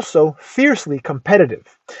are also fiercely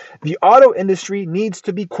competitive. The auto industry needs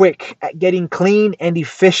to be quick at getting clean and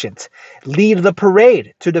efficient, lead the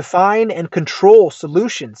parade to define and control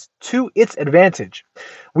solutions to its advantage.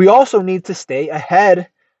 We also need to stay ahead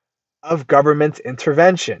of government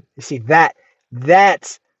intervention. You see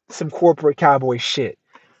that's some corporate cowboy shit.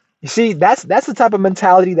 You see, that's the type of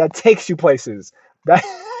mentality that takes you places. That,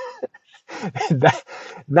 that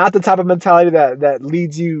not the type of mentality that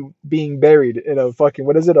leads you being buried in a fucking,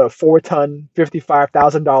 what is it, a 4-ton,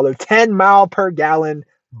 $55,000, 10 mile per gallon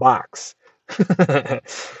box.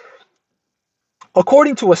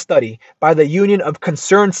 According to a study by the Union of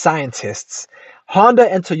Concerned Scientists,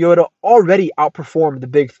 Honda and Toyota already outperform the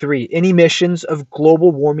big three in emissions of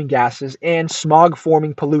global warming gases and smog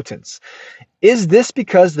forming pollutants. Is this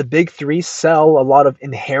because the big three sell a lot of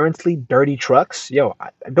inherently dirty trucks? Yo,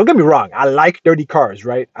 don't get me wrong. I like dirty cars,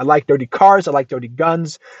 right? I like dirty cars. I like dirty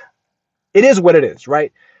guns. It is what it is,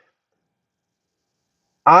 right?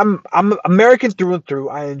 I'm American through and through.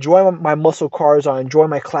 I enjoy my muscle cars. I enjoy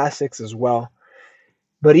my classics as well.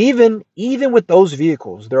 But even with those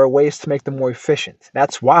vehicles, there are ways to make them more efficient.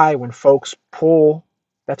 That's why when folks pull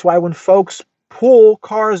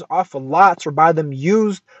cars off of lots or buy them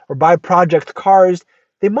used or buy project cars,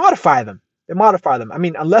 they modify them. They modify them. I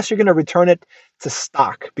mean, unless you're gonna return it to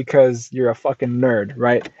stock because you're a fucking nerd,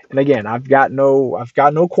 right? And again, I've got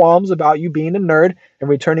no qualms about you being a nerd and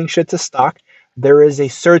returning shit to stock. There is a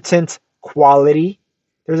certain quality,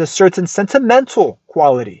 there's a certain sentimental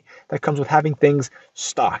quality that comes with having things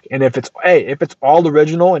stock. And if it's all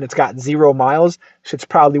original and it's got 0 miles, shit's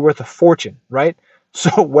probably worth a fortune, right?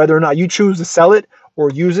 So whether or not you choose to sell it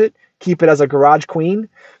or use it, keep it as a garage queen,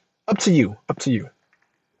 up to you. Up to you.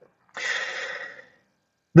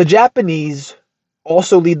 The Japanese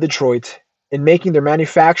also lead Detroit in making their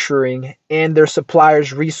manufacturing and their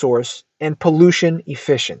suppliers resource and pollution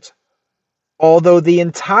efficient. Although the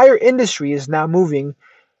entire industry is now moving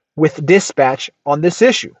with dispatch on this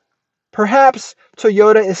issue. Perhaps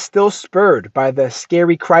Toyota is still spurred by the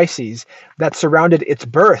scary crises that surrounded its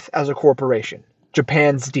birth as a corporation,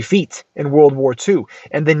 Japan's defeat in World War II,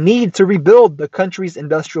 and the need to rebuild the country's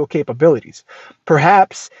industrial capabilities.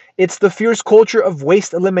 Perhaps it's the fierce culture of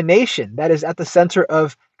waste elimination that is at the center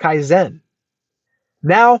of Kaizen.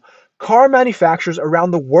 Now, car manufacturers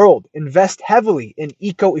around the world invest heavily in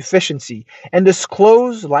eco efficiency and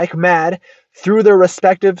disclose like mad through their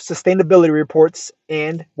respective sustainability reports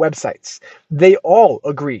and websites. They all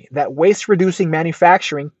agree that waste reducing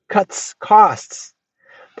manufacturing cuts costs.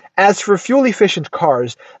 As for fuel efficient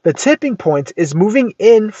cars, the tipping point is moving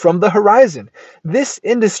in from the horizon. This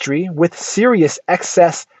industry, with serious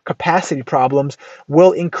excess capacity problems,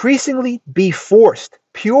 will increasingly be forced,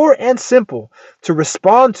 pure and simple, to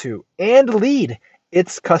respond to and lead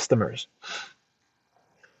its customers.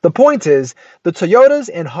 The point is, the Toyotas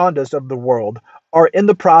and Hondas of the world are in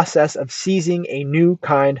the process of seizing a new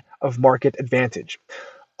kind of market advantage.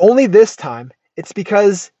 Only this time, it's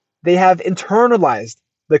because they have internalized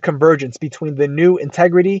the convergence between the new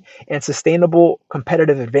integrity and sustainable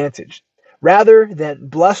competitive advantage. Rather than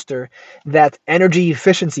bluster that energy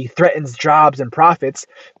efficiency threatens jobs and profits,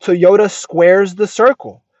 Toyota squares the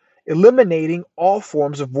circle, eliminating all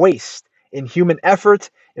forms of waste in human effort,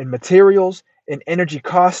 in materials, in energy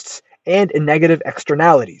costs, and in negative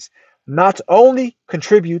externalities. Not only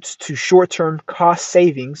contributes to short term cost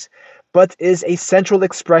savings, but is a central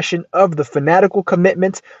expression of the fanatical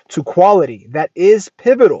commitment to quality that is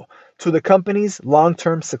pivotal to the company's long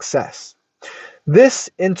term success. This,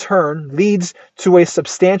 in turn, leads to a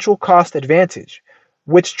substantial cost advantage,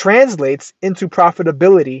 which translates into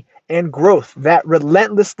profitability and growth that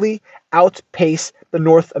relentlessly outpace the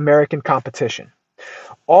North American competition.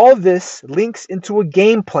 All this links into a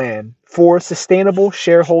game plan for sustainable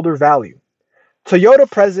shareholder value. Toyota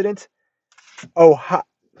president, oh,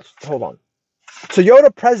 hold on.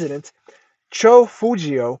 Toyota president Cho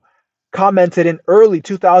Fujio commented in early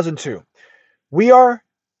 2002, "We are,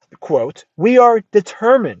 quote, we are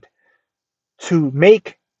determined to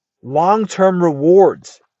make long-term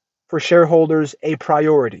rewards for shareholders a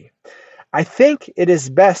priority. I think it is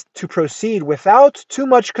best to proceed without too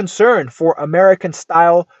much concern for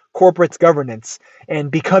American-style corporate governance and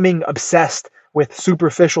becoming obsessed with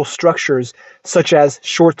superficial structures such as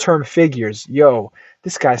short-term figures." Yo,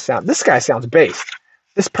 this guy sounds based.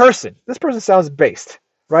 This person sounds based,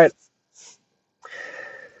 right?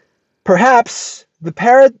 Perhaps the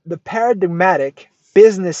paradigmatic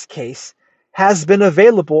business case has been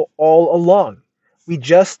available all along. We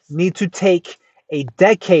just need to take a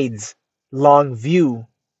decades long view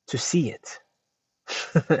to see it.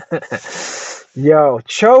 Yo,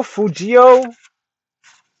 Cho Fujio,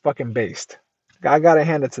 fucking based. I gotta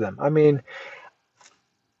hand it to them. I mean,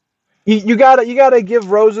 you gotta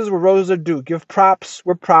give roses where roses are due. Give props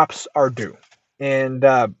where props are due. And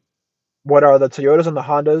what are the Toyotas and the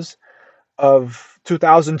Hondas of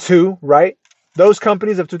 2002, right? Those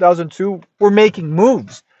companies of 2002 were making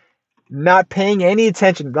moves, not paying any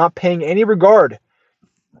attention, not paying any regard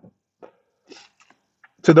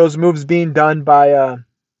to those moves being done by, to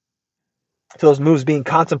those moves being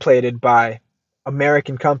contemplated by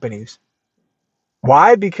American companies.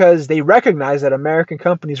 Why? Because they recognized that American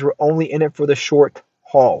companies were only in it for the short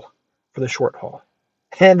haul, for the short haul.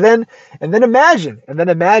 And then imagine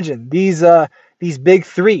these big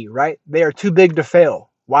three, right? They are too big to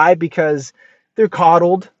fail. Why? Because they're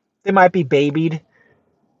coddled, they might be babied,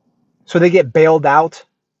 so they get bailed out,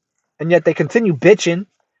 and yet they continue bitching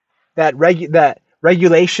that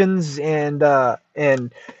regulations and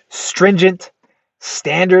stringent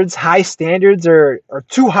standards, high standards are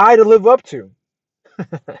too high to live up to.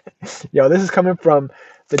 Yo, this is coming from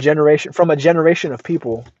a generation of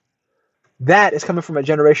people. That is coming from a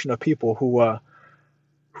generation of people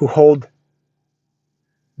who hold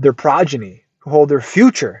their progeny, who hold their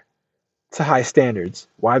future to high standards.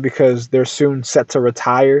 Why? Because they're soon set to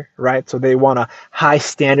retire, right? So they want a high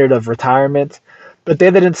standard of retirement, but they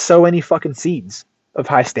didn't sow any fucking seeds of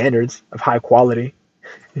high standards, of high quality.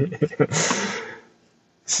 It's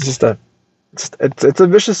just it's a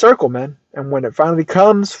vicious circle, man. And when it finally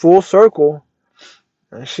comes full circle,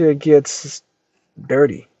 that shit gets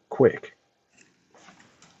dirty quick.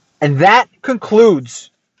 And that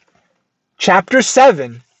concludes Chapter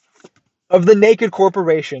 7 of The Naked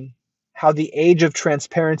Corporation, How the Age of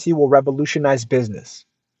Transparency Will Revolutionize Business.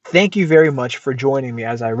 Thank you very much for joining me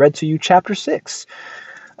as I read to you Chapter 6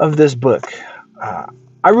 of this book.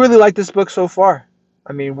 I really like this book so far.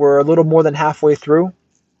 I mean, we're a little more than halfway through,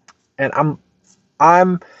 and I'm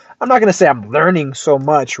not going to say I'm learning so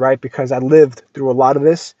much, right? Because I lived through a lot of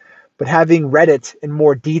this, but having read it in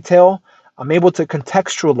more detail, I'm able to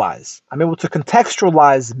contextualize. I'm able to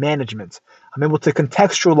contextualize management. I'm able to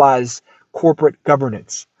contextualize corporate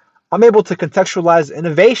governance. I'm able to contextualize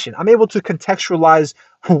innovation. I'm able to contextualize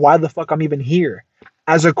why the fuck I'm even here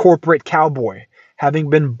as a corporate cowboy, having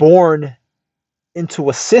been born into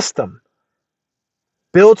a system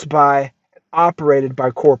built by, operated by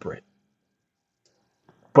corporate,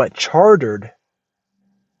 but chartered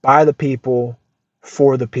by the people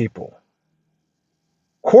for the people.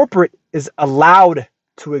 Corporate is allowed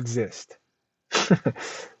to exist.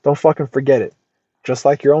 Don't fucking forget it. Just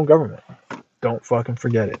like your own government. Don't fucking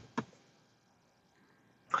forget it.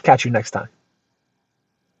 I'll catch you next time.